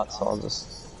the yacht, so I'll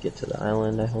just get to the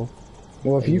island, I hope.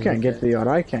 Well, if you can't get to the yacht,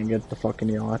 I can't get the fucking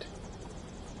yacht.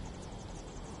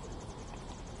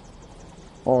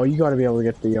 Oh, you gotta be able to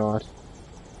get to the yacht.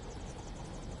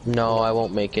 No, I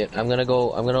won't make it. I'm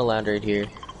gonna land right here.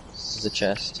 This is a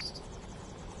chest.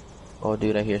 Oh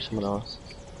dude, I hear someone else.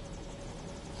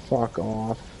 Fuck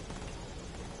off.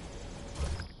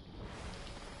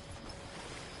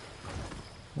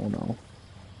 Oh no.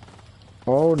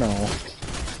 Oh no.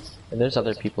 And there's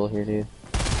other people here, dude.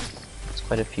 There's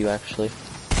quite a few, actually.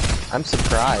 I'm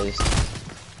surprised.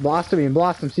 Blast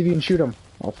him, see if you can shoot him.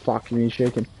 Oh fuck, he's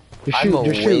shaking. Just I'm shoot, a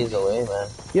just ways shoot. away, man.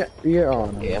 Yeah, oh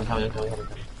no. Okay, I'm coming.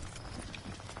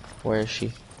 Where is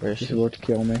she? She's about to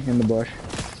kill me in the bush.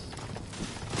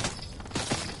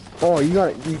 Oh, you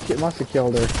must have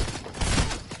killed her.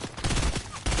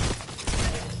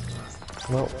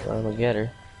 Well, I'm gonna get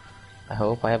her. I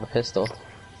hope I have a pistol.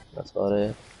 That's about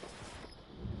it.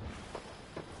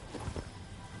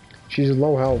 She's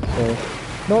low health, so...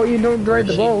 No, you don't ride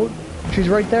the boat. She's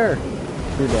right there.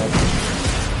 You're dead.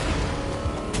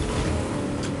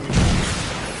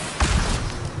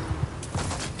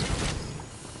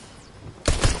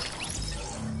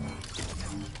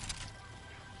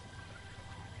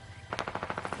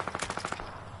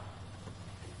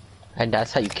 And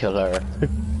that's how you kill her.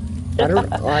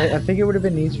 I think it would have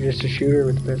been easier just to shoot her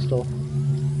with the pistol.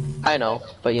 I know,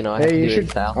 but you know, I Hey, have to you do it in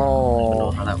should- style. Oh. I don't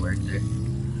know how that works there.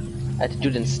 I have to do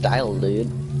it in style, dude.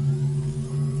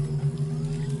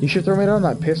 You should throw me down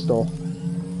that pistol.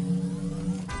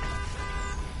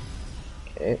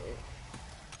 Okay.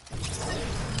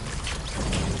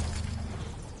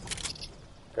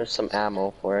 There's some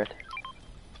ammo for it.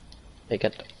 Take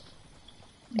it.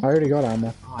 I already got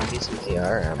ammo. Oh, I need some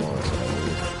AR ammo or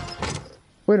something.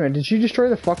 Wait a minute, did she destroy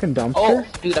the fucking dumpster? Oh,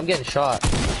 dude, I'm getting shot. did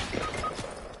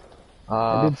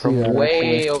see From that, way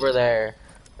actually. over there.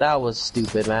 That was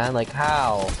stupid, man. Like,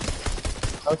 how?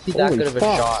 How's she that Holy good of a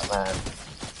fuck. shot, man?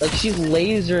 Like, she's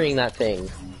lasering that thing.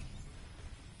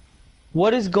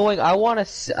 What is going?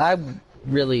 I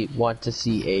really want to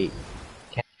see a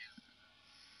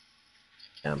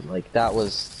cam. Like, that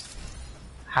was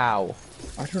how?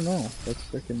 I don't know. That's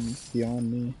freaking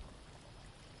beyond me.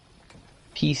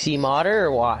 PC modder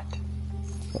or what?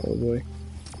 Probably.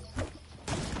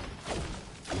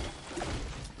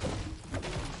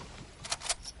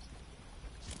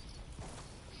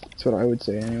 That's what I would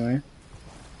say anyway.